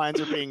battle lines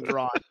are being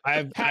drawn.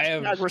 I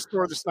have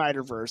restore the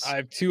Snyderverse. I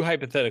have two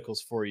hypotheticals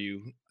for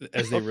you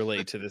as they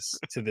relate to this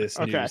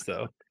Okay. news,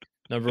 though.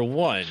 Number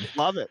one,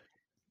 love it.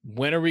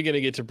 When are we going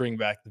to get to bring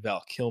back the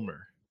Val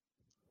Kilmer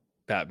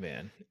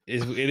Batman?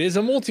 It is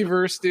a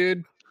multiverse,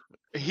 dude.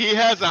 He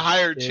has a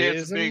higher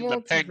chance of being the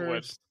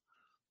Penguin.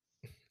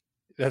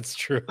 That's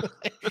true.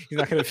 He's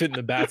not going to fit in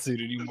the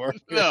Batsuit anymore.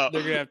 No,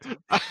 they're gonna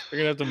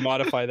have to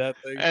modify that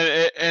thing.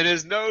 And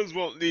his nose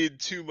won't need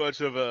too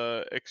much of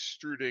a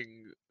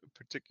extruding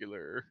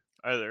particular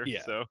either.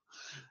 Yeah. So,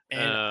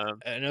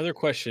 and another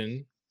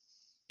question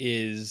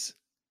is,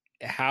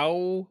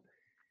 how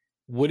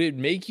would it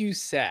make you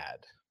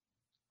sad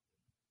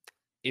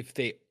if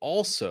they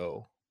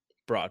also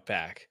brought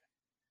back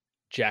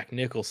Jack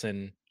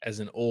Nicholson as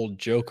an old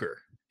Joker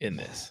in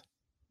this?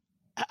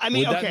 I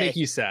mean, would that make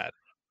you sad?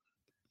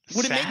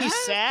 Would it make me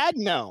sad?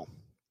 No.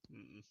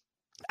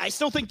 I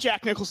still think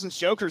Jack Nicholson's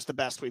Joker is the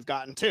best we've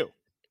gotten too.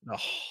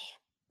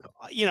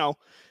 Oh.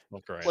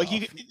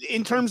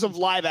 In terms of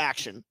live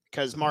action,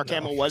 because Mark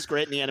Hamill was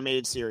great in the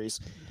animated series.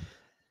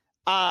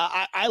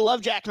 I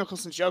love Jack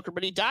Nicholson's Joker,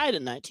 but he died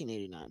in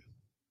 1989.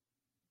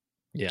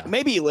 Yeah,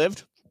 maybe he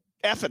lived.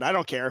 F it, I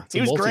don't care.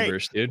 He was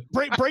great, dude.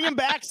 Bring him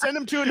back. Send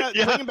him to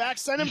another. Bring him back.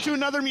 Send him to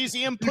another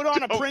museum. Put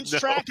on a Prince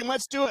track and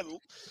let's do it,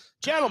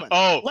 gentlemen.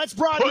 Let's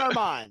broaden our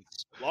minds.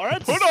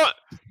 Lawrence,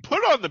 put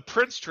on the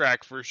Prince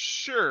track for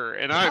sure,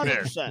 and I'm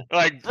 100%. there.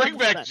 Like, bring 100%.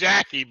 Back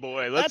Jackie,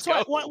 boy. Let's go.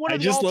 That's one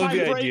of the all-time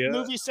great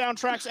movie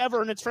soundtracks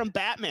ever, and it's from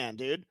Batman,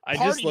 dude.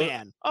 Party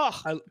Man.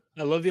 I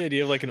love the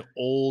idea of like an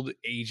old,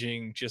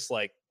 aging, just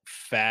like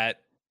fat,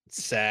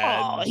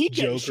 sad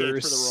Joker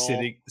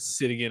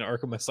sitting in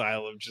Arkham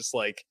Asylum, just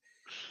like,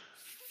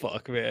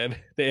 fuck, man.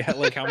 They had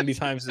like, how many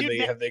times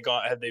have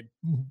they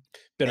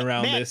been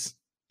around this?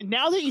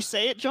 Now that you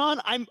say it, John,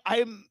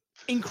 I'm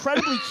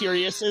incredibly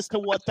curious as to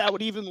what that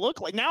would even look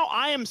like. Now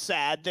I am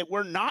sad that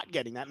we're not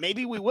getting that.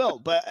 Maybe we will,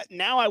 but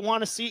now I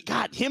want to see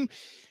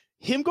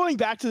him going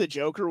back to the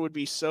Joker would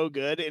be so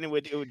good, and it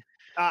would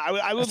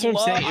I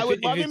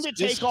would love him to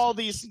take all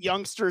these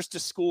youngsters to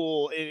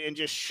school and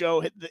just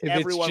show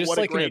everyone what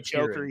a great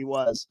Joker he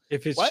was.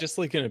 If it's just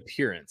like an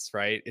appearance,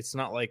 right? It's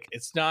not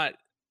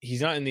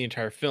he's not in the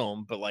entire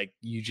film, but like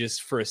you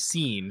just for a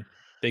scene,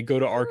 they go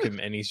to Arkham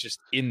and he's just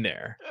in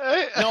there.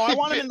 No, I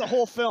want him in the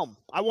whole film.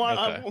 I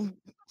want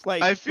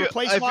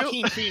replace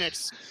Joaquin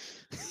Phoenix.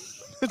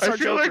 I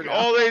feel like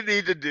all they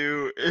need to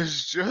do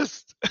is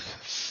just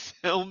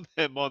film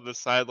him on the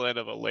sideline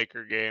of a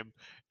Laker game,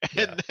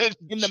 and then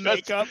in the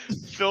makeup,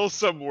 fill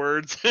some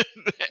words,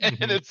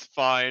 and it's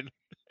fine.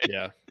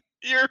 Yeah,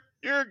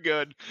 you're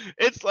good.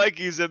 It's like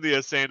he's in the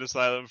insane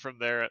asylum from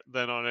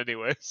then on,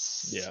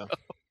 anyways. Yeah. So.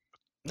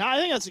 No,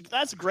 I think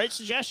that's a great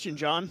suggestion,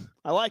 John.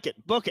 I like it.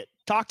 Book it.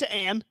 Talk to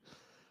Anne.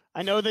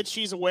 I know that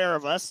she's aware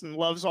of us and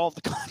loves all of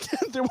the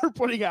content that we're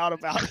putting out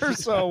about her,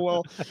 so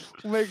we'll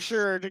make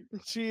sure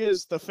she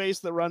is the face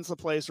that runs the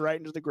place right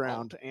into the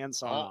ground and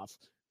off.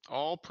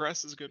 All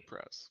press is good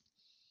press.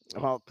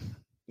 Well,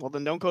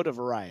 then don't go to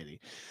Variety.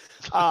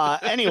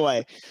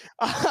 Anyway,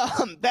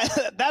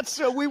 that's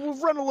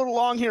we've run a little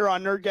long here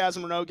on Nerdgasm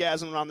and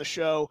Ogasm and on the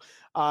show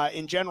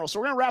in general. So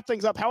we're going to wrap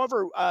things up.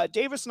 However,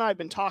 Davis and I have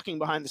been talking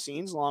behind the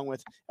scenes along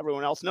with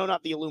everyone else. No,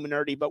 not the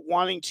Illuminati, but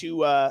wanting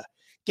to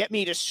get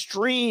me to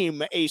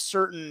stream a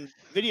certain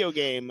video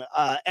game,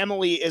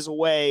 Emily is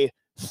Away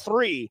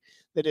 3,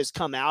 that has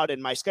come out,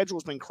 and my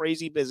schedule's been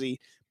crazy busy.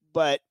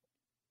 But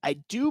I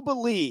do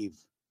believe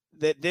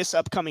that this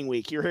upcoming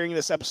week, you're hearing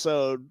this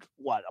episode,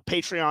 a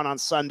Patreon on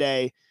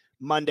Sunday,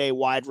 Monday,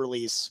 wide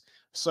release.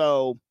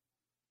 So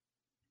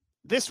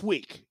this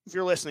week, if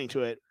you're listening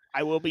to it,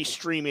 I will be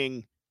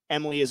streaming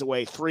Emily is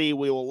Away 3.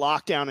 We will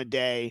lock down a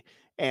day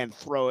and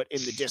throw it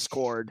in the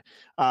Discord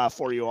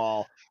for you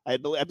all. I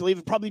believe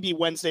it'll probably be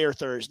Wednesday or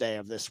Thursday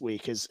of this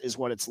week is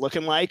what it's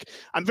looking like.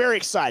 I'm very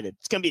excited.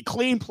 It's going to be a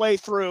clean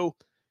playthrough.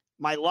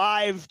 My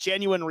live,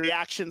 genuine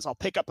reactions. I'll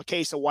pick up a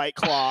case of White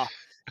Claw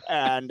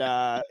and,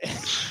 or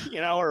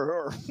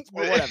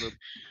whatever.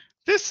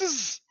 This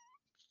is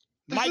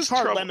My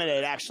Cart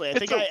Lemonade, actually. I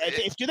think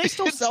do they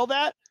still sell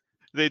that?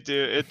 They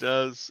do. It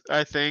does.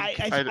 I think.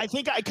 I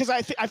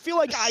feel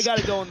like I got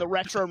to go in the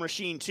retro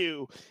machine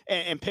too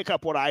and pick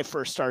up what I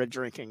first started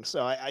drinking.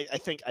 So I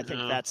think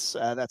that's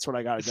what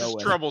I got to go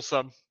with.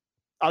 Troublesome.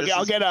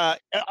 I'll get a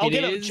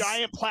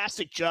giant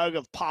plastic jug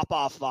of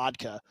Pop-Off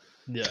vodka.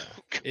 Yeah,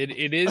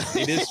 it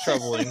is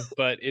troubling,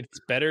 but it's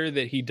better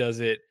that he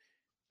does it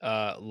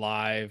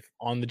live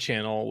on the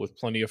channel with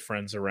plenty of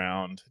friends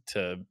around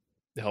to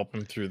help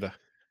him through the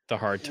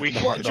hard time.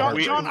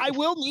 John, I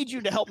will need you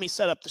to help me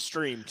set up the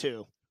stream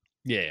too.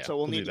 Yeah. So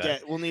we'll need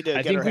to.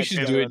 I think we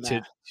should do it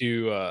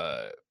to.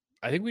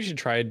 I think we should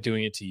try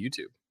doing it to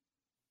YouTube.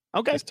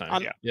 Okay. This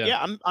time.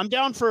 I'm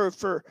down for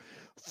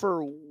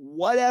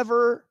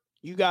whatever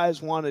you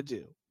guys want to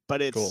do,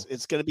 but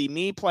it's going to be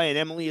me playing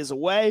Emily is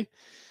Away.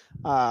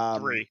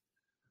 3.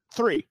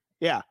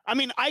 Yeah. I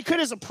mean, I could,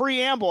 as a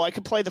preamble, I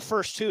could play the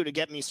first 2 to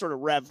get me sort of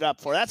revved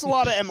up for. That's a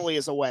lot of Emily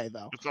is Away,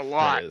 though. It's a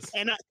lot.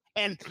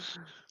 And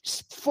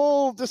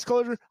full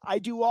disclosure, I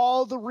do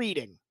all the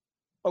reading.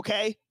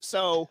 Okay,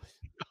 so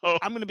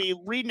I'm going to be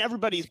reading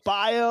everybody's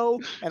bio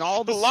and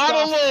all the lot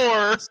of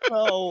lore.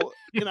 So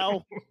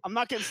I'm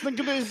not going to think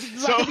of it.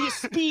 It's not going to be a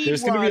speed.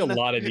 There's going to be a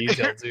lot of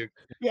detail, dude.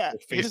 Yeah,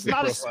 it's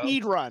not a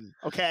speed run.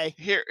 Okay.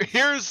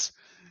 Here's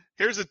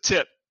a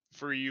tip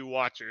for you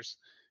watchers: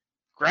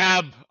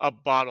 grab a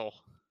bottle,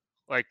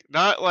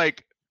 not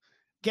like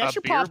get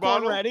your beer popcorn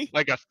bottle, ready,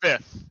 like a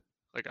fifth.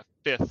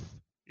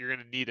 You're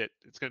gonna need it.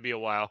 It's gonna be a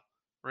while.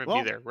 We're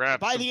gonna be there. We're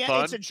by the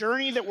end, it's a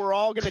journey that we're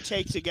all gonna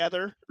take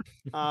together.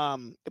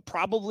 It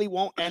probably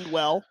won't end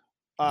well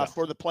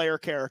for the player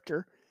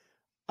character,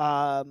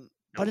 but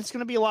it's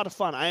gonna be a lot of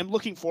fun. I am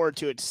looking forward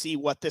to it to see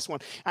what this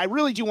one. I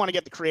really do want to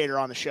get the creator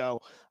on the show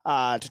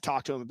to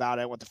talk to him about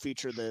it, what the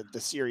future of the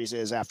series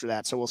is after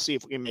that. So we'll see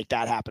if we can make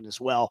that happen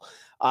as well.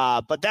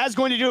 But that's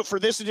going to do it for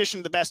this edition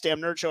of the Best Damn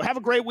Nerd Show. Have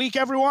a great week,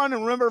 everyone.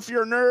 And remember, if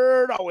you're a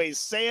nerd, always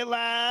say it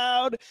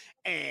loud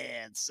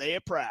and say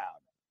it proud.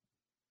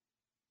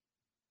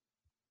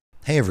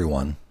 Hey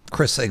everyone,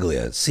 Chris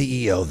Seglia,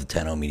 CEO of the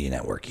 10 Media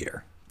Network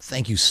here.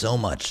 Thank you so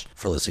much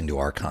for listening to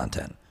our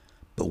content,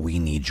 but we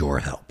need your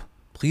help.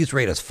 Please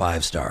rate us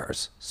 5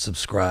 stars,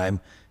 subscribe,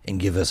 and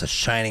give us a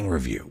shining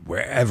review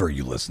wherever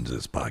you listen to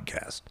this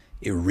podcast.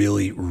 It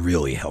really,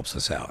 really helps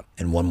us out.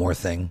 And one more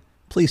thing,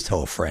 please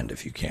tell a friend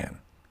if you can.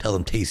 Tell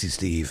them Tasty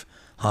Steve,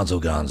 Hanzo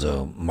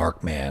Gonzo,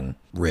 Markman,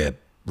 Rip,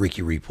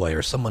 Ricky Replay,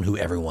 or someone who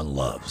everyone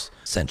loves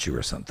sent you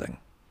or something.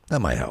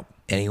 That might help.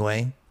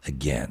 Anyway,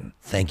 again,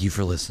 thank you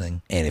for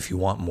listening. And if you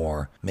want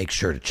more, make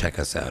sure to check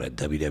us out at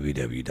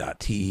www.ten-o.gg.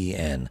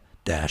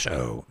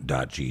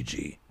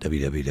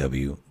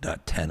 www.10o.gg.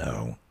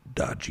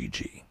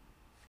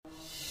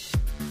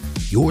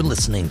 You're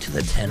listening to the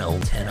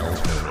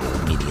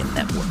 10-0 Media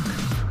Network.